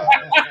 Hell no.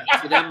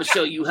 I'm going to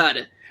show you how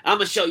to. Hell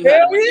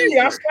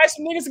yeah. I slice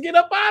some niggas to get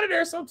up out of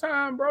there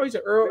sometime, bro. He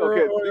said,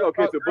 Earl.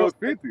 Catch the buck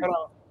 50.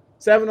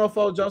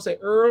 704 Joe say,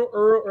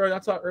 Earl. I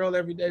talk Earl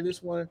every day.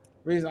 This one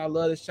reason I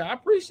love this child. I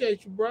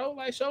appreciate you, bro.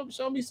 Like, show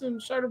me some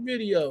shirt or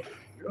video.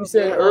 He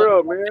said,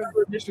 Earl, man.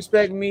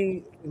 Disrespect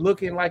me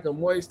looking like a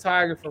moist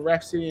tiger from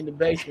Rap City in the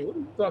basement. What are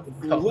you talking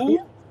about? Who?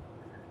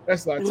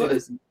 That's like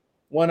Tennessee.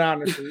 One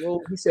honor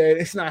salute. He said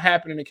it's not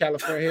happening in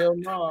California. Hell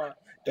no.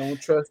 Don't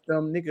trust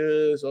them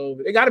niggas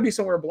over. It got to be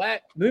somewhere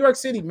black. New York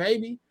City,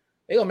 maybe.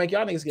 They gonna make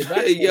y'all niggas get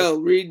back. Hey, yo,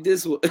 read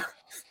this one.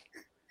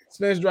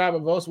 Spence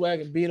driving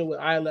Volkswagen Beetle with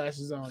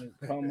eyelashes on it.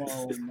 Come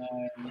on,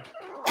 man.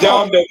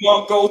 Down the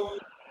Monko.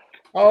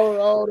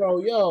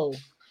 Oh, yo.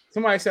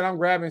 Somebody said I'm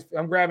grabbing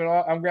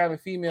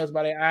females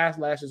by their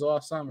eyelashes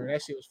all summer.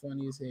 That shit was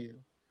funny as hell.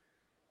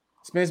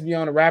 Spence be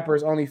on the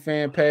rappers' only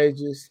fan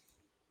pages.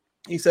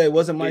 He said,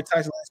 wasn't Mike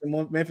Tyson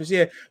in Memphis?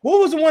 Yeah. What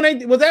was the one?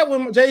 Was that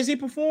when Jay-Z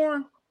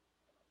performed?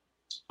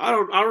 I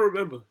don't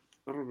remember.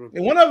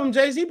 And one of them,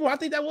 Jay-Z, I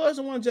think that was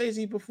the one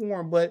Jay-Z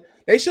performed, but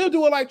they should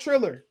do it like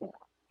Triller.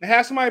 And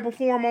have somebody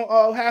perform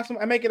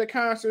on make it a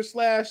concert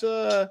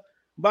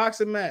 /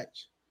 boxing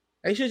match.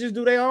 They should just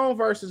do their own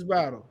versus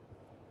battle.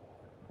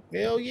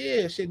 Hell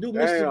yeah. Shit, do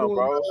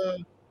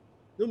mystical.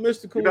 Do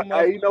mystical.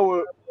 You know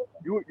what?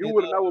 You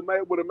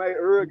would have made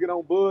Earl get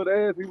on Bud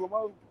ass even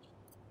more.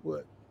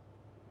 What?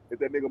 If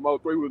that nigga Mo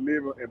 3 was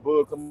living and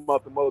Bud come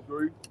out to Mo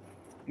 3.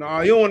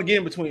 No, you don't want to get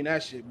in between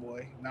that shit,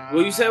 boy. Nah.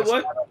 Well, you said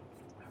what?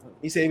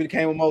 He said he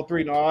came with Mo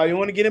 3. No, you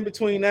want to get in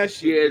between that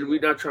shit. Yeah, we're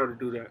not trying to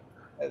do that.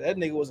 That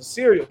nigga was a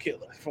serial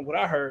killer, from what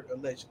I heard,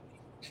 allegedly.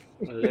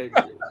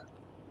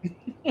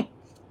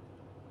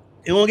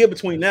 You won't get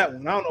between that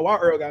one. I don't know why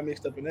Earl got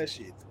mixed up in that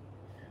shit.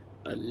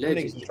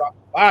 Allegedly. Niggas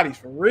dropping bodies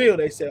for real.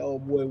 They said, "Oh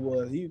boy,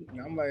 was he?"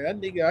 I'm like, that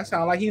nigga. I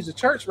sound like he was a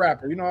church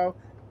rapper. You know,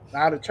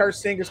 now the church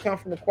singers come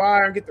from the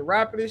choir and get the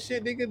rapping this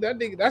shit, nigga. That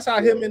nigga. That's how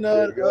him and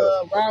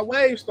Rod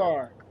Wave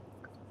started.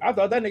 I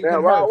thought that nigga.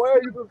 Damn, Rod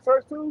Wave, you do the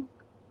church too?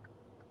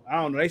 I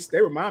don't know.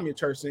 They remind me of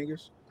church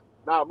singers.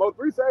 Nah, Mo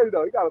 3 said it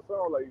though. He got a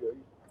song like that.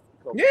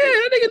 Yeah,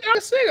 that nigga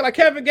not singing like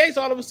Kevin Gates.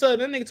 All of a sudden,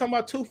 that nigga talking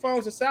about 2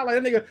 phones and sound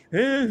like that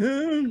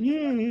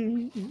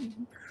nigga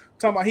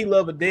talking about he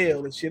love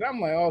Adele and shit. I'm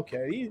like,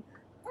 okay,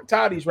 I'm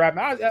tired of these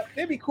rapping.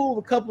 It'd be cool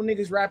if a couple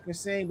niggas rapping and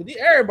sing, but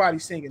everybody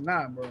singing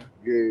now, bro.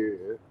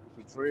 Yeah,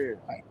 it's a trend.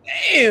 Like,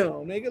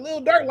 damn, nigga,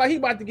 Lil Durk like he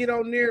about to get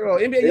on there or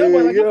NBA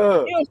Youngboy like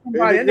kill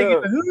somebody. That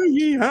nigga,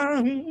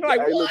 like,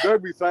 hey, Lil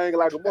Durk be singing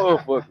like a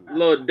motherfucker.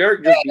 Lil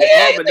Durk just be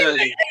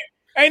harmonizing.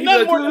 Ain't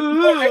nothing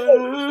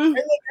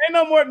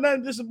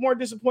more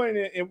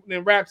disappointing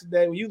than rap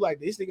today when you like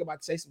this nigga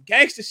about to say some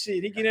gangster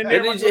shit. He get in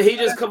there. And he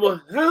just come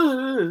on.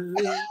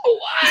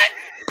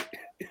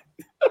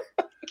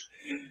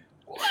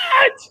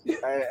 What?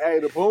 Hey,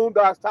 the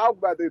Boondocks talk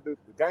about the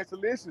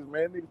gangsterlicious,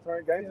 man. Niggas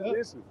turn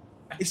gangsterlicious.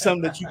 It's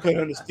something that you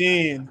couldn't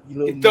understand.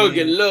 You don't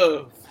get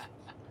love.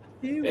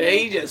 And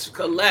he just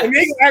collapsed. And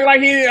he act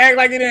like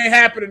it didn't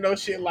happen and no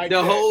shit like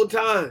that. The whole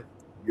time.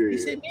 Yeah. He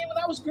said, man, when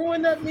I was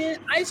growing up, man,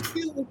 Ice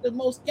Cube was the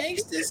most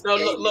gangsters. No.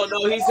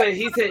 He said,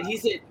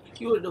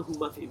 you wouldn't know who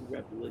my favorite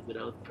rapper was when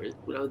I was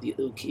the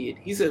little kid.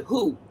 He said,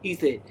 who? He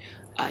said,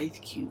 Ice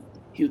Cube.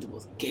 He was the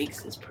most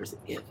gangsters person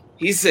ever.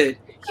 He said,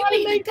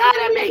 you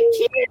gotta make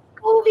kids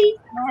movies.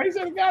 No, he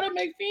said, gotta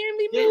make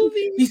family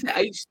movies. He said, I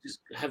used to just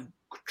have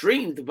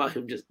dreams about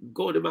him just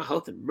going to my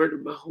house and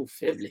murdering my whole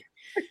family.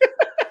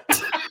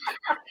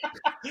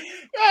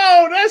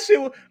 Yo, that shit.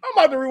 I'm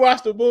about to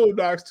rewatch the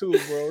Boondocks too,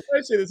 bro.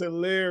 That shit is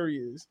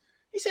hilarious.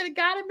 He said, "It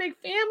gotta make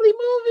family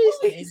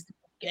movies."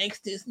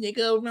 Gangsters,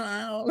 nigga.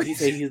 No. He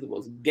said he's the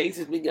most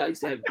gangsters nigga. I used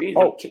to have dreams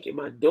kicking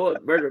my door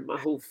and murdering my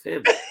whole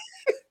family.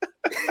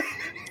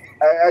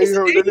 I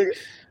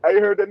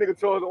heard that nigga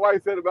Charles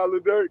White said about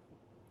Lil Durk.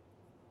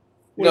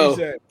 What he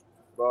said?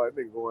 Bro, that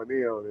nigga going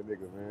in on that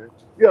nigga, man.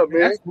 Yeah,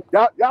 man.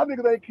 Y'all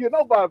niggas ain't killed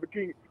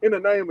nobody in the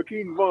name of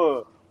King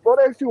Von. Bro,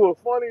 that shit was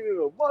funny as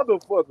a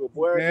motherfucker,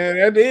 boy. Man,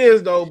 that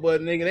is though, but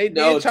nigga, they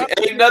did chop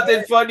ain't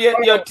nothing funny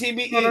at your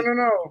TBE.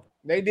 No.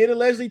 They did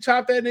allegedly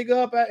chop that nigga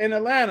up in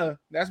Atlanta.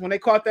 That's when they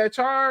caught that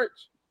charge.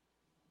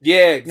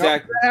 Yeah,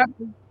 exactly.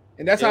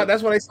 And that's why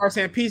they start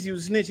saying PZ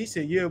was a snitch. He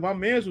said, "Yeah, my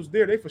man's was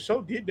there. They for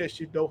sure did that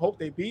shit though. Hope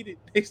they beat it."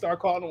 They start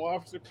calling him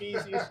Officer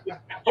PZ.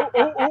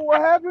 What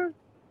happened?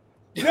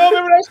 You don't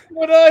remember that shit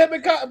when him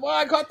and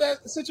I caught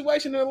that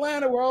situation in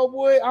Atlanta where old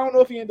boy, I don't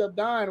know if he ended up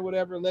dying or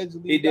whatever.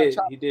 Allegedly, he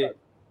did.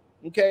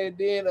 Okay, and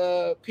then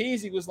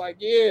Peasy was like,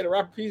 yeah, the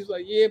rapper Peasy was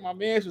like, yeah, my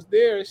man was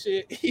there and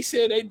shit. He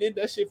said they did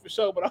that shit for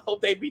sure, but I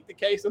hope they beat the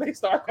case. So they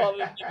start calling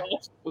him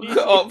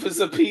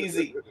Officer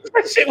Peasy.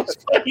 That shit was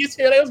funny as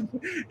hell.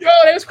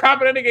 They was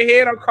cropping that nigga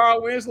head on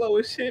Carl Winslow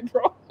and shit,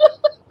 bro.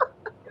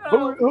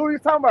 Who are you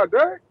talking about,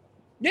 Derek?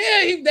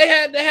 Yeah, they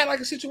had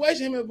like a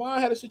situation. Him and Vaughn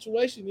had a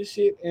situation and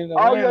shit. And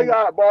I seen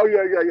that. I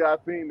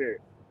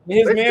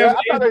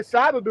thought they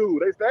shot a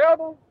dude. They stabbed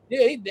him.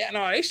 Yeah,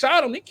 they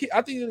shot him.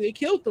 I think they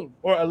killed him,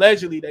 or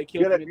allegedly they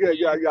killed him.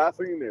 Yeah, I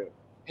seen that.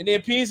 And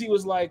then Peasy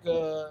was like,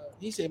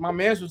 he said, my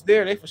man's was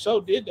there. They for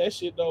sure did that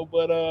shit though.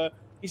 But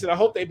he said, I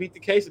hope they beat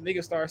the case. And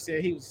niggas started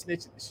saying he was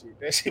snitching and shit.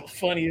 That shit was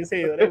funny as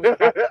hell. Hey,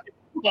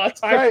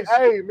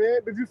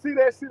 man, did you see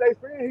that shit? They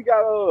saying he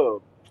got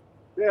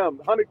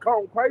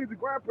honeycomb crazy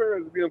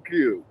grandparents being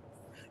killed.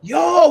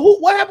 Yo,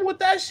 what happened with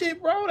that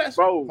shit, bro?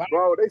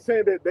 Bro, they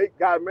saying that they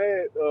got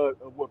mad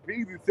what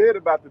PBC said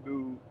about the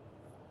dude,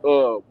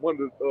 one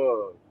of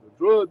the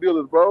drug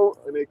dealers, bro,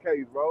 in that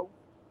case, bro.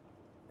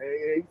 And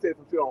he said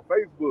some shit on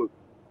Facebook.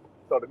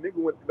 So the nigga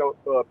went,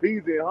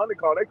 PBC and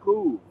Honeycomb, they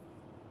cool.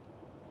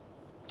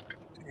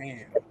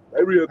 Damn.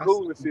 They real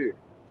cool and shit.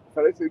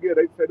 So they said, yeah,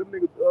 they said them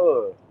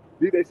niggas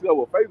did that shit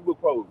over Facebook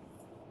post.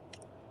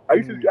 I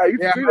used to see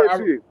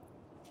that shit.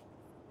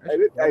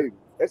 Hey,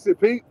 that shit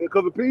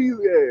because of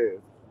Peasy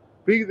ass.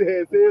 Peasy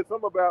had said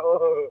something about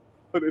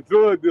the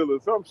drug dealer,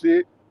 some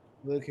shit.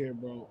 Look here,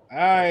 bro.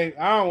 I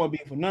don't want to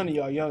be for none of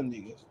y'all young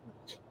niggas.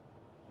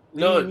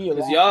 No,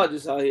 because y'all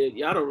just out here.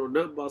 Y'all don't know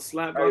nothing about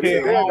slap. No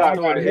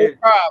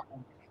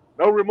problem.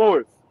 No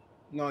remorse.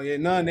 No, yeah,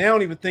 none. They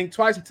don't even think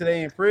twice until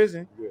they in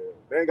prison. Yeah,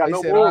 they ain't got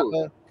no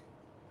morals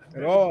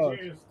at all.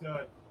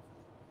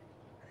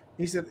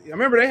 He said, I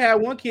remember they had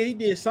one kid, he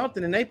did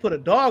something, and they put a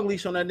dog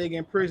leash on that nigga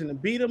in prison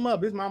and beat him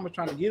up. His mama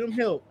trying to get him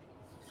help.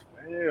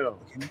 Damn. You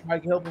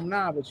might help him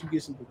now, but you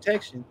get some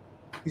protection.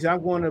 He said,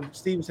 I'm going to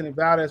Stevenson and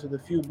Valdez with a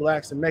few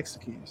blacks and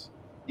Mexicans.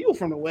 You were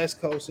from the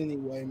West Coast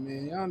anyway,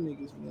 man. Y'all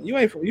niggas, man.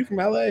 You from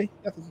LA?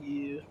 That's a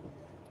yeah.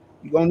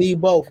 You gonna need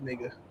both,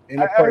 nigga. Who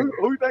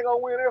you think gonna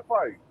win that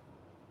fight?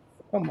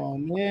 Come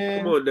on,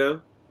 man. Come on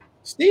now.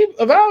 Steve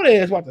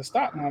Valdez about to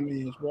stop my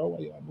man, bro.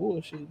 Why y'all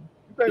bullshitting?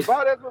 You think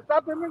Valdez gonna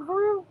stop that nigga for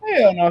real?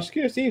 Hell no,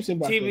 Stevenson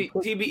about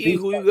TBE,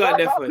 who you got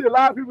that fight? I see a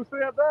lot of people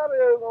saying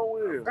Valdez gonna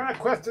win. What kind of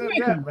question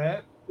is that,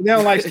 man? They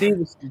don't like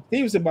Stevenson.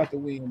 Stevenson about to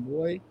win,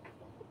 boy.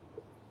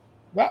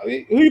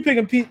 Who you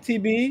picking,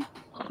 TBE?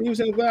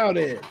 Stevenson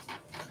Valdez.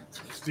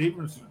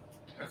 Stevenson.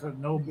 That's a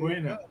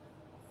no-brainer.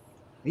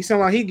 He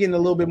sound like he getting a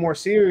little bit more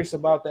serious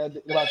about that,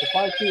 about the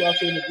fight too. I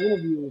seen the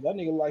interview. That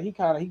nigga like he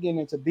getting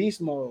into beast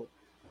mode.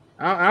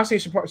 I seen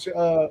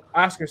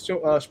Oscar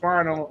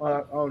sparring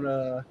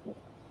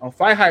on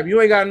Fight Hype. You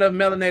ain't got enough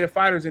melanated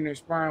fighters in there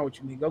sparring with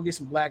you. Nigga. Go get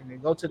some black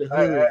nigga. Go to the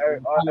hood.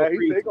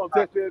 He gonna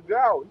test their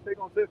jowl.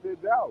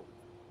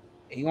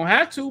 He gonna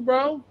have to,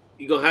 bro.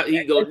 He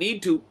gonna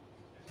need to.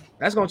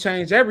 That's gonna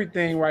change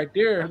everything right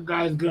there. That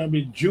guy's gonna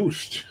be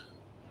juiced.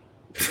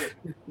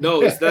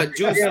 No, it's not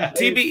juice.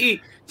 TBE.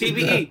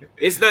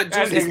 It's not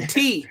juice. It's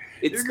tea.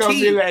 It's gonna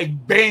tea. be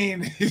like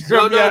Bane.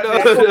 No.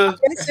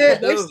 They said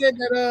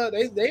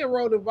that they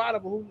eroded Vada,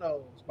 but who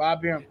knows?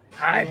 Bob Beam.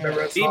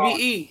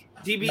 TBE.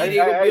 They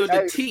gonna build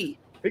the tea.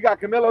 He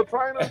got Canelo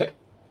trainer.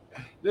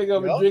 They're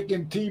gonna be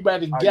drinking tea by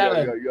the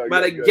gallon.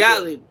 By the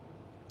gallon.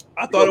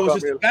 I thought it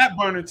was just fat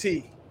burner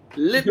tea.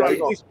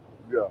 Lipton.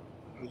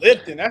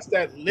 Lipton. That's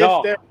that lift.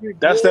 No,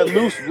 that's that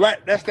loose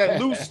black. That's that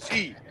loose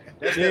tea.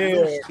 That's that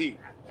loose tea.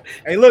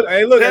 Hey, look.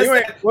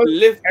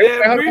 Lift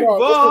every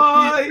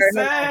voice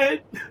and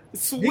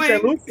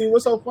swing. Loose tea.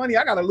 What's so funny?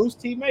 I got a loose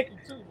tea maker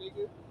too,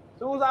 nigga. As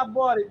soon as I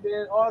bought it,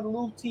 man, all the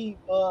loose tea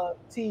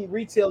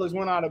retailers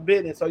went out of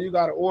business, so you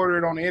got to order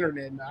it on the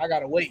internet now. I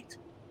gotta wait.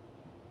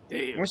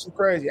 Damn, that's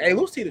crazy. Hey,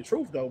 loose tea, the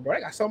truth though, bro. I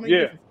got so many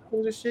different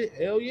foods and shit.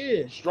 Hell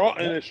yeah, strong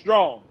and it's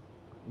strong.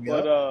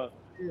 Yep.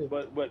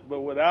 But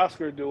what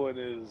Oscar doing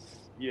is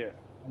that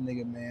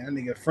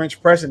nigga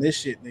French pressing this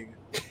shit, nigga.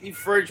 He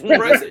French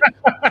pressing.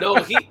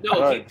 He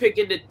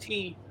picking the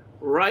tea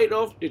right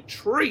off the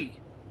tree.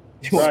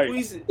 Right.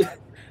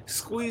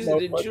 Squeezing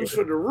the juice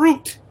from the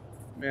root.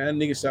 Man, that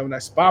nigga selling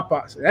that spot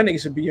box. That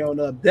nigga should be on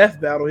a death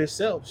battle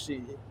himself.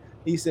 Shit.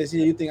 He says,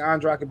 "Yeah, you think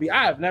Andre could be?"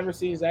 I have never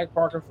seen Zach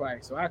Parker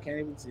fight, so I can't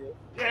even tell.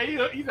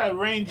 Yeah, he's a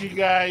rangy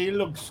guy. He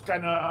looks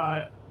kind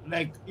of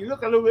like a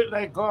little bit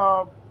like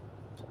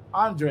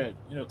Andre,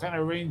 kind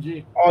of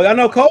rangy. Oh, y'all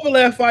know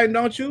Kovalev fighting,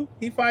 don't you?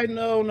 He fighting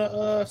on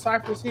the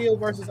Cypress Hill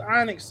versus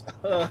Onyx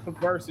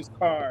versus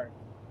card.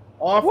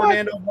 All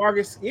Fernando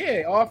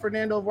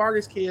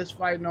Vargas kids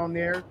fighting on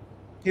there.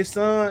 His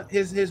son,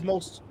 his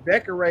most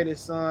decorated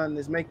son,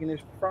 is making his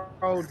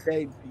pro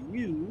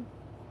debut.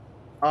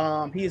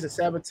 He is a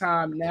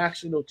 7-time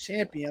national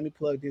champion. Let me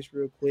plug this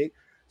real quick.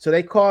 So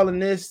they calling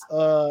this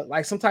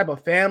like some type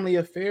of family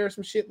affair,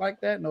 some shit like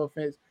that. No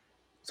offense.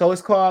 So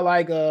it's called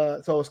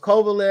it's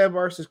Kovalev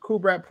versus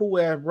Kubrat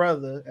Pulev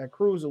brother at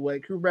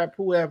cruiserweight. Kubrat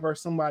Pulev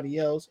versus somebody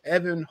else.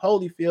 Evander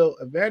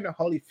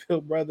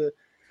Holyfield brother.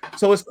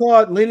 So it's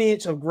called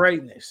Lineage of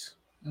Greatness.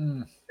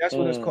 That's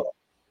what it's called.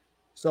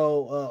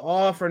 So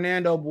all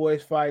Fernando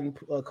boys fighting.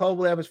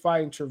 Kovalev is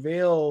fighting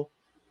Travail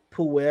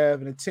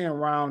Pulev in a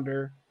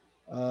 10-rounder.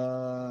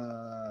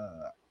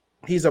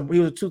 He was a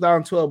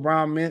 2012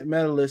 Brown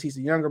medalist. He's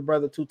a younger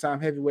brother,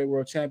 2-time heavyweight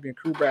world champion,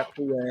 Kubrat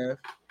Pulev.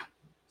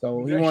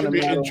 So he won a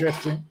medal.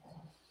 Interesting.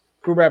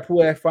 Kubrat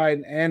Pulev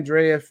fighting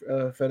Andrea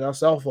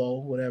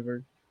Fedosovo,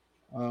 whatever.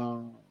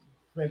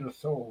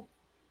 Fedosovo.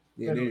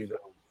 Yeah, there you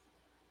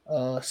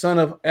go. Son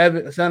of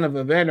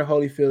Evander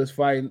Holyfield is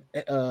fighting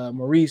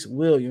Maurice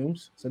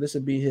Williams. So this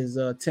would be his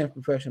 10th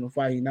professional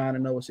fight. He's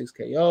 9-0 with 6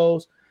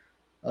 KOs.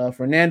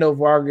 Fernando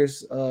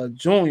Vargas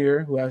Jr.,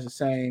 who has the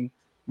same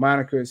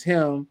moniker as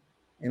him,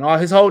 and all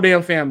his whole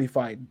damn family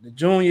fighting. The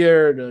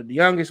junior, the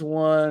youngest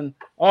one,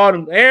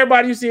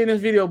 everybody you see in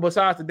this video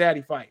besides the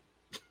daddy fight.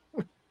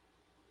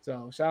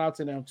 So shout out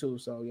to them too.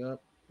 So yep.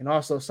 And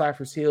also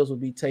Cypress Hills will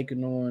be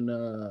taking on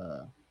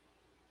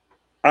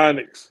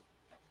Onyx.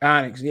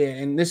 Yeah.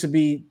 And this would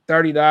be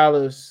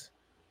 $30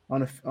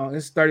 on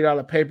this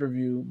 $30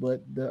 pay-per-view,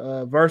 but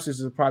the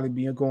verses will probably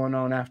be going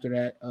on after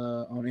that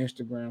on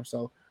Instagram.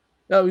 So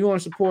you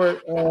want to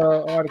support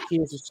all the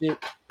kids and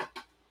shit.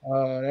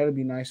 That'd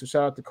be nice. So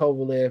shout out to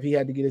Kovalev. He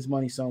had to get his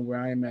money somewhere.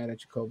 I ain't mad at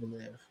you,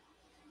 Kovalev.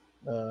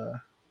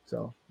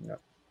 So yeah.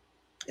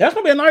 That's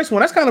gonna be a nice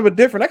one. That's kind of a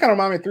different. That kind of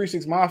reminds me of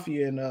 3-6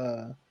 Mafia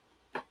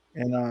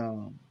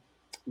and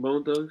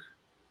Bone Thugs.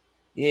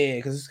 Yeah,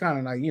 because it's kind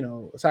of like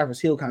Cypress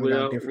Hill kind of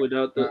got different.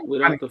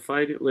 Without the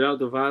fighting, without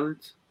the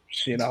violence.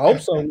 Shit, I hope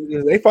so.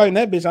 They fighting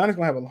that bitch.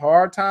 Honestly, gonna have a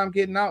hard time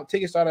getting out.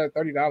 Tickets start at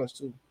 $30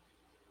 too.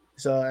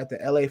 So at the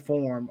LA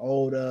Forum,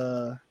 old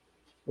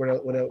when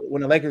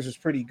the Lakers was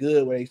pretty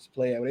good, where they used to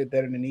play at, they're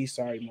better than these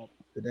sorry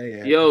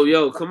today.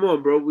 Yo, come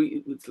on, bro.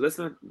 Let's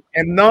not.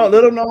 And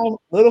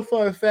little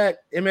fun fact: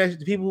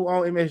 the people who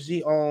own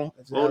MSG own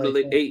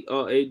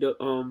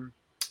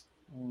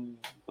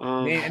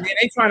man, and then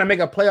they trying to make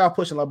a playoff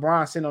push, and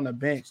LeBron sitting on the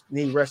bench,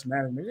 need rest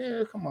management.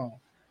 Yeah, come on.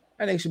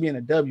 That nigga should be in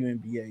the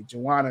WNBA.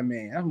 Joanna,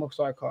 man. I'm gonna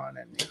start calling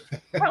that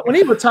nigga. When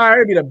he retired,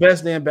 it'd be the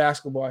best day in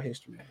basketball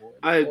history, boy.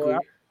 I agree. I'm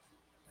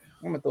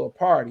gonna throw a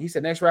party. He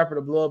said next rapper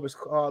to blow up is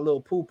called Lil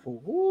Poo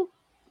Poo.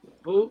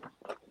 Who?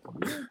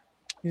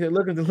 He said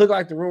look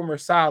like the rumor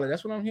is solid.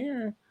 That's what I'm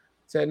hearing.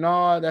 Said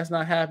no, that's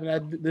not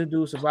happening. This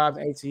dude survived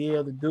in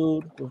ATL. The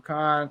dude with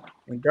Khan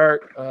and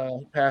Dirk,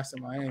 he passed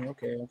in Miami.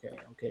 Okay.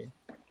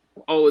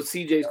 Oh,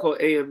 CJ's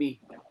called AME.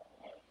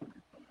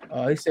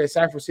 He said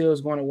Cypress Hill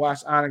is going to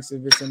watch Onyx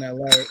if it's in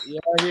LA. Yeah,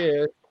 it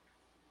is.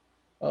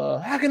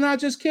 How can I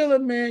just kill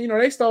it, man?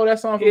 They stole that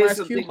song from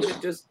Ice Cube.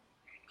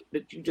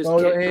 That you just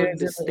can't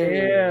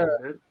understand.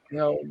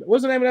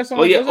 What's the name of that song?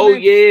 Oh yeah,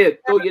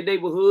 throw your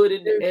neighborhood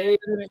in the air.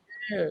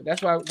 Yeah,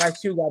 that's why Ice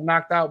Cube got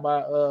knocked out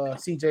by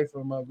CJ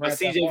from Grand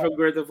Theft Auto. from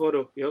Grand Theft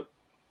Auto. Yep.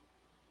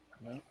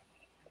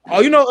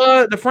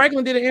 Oh, the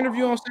Franklin did an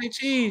interview on St.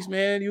 Cheese,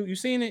 man. You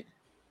seen it?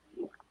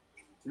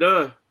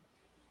 No.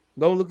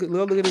 Go look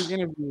at his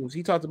interviews.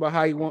 He talked about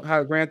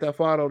how Grand Theft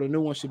Auto, the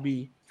new one, should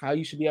be. How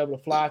you should be able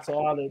to fly to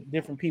all the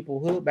different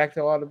people, back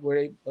to all the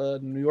where they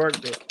New York,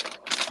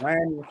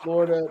 Miami,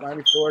 Florida,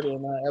 and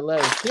LA.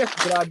 He has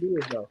some good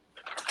ideas though.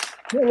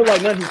 He don't look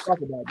like nothing he's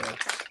talking about though.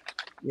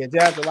 Yeah,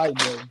 Jazz the light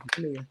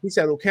boy. He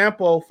said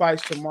Ocampo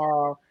fights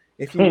tomorrow.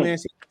 If he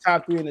wins, he's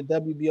top 3 in the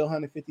WBO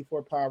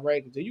 154 pound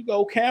rankings. There you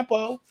go,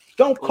 Ocampo.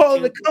 Don't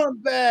call it a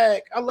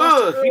comeback. I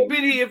lost he's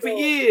been here for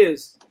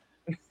years.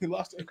 He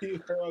lost it years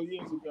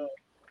ago.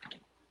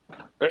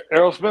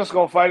 Errol Spence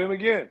gonna fight him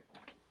again.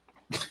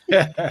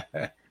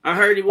 I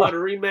heard he wanted a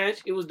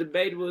rematch. It was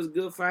debatable. It was a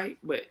good fight,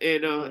 but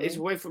it's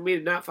a way for me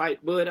to not fight.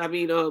 But I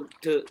mean,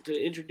 to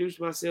introduce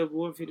myself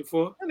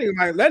 154.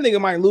 That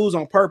nigga might lose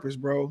on purpose,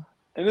 bro.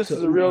 And this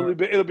is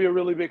it'll be a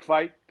really big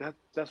fight. That's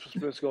what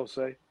Spence gonna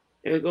say.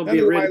 It's gonna be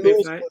a really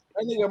big fight.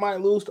 That nigga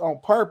might lose on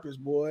purpose,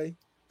 boy.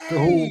 To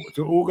who?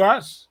 To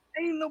Ugas?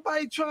 Ain't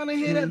nobody trying to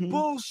hear that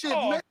bullshit,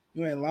 man.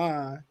 You ain't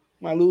lying.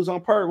 Might lose on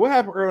purpose. What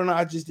happened earlier?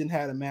 I just didn't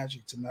have the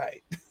magic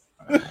tonight.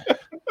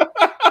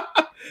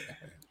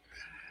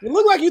 It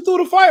looked like you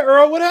threw the fight,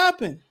 Earl. What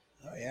happened?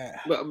 Oh yeah.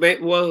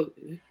 Well,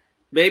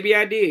 maybe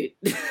I did.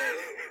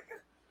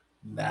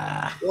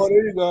 Nah. Well,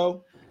 there you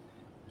go.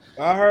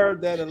 I heard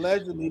that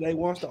allegedly they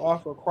wants to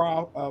offer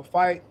a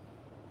fight.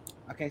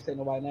 I can't say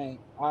nobody's name.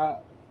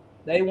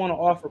 They want to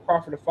offer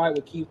Crawford a fight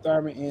with Keith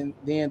Thurman and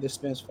then the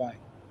Spence fight,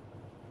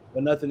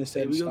 but nothing is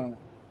set in stone.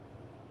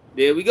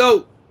 There we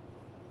go.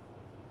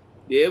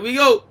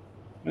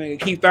 Man,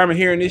 Keith Thurman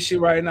hearing this shit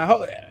right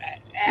now.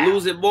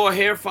 Losing more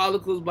hair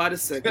follicles by the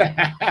second.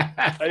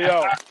 Hey,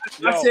 yo.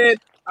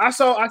 I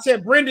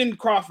said Brendan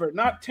Crawford,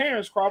 not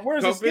Terence Crawford.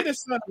 Where's this? Get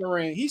his son in the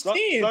ring. He's 10.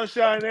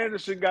 Sunshine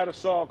Anderson got a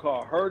song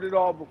called "Heard It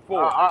All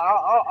Before."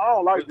 I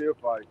don't like their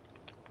fight.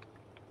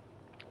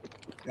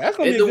 That's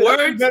gonna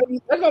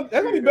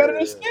be better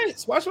than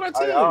Spence. Watch what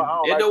I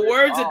tell you. In the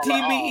words of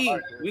TBE,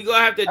 we gonna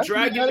have to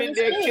drag him in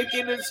there,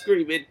 kicking and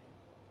screaming.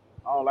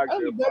 I don't like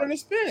that'll their be better fight. than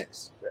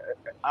Spence.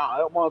 I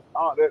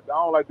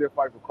don't like their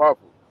fight for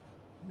Crawford.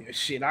 Yeah,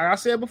 shit, like I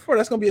said before,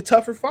 that's gonna be a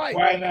tougher fight.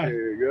 Why not?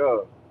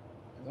 Yeah.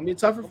 It's gonna be a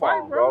tougher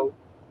fight, bro.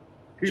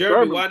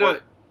 Jeremy, why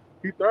not?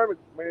 Keith Thurman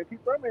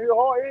hit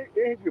hard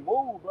and he can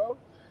move, bro.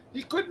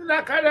 He couldn't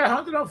knock out that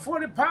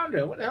 140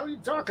 pounder. What the hell are you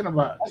talking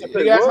about? That's a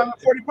big ass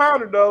 140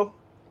 pounder, though.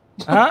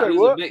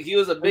 Huh? He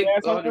was a big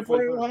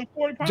 140 pounder.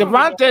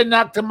 Javante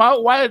knocked him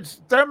out. Why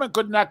Thurman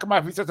couldn't knock him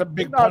out? He's such a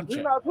big puncher.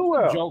 He's not too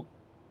well. Joke.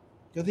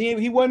 Because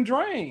he wasn't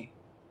drained.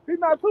 He's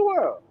not too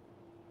well.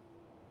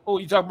 Oh,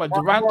 you talking about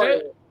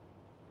Javante?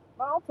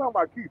 No, I'm talking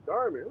about Keith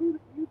Thurman.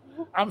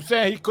 I'm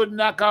saying he couldn't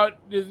knock out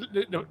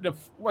the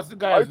what's the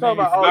guy's name?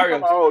 Mario.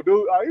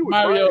 He was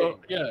Mario, drained.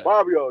 yeah.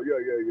 Mario,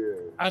 yeah.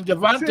 And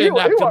Javante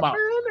knocked him out.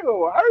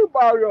 Hey,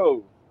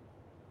 Mario.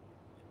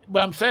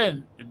 But I'm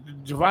saying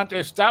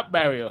Javante stopped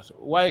Mario. So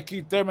why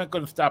Keith Thurman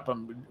couldn't stop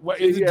him?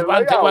 What is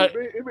Javante?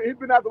 He's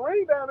been out the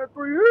ring down there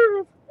 3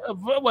 years.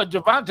 What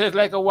Javante is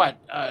like a what?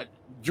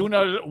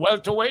 Junior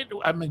welterweight?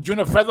 I mean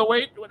junior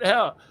featherweight? What the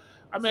hell?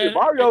 I mean,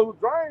 Barrios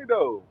drained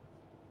though.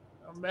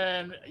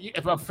 Man,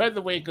 if a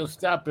featherweight could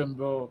stop him,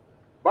 bro.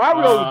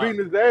 Barrios was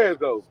beating his ass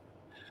though.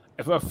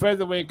 If a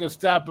featherweight could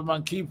stop him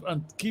on Keith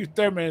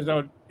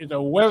Thurman is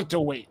a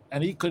welterweight,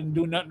 and he couldn't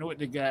do nothing with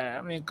the guy.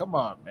 I mean, come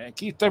on, man.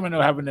 Keith Thurman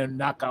don't have any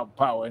knockout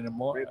power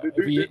anymore. Man,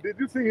 did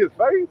you see his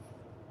face?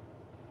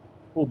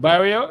 Who,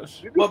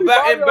 Barrios?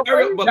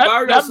 Barrios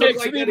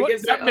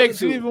that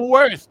makes it even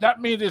worse. That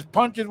means his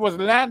punches was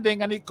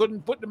landing and he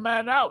couldn't put the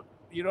man out.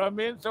 You know what I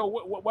mean? So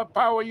what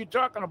power are you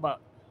talking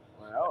about?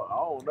 Man, I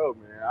don't know,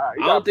 man. I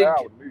don't think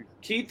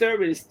Keith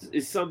Thurman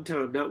is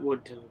sometime, not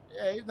one time.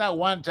 Yeah, he's not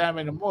one time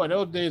anymore.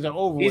 Those days are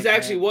over. He's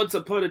actually once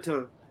upon a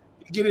time.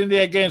 Get in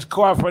there against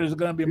Crawford is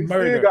going to be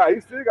murder.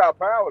 He still got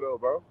power though,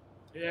 bro.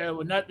 Yeah,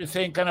 well, not the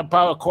same kind of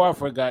power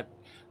Crawford got.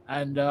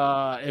 And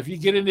if you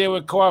get in there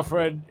with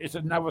Crawford, it's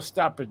another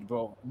stoppage,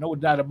 bro. No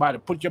doubt about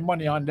it. Put your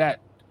money on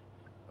that.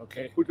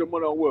 Okay. Put your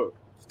money on what?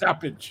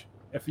 Stoppage.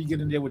 If you get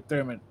in there with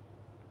Thurman.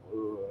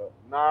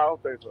 Nah, I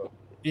don't think so.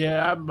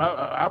 Yeah,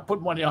 I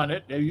put money on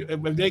it.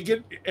 If they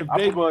get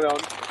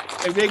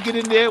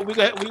in there, we're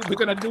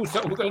gonna do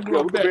something. We're gonna do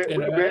a bet.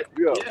 Bet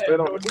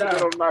on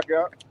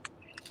knockout.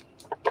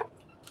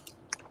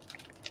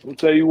 I'll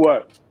tell you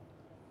what.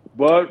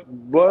 Bud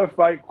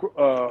fight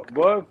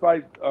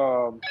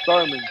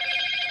Thurman,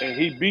 and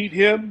he beat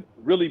him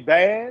really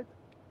bad.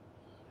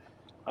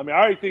 I mean, I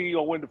already think he's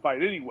gonna win the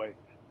fight anyway,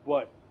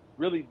 but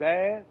really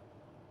bad.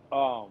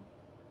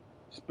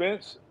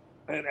 Spence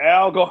and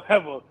Al gonna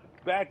have a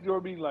backdoor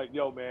meeting like,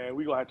 yo, man,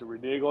 we gonna have to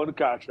renege on the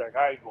contract.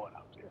 I ain't going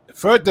out there.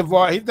 First of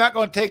all, he's not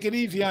gonna take it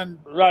easy on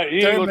right. He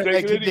ain't Thurman gonna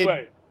take it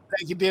anyway.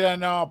 Like he did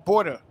on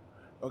Porter.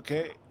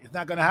 Okay, it's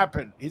not gonna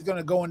happen. He's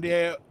gonna go in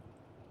there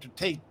to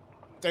take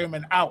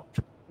Thurman out.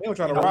 They don't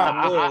try to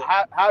rob.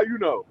 How you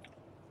know?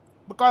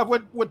 Because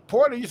with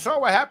Porter, you saw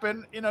what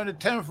happened. In the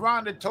 10th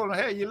round, they told him,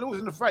 "Hey, you're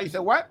losing the fight." He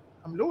said, "What?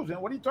 I'm losing.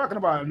 What are you talking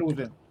about? I'm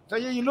losing." He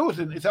said, "Yeah, you're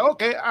losing." He said,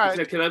 "Okay, all right." He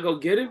said, "Can I go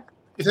get him?"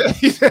 He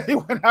said he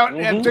went out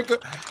and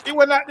he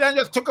went out there and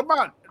just took him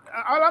out.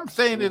 All I'm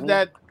saying is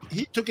that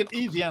he took it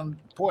easy on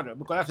Porter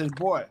because that's his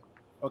boy.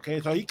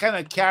 Okay, so he kind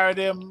of carried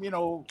him,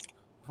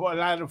 for a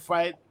lot of the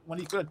fight when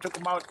he could have took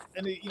him out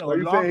a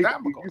long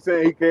time ago. You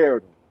saying he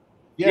carried him?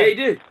 Yeah, he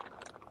did.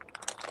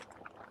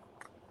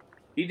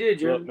 He did,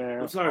 Jeremy. Look, man.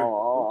 I'm sorry. I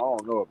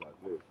don't know about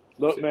this.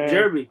 Look, man.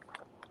 Jeremy,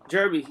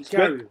 he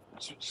carried him.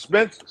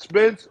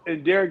 Spence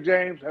and Derek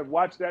James have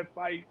watched that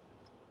fight,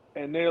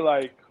 and they're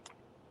like,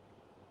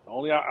 our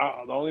only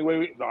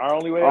way I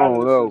out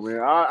don't know,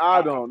 man.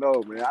 I don't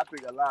know, man. I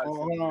think a lot of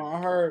hold on.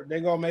 I heard they're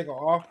gonna make an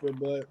offer,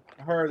 but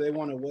I heard they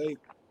want to wait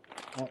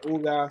on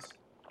Ugas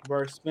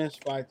versus Spence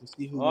fight to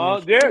see who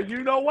wins.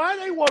 You know why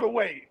they want to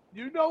wait?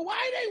 They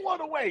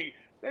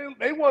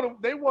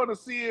want to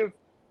see if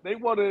they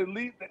want to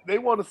elite. They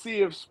want to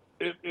see if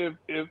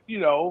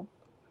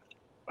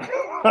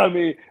I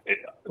mean,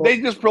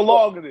 they just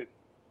prolonging it.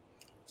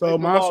 So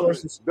my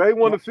sources, they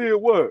want to see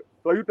it. What?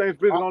 So you think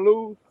Spence gonna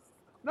lose?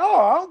 No,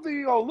 I don't think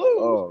he's gonna lose.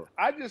 Oh.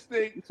 I just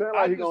think you sound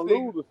like he's gonna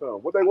lose or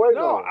something. What they waiting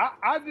on?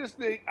 I just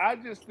think that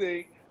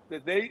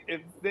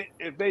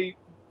if they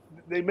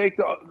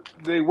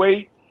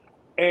wait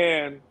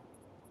and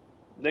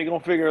they gonna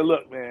figure,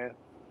 look, man,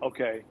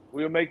 okay,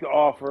 we'll make the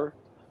offer,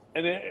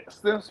 and then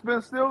Spence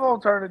still gonna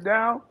turn it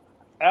down,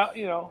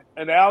 Al,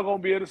 and Al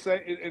gonna be able to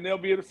say, and they'll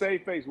be able to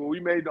save face. Well,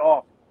 we made the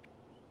offer.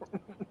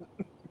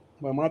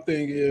 But my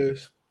thing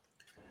is,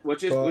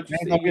 ain't gonna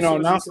be no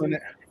announcement.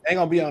 Ain't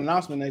gonna be an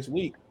announcement next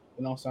week.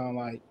 It don't sound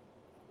like.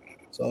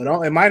 So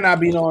it might not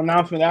be no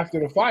announcement after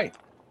the fight.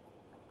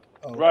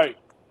 Right.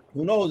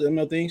 Who knows?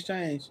 Things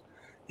change.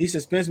 He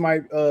said Spence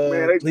might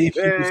Man, leave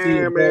they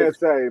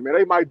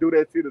might do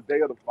that shit the day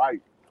of the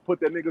fight.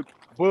 Put that nigga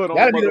blood on.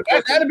 That'd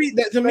be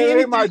to me.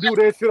 They might do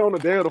that shit on the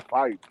day of the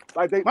fight,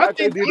 like they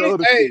did the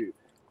other shit.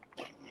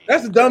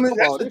 That's the dumbest.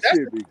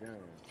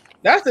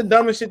 That's the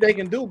dumbest shit they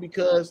can do,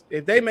 because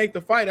if they make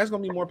the fight, that's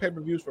gonna be more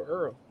pay-per-views for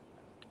Earl.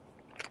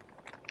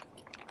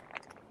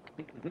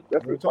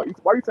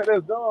 Why you say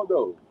that's dumb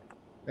though?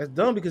 That's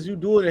dumb because you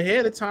do it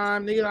ahead of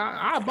time, nigga.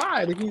 I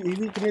buy it. If you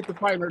can hit the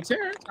fight with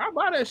Terence, I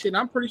buy that shit.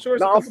 I'm pretty sure.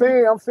 No, I'm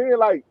saying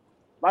like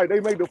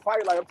they make the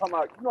fight. Like I'm talking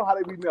about, how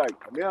they be like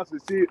announcing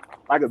shit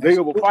like a day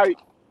of a fight.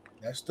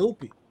 That's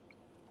stupid.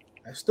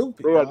 They're just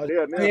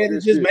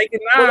make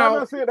it now. But I'm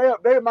not saying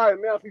they might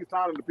announce he's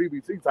signing the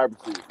PBC type of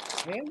shit.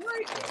 Man,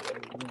 right.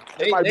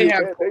 They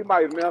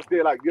might announce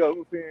that like, yo,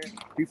 I'm saying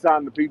he's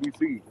signing the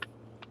PBC.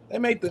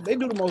 They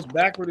do the most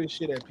backward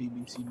shit at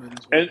PBC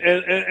business.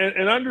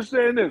 And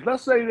understand this.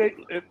 Let's say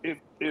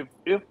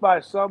if by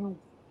some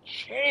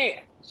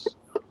chance,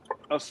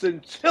 a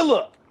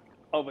scintilla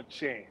of a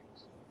chance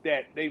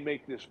that they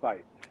make this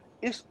fight,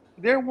 there's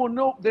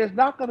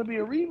not going to be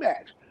a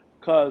rematch,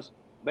 because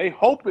they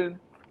hoping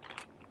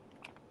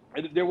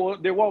there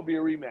won't be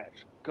a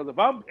rematch. Because if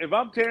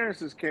I'm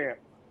Terrence's camp,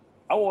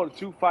 I want a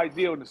 2-fight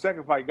deal, and the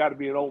second fight got to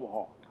be in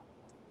Omaha.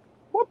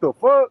 What the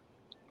fuck?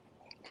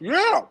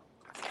 Yeah.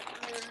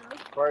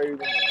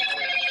 Crazy.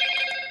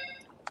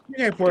 You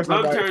can't force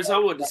I'm Terence. I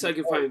want the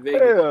second fight in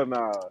Vegas. Hell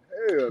nah.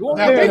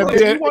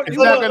 It's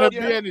not gonna be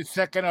any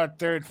second or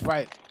third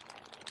fight.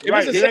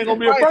 Right, it ain't gonna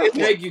be a first.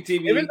 Thank you,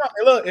 TV.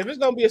 If it's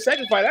gonna be a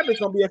second fight, that bitch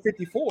gonna be at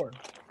 54.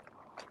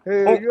 Hell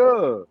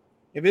yeah.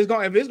 If it's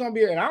gonna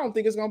be, and I don't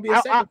think it's gonna be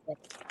a second fight.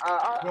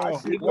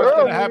 What's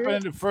gonna happen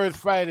in the first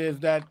fight is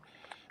that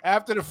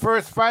after the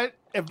first fight,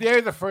 if there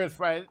is a first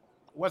fight,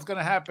 what's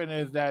gonna happen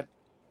is that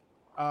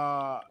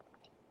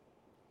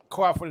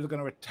Crawford is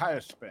gonna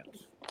retire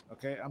Spence.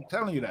 Okay, I'm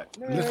telling you that.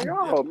 Man, this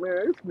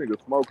nigga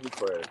smoking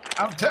trash.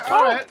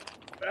 All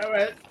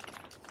right.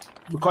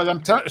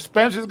 Because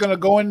Spence is gonna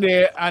go in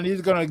there and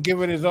he's gonna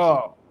give it his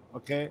all.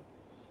 Okay,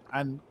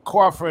 and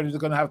Crawford is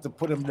gonna have to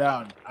put him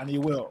down, and he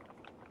will,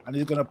 and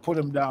he's gonna put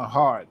him down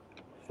hard.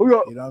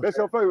 That's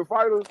your favorite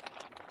fighter?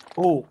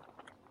 Who?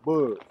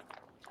 Bud.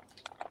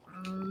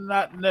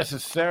 Not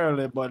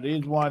necessarily, but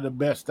he's one of the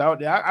best out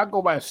there. I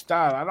go by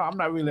style. I'm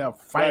not really a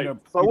fighter.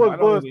 Right. So what's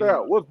Bud's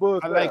style? What's Bud's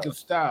style? I like his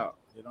style.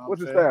 You know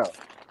what's his style?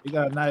 He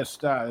got a nice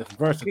style. It's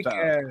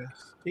versatile.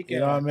 You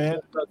know what I mean?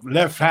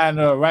 Left hand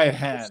or right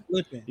hand.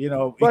 You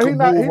know, he but can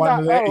move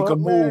one leg. He can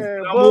move.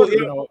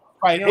 You know,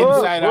 fight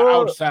inside or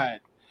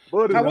outside.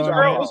 Bud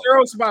what's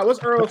Earl's spot? What's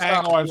Earl's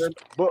style?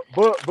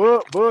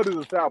 Bud is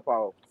a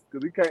southpaw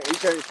because he can't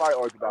fight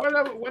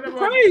orthodox. Whatever.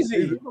 Crazy.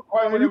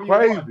 You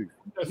crazy.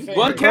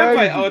 Bud can't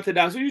fight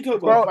orthodox. What you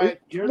talking about?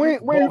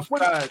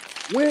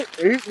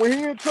 When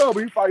he in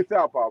trouble, he fights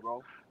southpaw,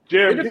 bro.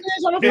 It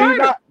depends on the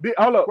fighter.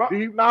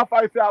 Did he not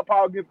fight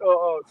southpaw against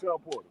Sean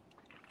Porter?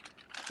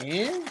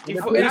 He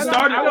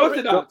started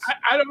orthodox.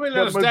 I don't really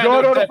understand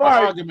that type of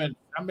argument.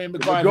 I mean,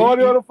 because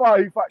majority of the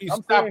fight, he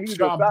stopped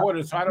Sean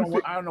Porter, so I don't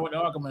know what the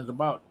argument's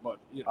about. But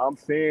you know. I'm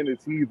saying that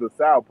he's a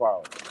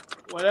southpaw.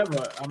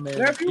 Whatever. I mean,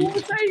 whatever you want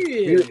to say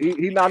is.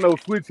 He not no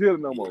switch hitter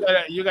no more.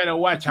 You gotta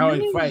watch how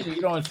he fights.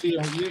 You don't see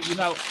him. You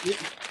know.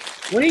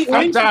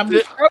 Sometimes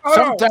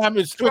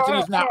his switching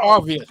is not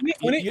obvious.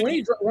 When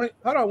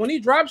he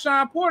dropped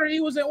Sean Porter,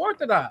 he was in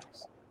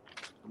orthodox.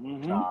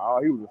 Nah,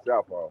 he was a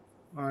southpaw.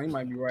 Oh, he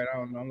might be right. I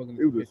don't know. I'm looking.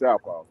 He was a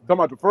southpaw. Talking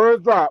about the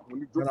first drop. When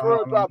the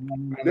first drop,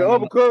 the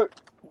uppercut.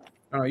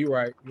 Oh, you're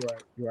right.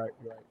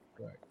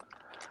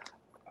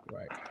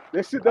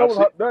 That shit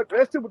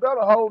that shit was done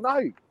the whole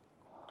night.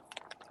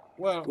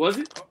 Well, was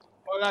it?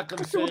 All I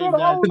can say is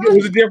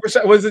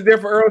that was it there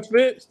for Earl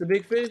Spence, the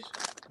big fish?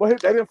 But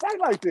they didn't fight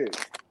like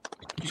that.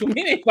 He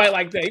didn't fight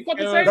like that. He fought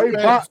the same.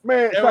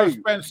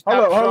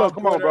 Hold up,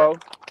 come on, bro.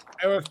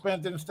 Errol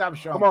Spence didn't stop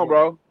Sean. Come on,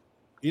 bro.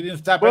 He didn't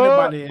stop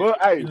anybody in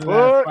the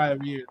last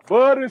 5 years.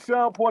 Bud and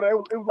Sean Porter, it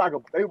was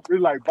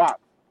like box.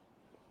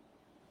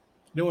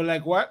 They were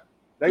like what?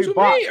 What you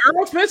mean?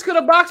 Earl Spence could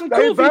have boxed him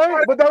too.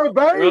 But they were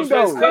banged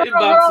though.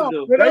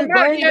 They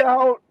banged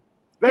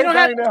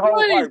that whole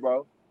fight,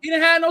 bro. He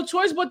didn't have no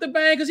choice but to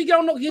bang because he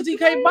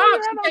can't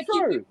box.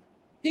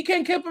 He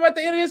can't keep him at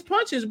the end of his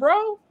punches,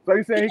 bro. So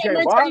you saying he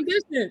can't box?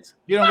 Distance.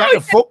 You don't got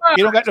the foot.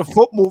 You don't got the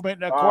foot movement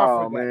that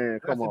Crawford. Oh man,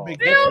 come on.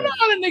 Hell no,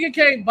 the nigga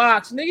can't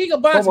box. Nigga, he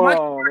can box. Come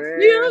on,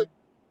 man.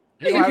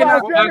 He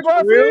fought Danny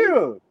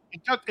Garcia.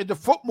 The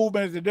foot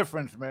movement is the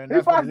difference, man.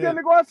 He fought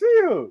Danny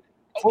Garcia.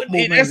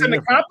 That's an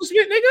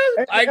accomplishment,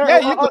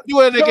 nigga. You could do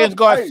it against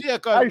Garcia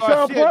because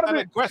Garcia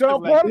is aggressive.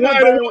 Hold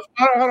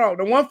on.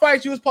 The one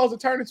fight you was supposed to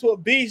turn into a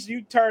beast,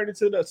 you turned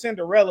into the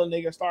Cinderella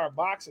nigga, start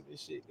boxing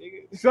this shit,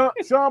 nigga.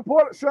 Sean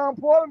Porter then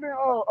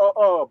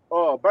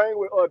bang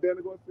with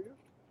Danny Garcia.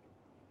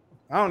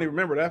 I don't even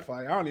remember that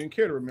fight. I don't even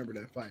care to remember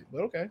that fight,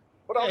 but okay.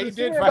 But he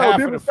did for half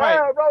of the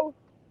fight, bro.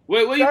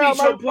 Wait, what do you mean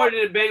Sean Porter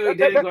didn't bang with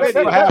Danny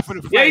Garcia? For half of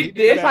the fight. Yeah, he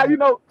did. That's how you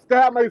know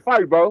Stab may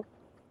fight, bro.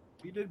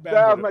 He did bang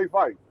Stab with him. may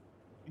fight.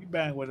 He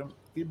banged with him.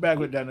 He banged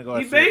with Danny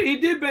Garcia. He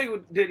did bang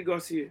with Danny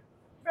Garcia.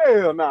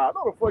 Hell nah.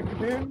 No the fuck you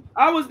didn't.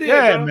 I was there,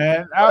 Yeah, bro.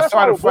 man. I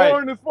saw the fight.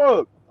 Boring as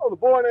fuck. That was a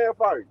boring ass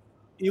fight.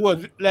 He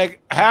was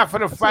like half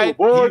of the fight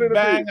he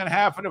banged and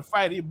half of the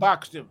fight he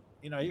boxed him.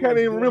 You know, You can't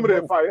even remember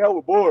that fight. That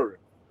was boring.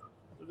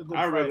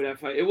 I remember that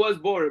fight. It was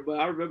boring,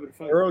 but I remember the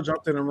fight. Earl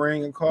jumped in the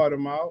ring and called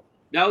him out.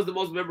 That was the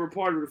most memorable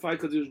part of the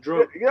fight because he was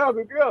drunk. Yeah.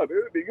 You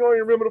don't even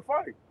remember the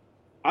fight.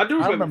 I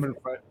do remember the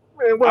fight.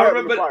 Man, what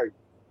happened to the fight?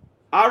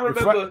 I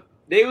remember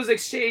they was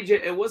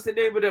exchanging, and what's the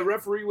name of the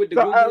referee with the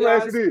googly I'm eyes?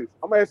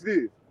 gonna ask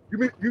you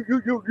this.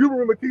 You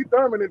remember Keith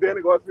Thurman and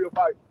Danny Garcia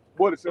fight?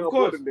 More than Sean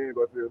Porter and Danny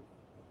Garcia.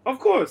 Of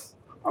course.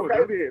 Okay,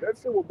 then. That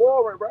shit was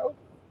boring, bro.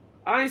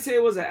 I didn't say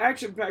it was an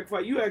action-packed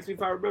fight. You asked me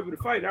if I remember the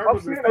fight. I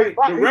remember the saying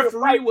fight.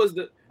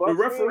 The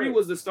referee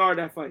was the star of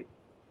that fight.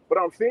 But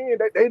I'm saying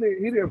that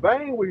he didn't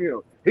bang with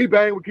him. He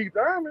banged with Keith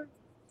Thurman.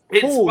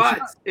 In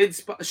spots.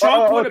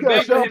 Sean Porter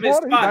banged with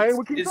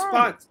him in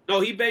spots. No,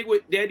 he banged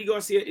with Danny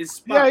Garcia in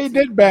spots. Yeah, he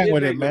did bang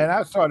with him, man.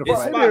 I saw the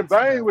fight. He didn't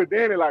bang with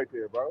Danny like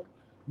that, bro.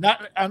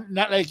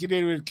 Not like he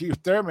did with Keith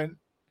Thurman,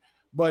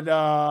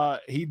 but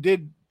he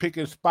did pick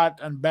his spot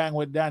and bang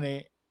with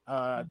Danny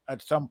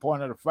at some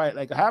point of the fight.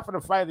 Like half of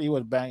the fight he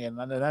was banging, and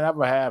then the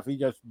other half he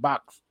just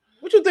boxed.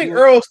 What you think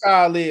Earl's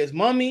style is,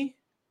 mummy?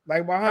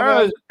 Like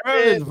Earl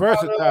is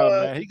versatile,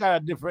 man. He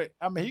got a different.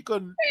 I mean, he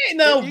couldn't. Ain't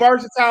nothing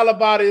versatile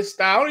about his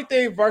style. Only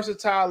thing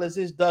versatile is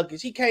his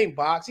duckage. He can't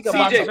box. He can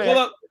box.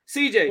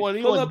 CJ, Well,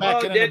 he pull was up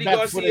backing in the Danny back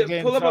foot Garcia.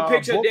 against, Pull up a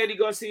picture of Brook. Danny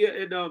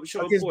Garcia and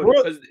Sean Against Porter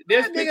Brook. because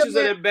there's That nigga, pictures of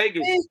man, them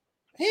banging.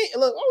 He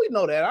look. Oh, we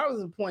know that. I was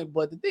the point,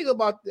 but the thing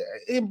about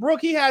in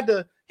Brook, he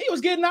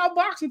was getting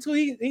outboxed until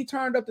he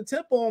turned up the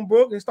tempo on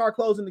Brook and started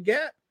closing the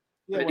gap.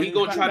 Yeah, and he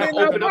gonna try to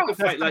open up the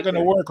fight like that. That's not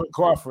gonna work with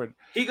Crawford.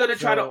 He gonna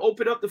try to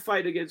open up the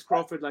fight against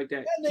Crawford like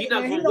that. He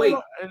not gonna wait.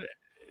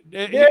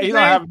 He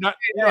don't have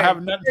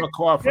nothing for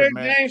Crawford,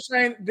 man.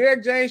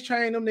 Derek James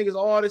trained them niggas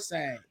all the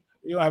same.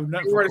 You don't have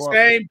nothing. They wear the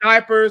same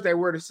diapers. They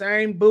wear the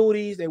same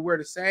booties. They wear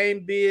the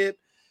same bib.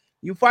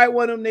 You fight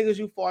one of them niggas,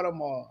 you fought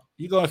them all.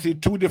 You're gonna see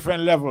two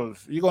different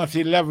levels. You're gonna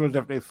see levels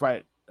if they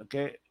fight.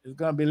 Okay, it's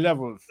gonna be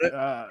levels.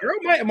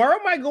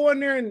 Murrow might go in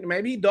there and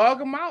maybe he dog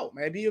him out.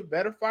 Maybe he's a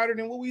better fighter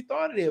than what we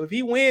thought it is. If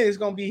he wins, it's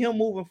gonna be him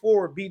moving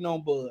forward, beating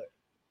on Bud.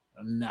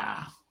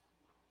 Nah.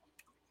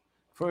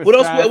 What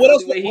else?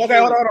 Okay, hold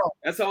on.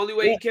 That's the only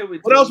way he can win.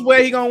 What else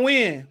way he gonna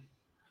win?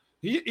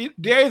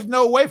 There is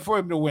no way for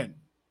him to win.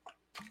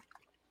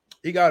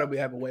 He gotta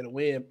have a way to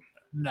win.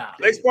 Nah.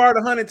 They sparred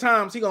 100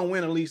 times. He gonna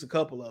win at least a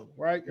couple of them,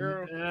 right,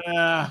 girl?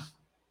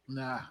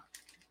 Nah.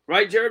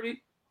 Right,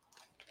 Jeremy?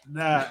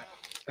 Nah.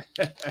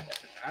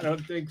 I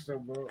don't think so,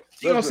 bro.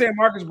 You gonna send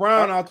Marcus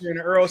Brown out there in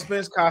the Earl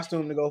Spence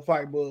costume to go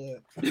fight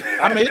Bud?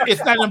 I mean,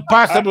 it's not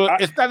impossible.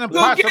 It's not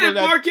impossible get it,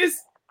 that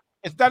Marcus.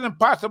 It's not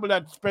impossible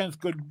that Spence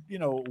could,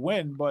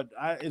 win, but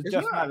it's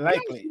just not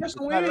likely. It's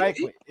not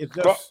likely. It's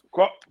just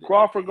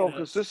Crawford gonna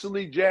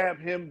consistently jab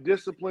him,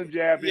 discipline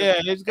jab him. Yeah,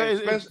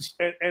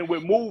 and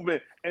with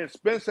movement. And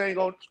Spence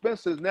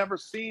has never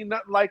seen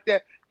nothing like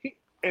that. He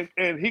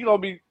gonna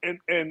be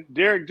and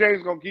Derek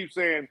James gonna keep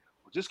saying,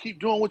 just keep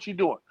doing what you're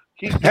doing.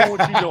 Keep doing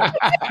what you're doing.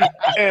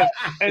 and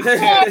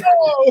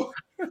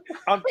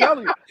I'm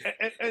telling you,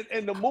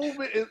 and the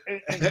movement is,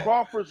 and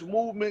Crawford's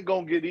movement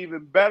gonna get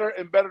even better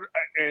and better.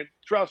 And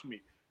trust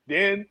me,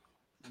 then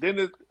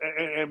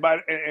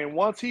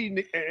once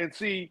he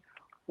see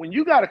when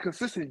you got a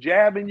consistent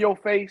jab in your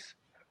face,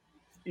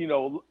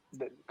 the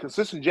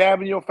consistent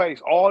jab in your face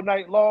all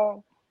night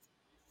long.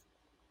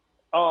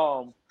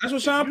 That's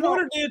what Sean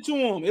Porter did to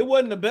him. It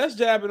wasn't the best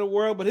jab in the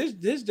world, but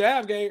his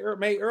jab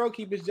made Earl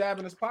keep his jab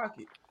in his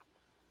pocket.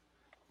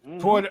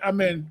 Porter, I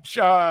mean,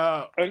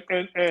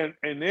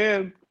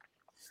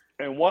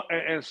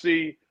 and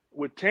see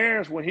with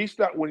Terence when he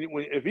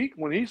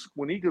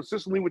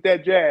consistently with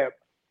that jab,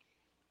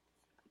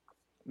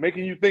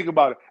 making you think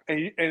about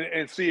it,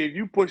 and see if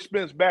you push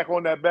Spence back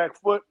on that back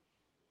foot,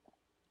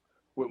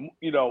 with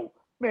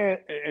man,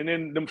 and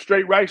then them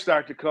straight rights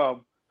start to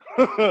come.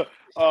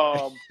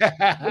 Sometimes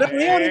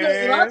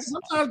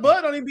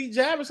Bud only be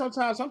jabbing.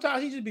 Sometimes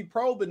he just be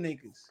probing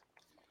niggas.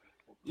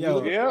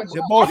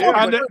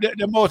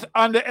 The most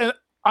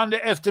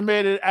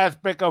underestimated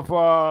aspect of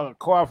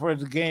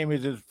Crawford's game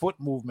is his foot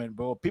movement,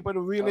 bro. People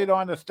really don't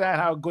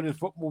understand how good his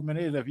foot movement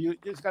is. If you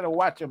just gotta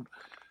watch him,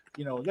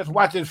 just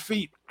watch his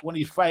feet when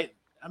he's fighting.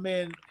 I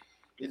mean,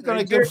 it's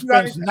gonna give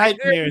Spence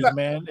nightmares,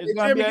 man. It's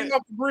gonna be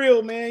off the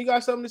grill, man. You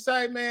got something to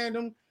say,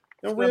 man?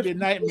 It's gonna be a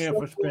nightmare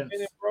for Spence.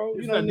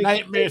 It's a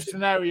nightmare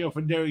scenario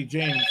for Derrick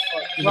James.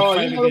 No,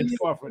 you know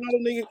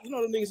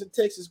the niggas in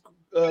Texas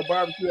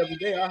barbecue every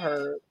day. I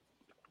heard.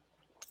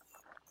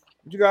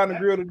 What you got on the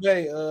grill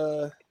today?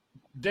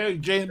 Derrick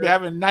James be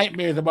having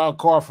nightmares about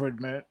Crawford,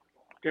 man.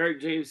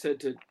 Derrick James said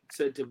to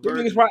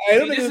Bird. This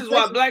is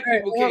why black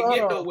people can't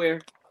get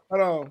nowhere.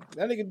 Hold on,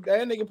 that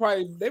nigga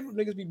probably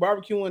niggas be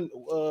barbecuing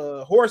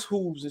horse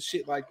hooves and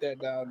shit like that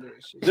down there.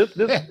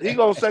 He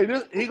gonna say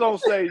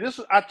this.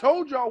 I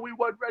told y'all we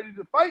wasn't ready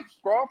to fight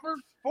Crawford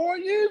 4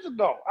 years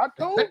ago. I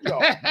told y'all.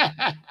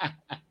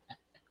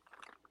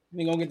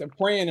 Nigga gonna get the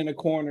praying in the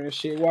corner and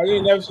shit. Well, you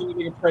ain't never seen a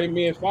nigga pray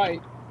mid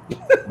fight.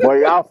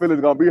 Boy, y'all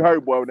feelings gonna be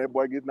hurt, boy, when that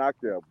boy gets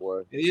knocked out,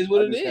 boy. It is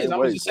what it is. I'm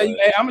gonna just say,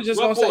 I'm just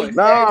gonna say,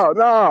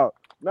 no.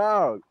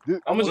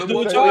 I'm gonna just do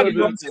what y'all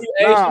do.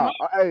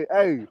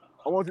 Hey,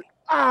 I want to.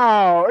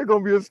 Oh, it's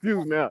gonna be an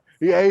excuse now.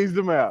 He aged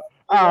him out.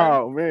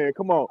 Oh man,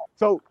 come on.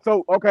 So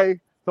okay.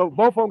 So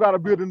both of them got to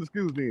build an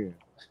excuse then.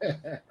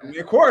 I mean,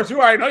 of course, you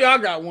already know y'all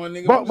got one,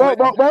 nigga. Both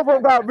of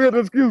them got to build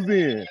an excuse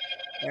then.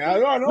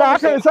 I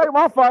can't take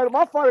my fighter.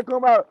 My fighter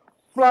come out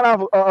flying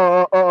off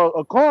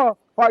a car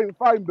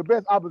fighting the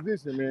best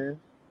opposition, man.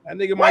 That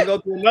nigga might go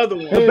through another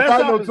one. He ain't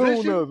fighting no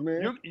tune-ups,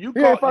 man. He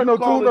ain't fighting no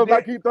tune-ups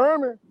like Keith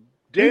Thurman.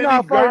 He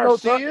not fighting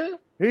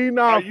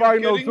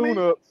no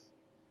tune-ups.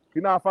 He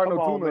not fighting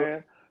no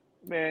tune-ups.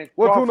 Man,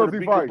 what Crawford tune-ups he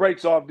beat fight? the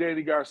brakes off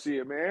Danny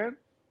Garcia, man.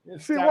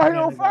 See, why he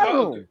don't fight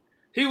him?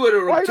 He would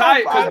have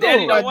retired because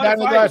Danny don't want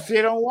to fight.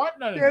 Garcia don't want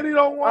nothing. Danny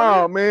don't want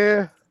Oh,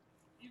 man.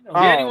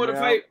 Danny want to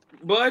fight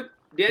Bud.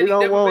 Danny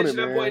never mentioned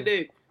that boy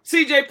name.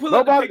 CJ, pull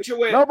up the picture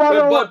where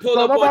Bud pulled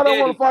up on Danny.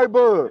 Nobody want to fight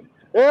Bud.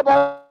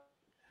 Everybody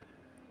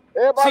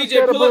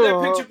CJ, pull up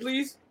that picture,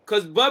 please.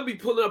 Because Bud be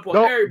pulling up on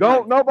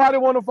everybody. Nobody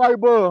want to fight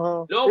Bud,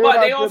 huh? Nobody.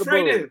 They all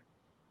afraid of him.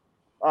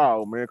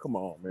 Oh, man, come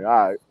on, man. All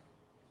right.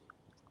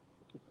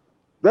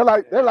 They're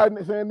like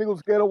saying niggas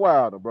scared of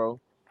Wilder,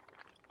 bro.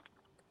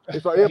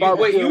 It's like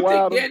everybody wait, you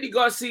Wilder. think Danny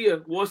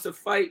Garcia wants to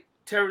fight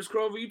Terence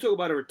Crawford? You talk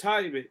about a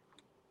retirement.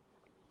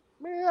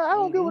 Man, I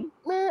don't give a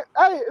man.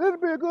 Hey, it'll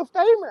be a good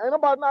statement. Ain't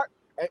nobody not.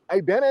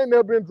 Hey, Dan ain't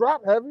never been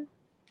dropped, have he?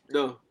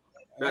 No,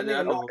 not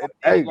that long.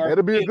 Hey,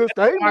 that'll be a good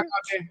statement.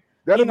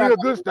 That'll be a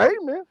good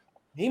statement.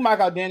 He might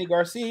out Danny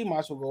Garcia. He might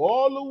as well go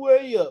all the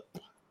way up.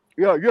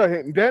 Yeah.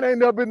 Dan ain't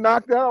never been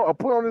knocked out or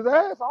put on his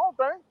ass. I don't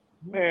think.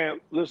 Man,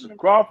 listen,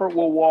 Crawford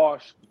will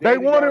wash. They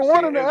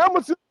 1-1 in the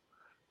amateur.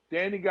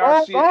 Danny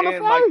Garcia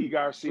and Mikey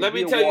Garcia. Let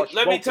me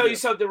tell you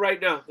something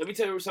right now. In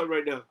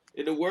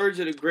the words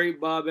of the great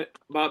Bob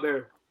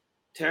Arum,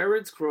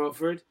 Terence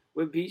Crawford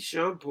would beat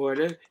Sean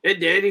Porter and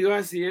Danny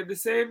Garcia the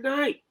same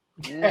night.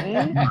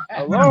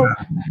 Hello.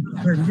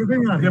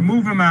 Yeah,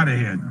 move him out of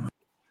here.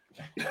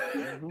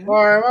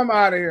 All right, I'm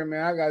out of here,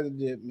 man. I got the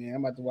dip, man.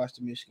 I'm about to watch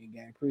the Michigan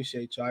game.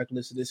 Appreciate y'all. I can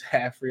listen to this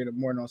half free in the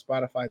morning on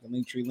Spotify, the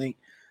Linktree link.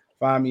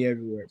 Find me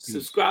everywhere. Peace.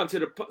 Subscribe to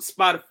the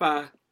Spotify.